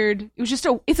weird,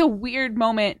 it's a weird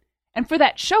moment. And for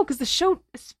that show, because the show,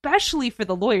 especially for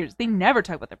the lawyers, they never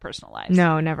talk about their personal lives.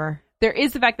 No, never. There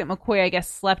is the fact that McCoy, I guess,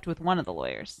 slept with one of the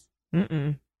lawyers.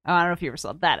 Mm-mm. Oh, I don't know if you ever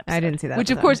saw that episode. I didn't see that. Which,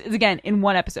 of course, is, again, in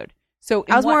one episode. So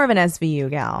I was more of an SVU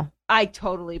gal. I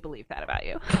totally believe that about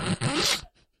you.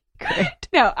 Great.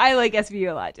 No, I like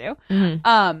SVU a lot, too.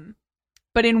 Mm-hmm.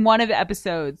 But in one of the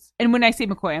episodes, and when I say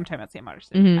McCoy, I'm talking about Sam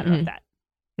Waterston. Mm-hmm, I don't know that.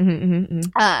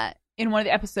 Mm-hmm. In one of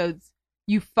the episodes,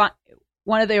 you find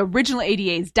one of the original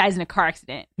ADAs dies in a car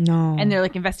accident. No. And they're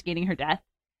like investigating her death.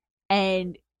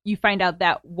 And you find out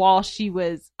that while she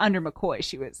was under McCoy,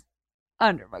 she was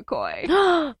under McCoy.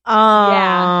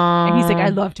 Yeah. And he's like, I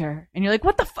loved her. And you're like,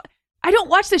 what the fuck? I don't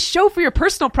watch this show for your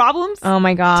personal problems. Oh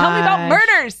my God. Tell me about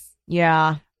murders.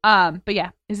 Yeah. But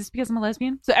yeah, is this because I'm a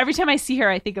lesbian? So every time I see her,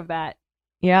 I think of that.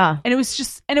 Yeah. And it was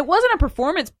just, and it wasn't a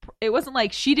performance. It wasn't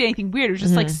like she did anything weird. It was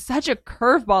just like such a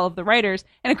curveball of the writers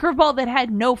and a curveball that had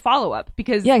no follow up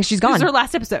because she's gone. This is her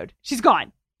last episode. She's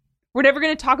gone. We're never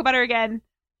going to talk about her again.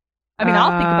 I mean, I'll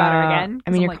think about her again.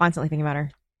 I mean, you're constantly thinking about her.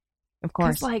 Of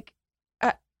course. Like,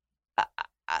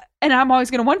 and I'm always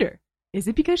going to wonder, is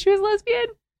it because she was lesbian?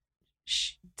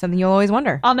 Something you'll always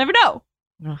wonder. I'll never know.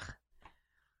 Ugh.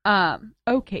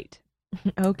 Oh, Kate.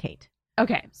 Oh, Kate.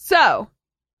 Okay, so.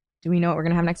 Do we know what we're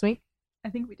going to have next week? I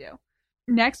think we do.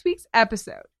 Next week's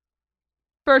episode,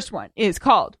 first one, is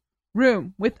called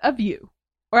Room with a View.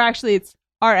 Or actually, it's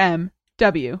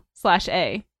RMW/AVU.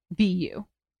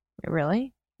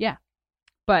 Really? Yeah.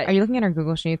 But are you looking at our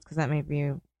Google Sheets? Because that may be...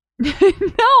 No,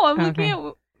 I'm looking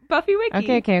at Buffy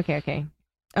Wiki. Okay.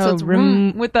 So it's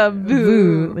Room with a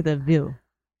View. With a View.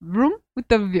 Room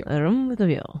with a View. A Room with a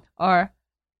View. Or...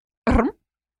 So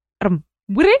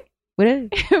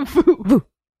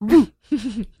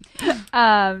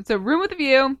Room with a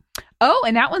View. Oh,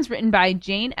 and that one's written by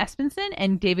Jane Espenson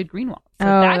and David Greenwald. So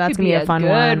that's gonna be a fun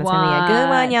one. That's gonna be a good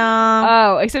one,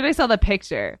 y'all. Oh, except I saw the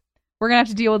picture. We're gonna have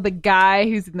to deal with the guy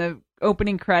who's in the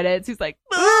opening credits. Who's like,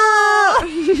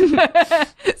 I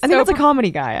think it's a comedy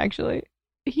guy, actually.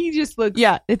 He just looks.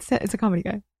 Yeah, it's a comedy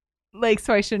guy. Like,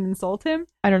 so I shouldn't insult him?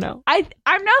 I don't know. I'm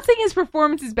not saying his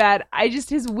performance is bad.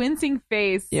 His wincing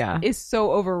face is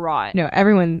so overwrought. No,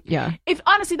 everyone, yeah.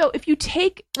 Honestly, though, if you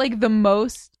take, like, the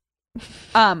most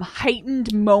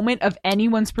heightened moment of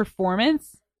anyone's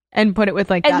performance... And put it with,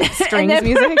 like, that strings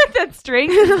music? That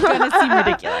strings is gonna seem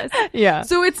ridiculous. Yeah.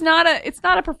 So it's not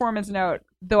a performance note,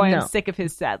 though I am sick of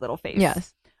his sad little face.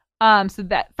 Yes. So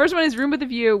that first one is Room with a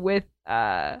View with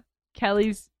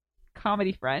Kelly's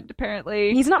comedy friend,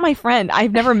 apparently. He's not my friend.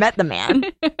 I've never met the man.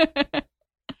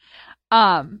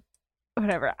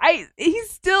 Whatever. He's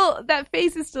still, that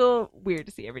face is still weird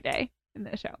to see every day in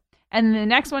the show. And the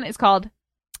next one is called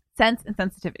Sense and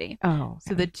Sensitivity. Oh. Okay.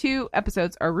 So the two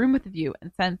episodes are Room with a View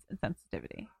and Sense and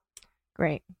Sensitivity.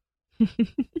 Great.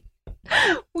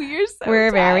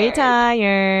 We're very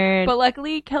tired. But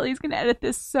luckily, Kelly's going to edit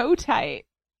this so tight.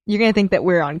 You're going to think that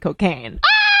we're on cocaine.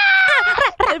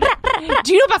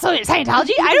 Do you know about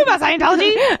Scientology? I know about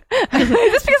Scientology. Is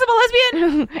this because I'm a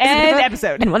lesbian? And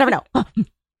episode. And we'll never know. I'm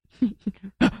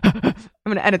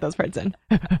going to edit those parts in.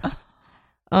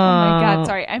 Oh my God.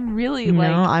 Sorry. I'm really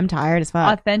I'm tired as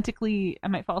fuck. Authentically, I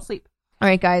might fall asleep. All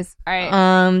right, guys. All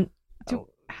right.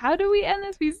 How do we end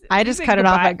this? I just cut it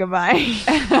off at goodbye.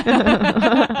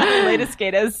 Latest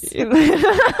skaters.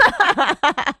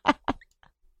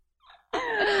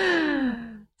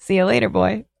 See you later,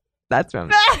 boy. That's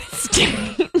from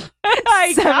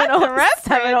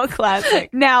Seminole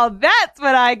Classic. Now that's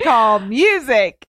what I call music.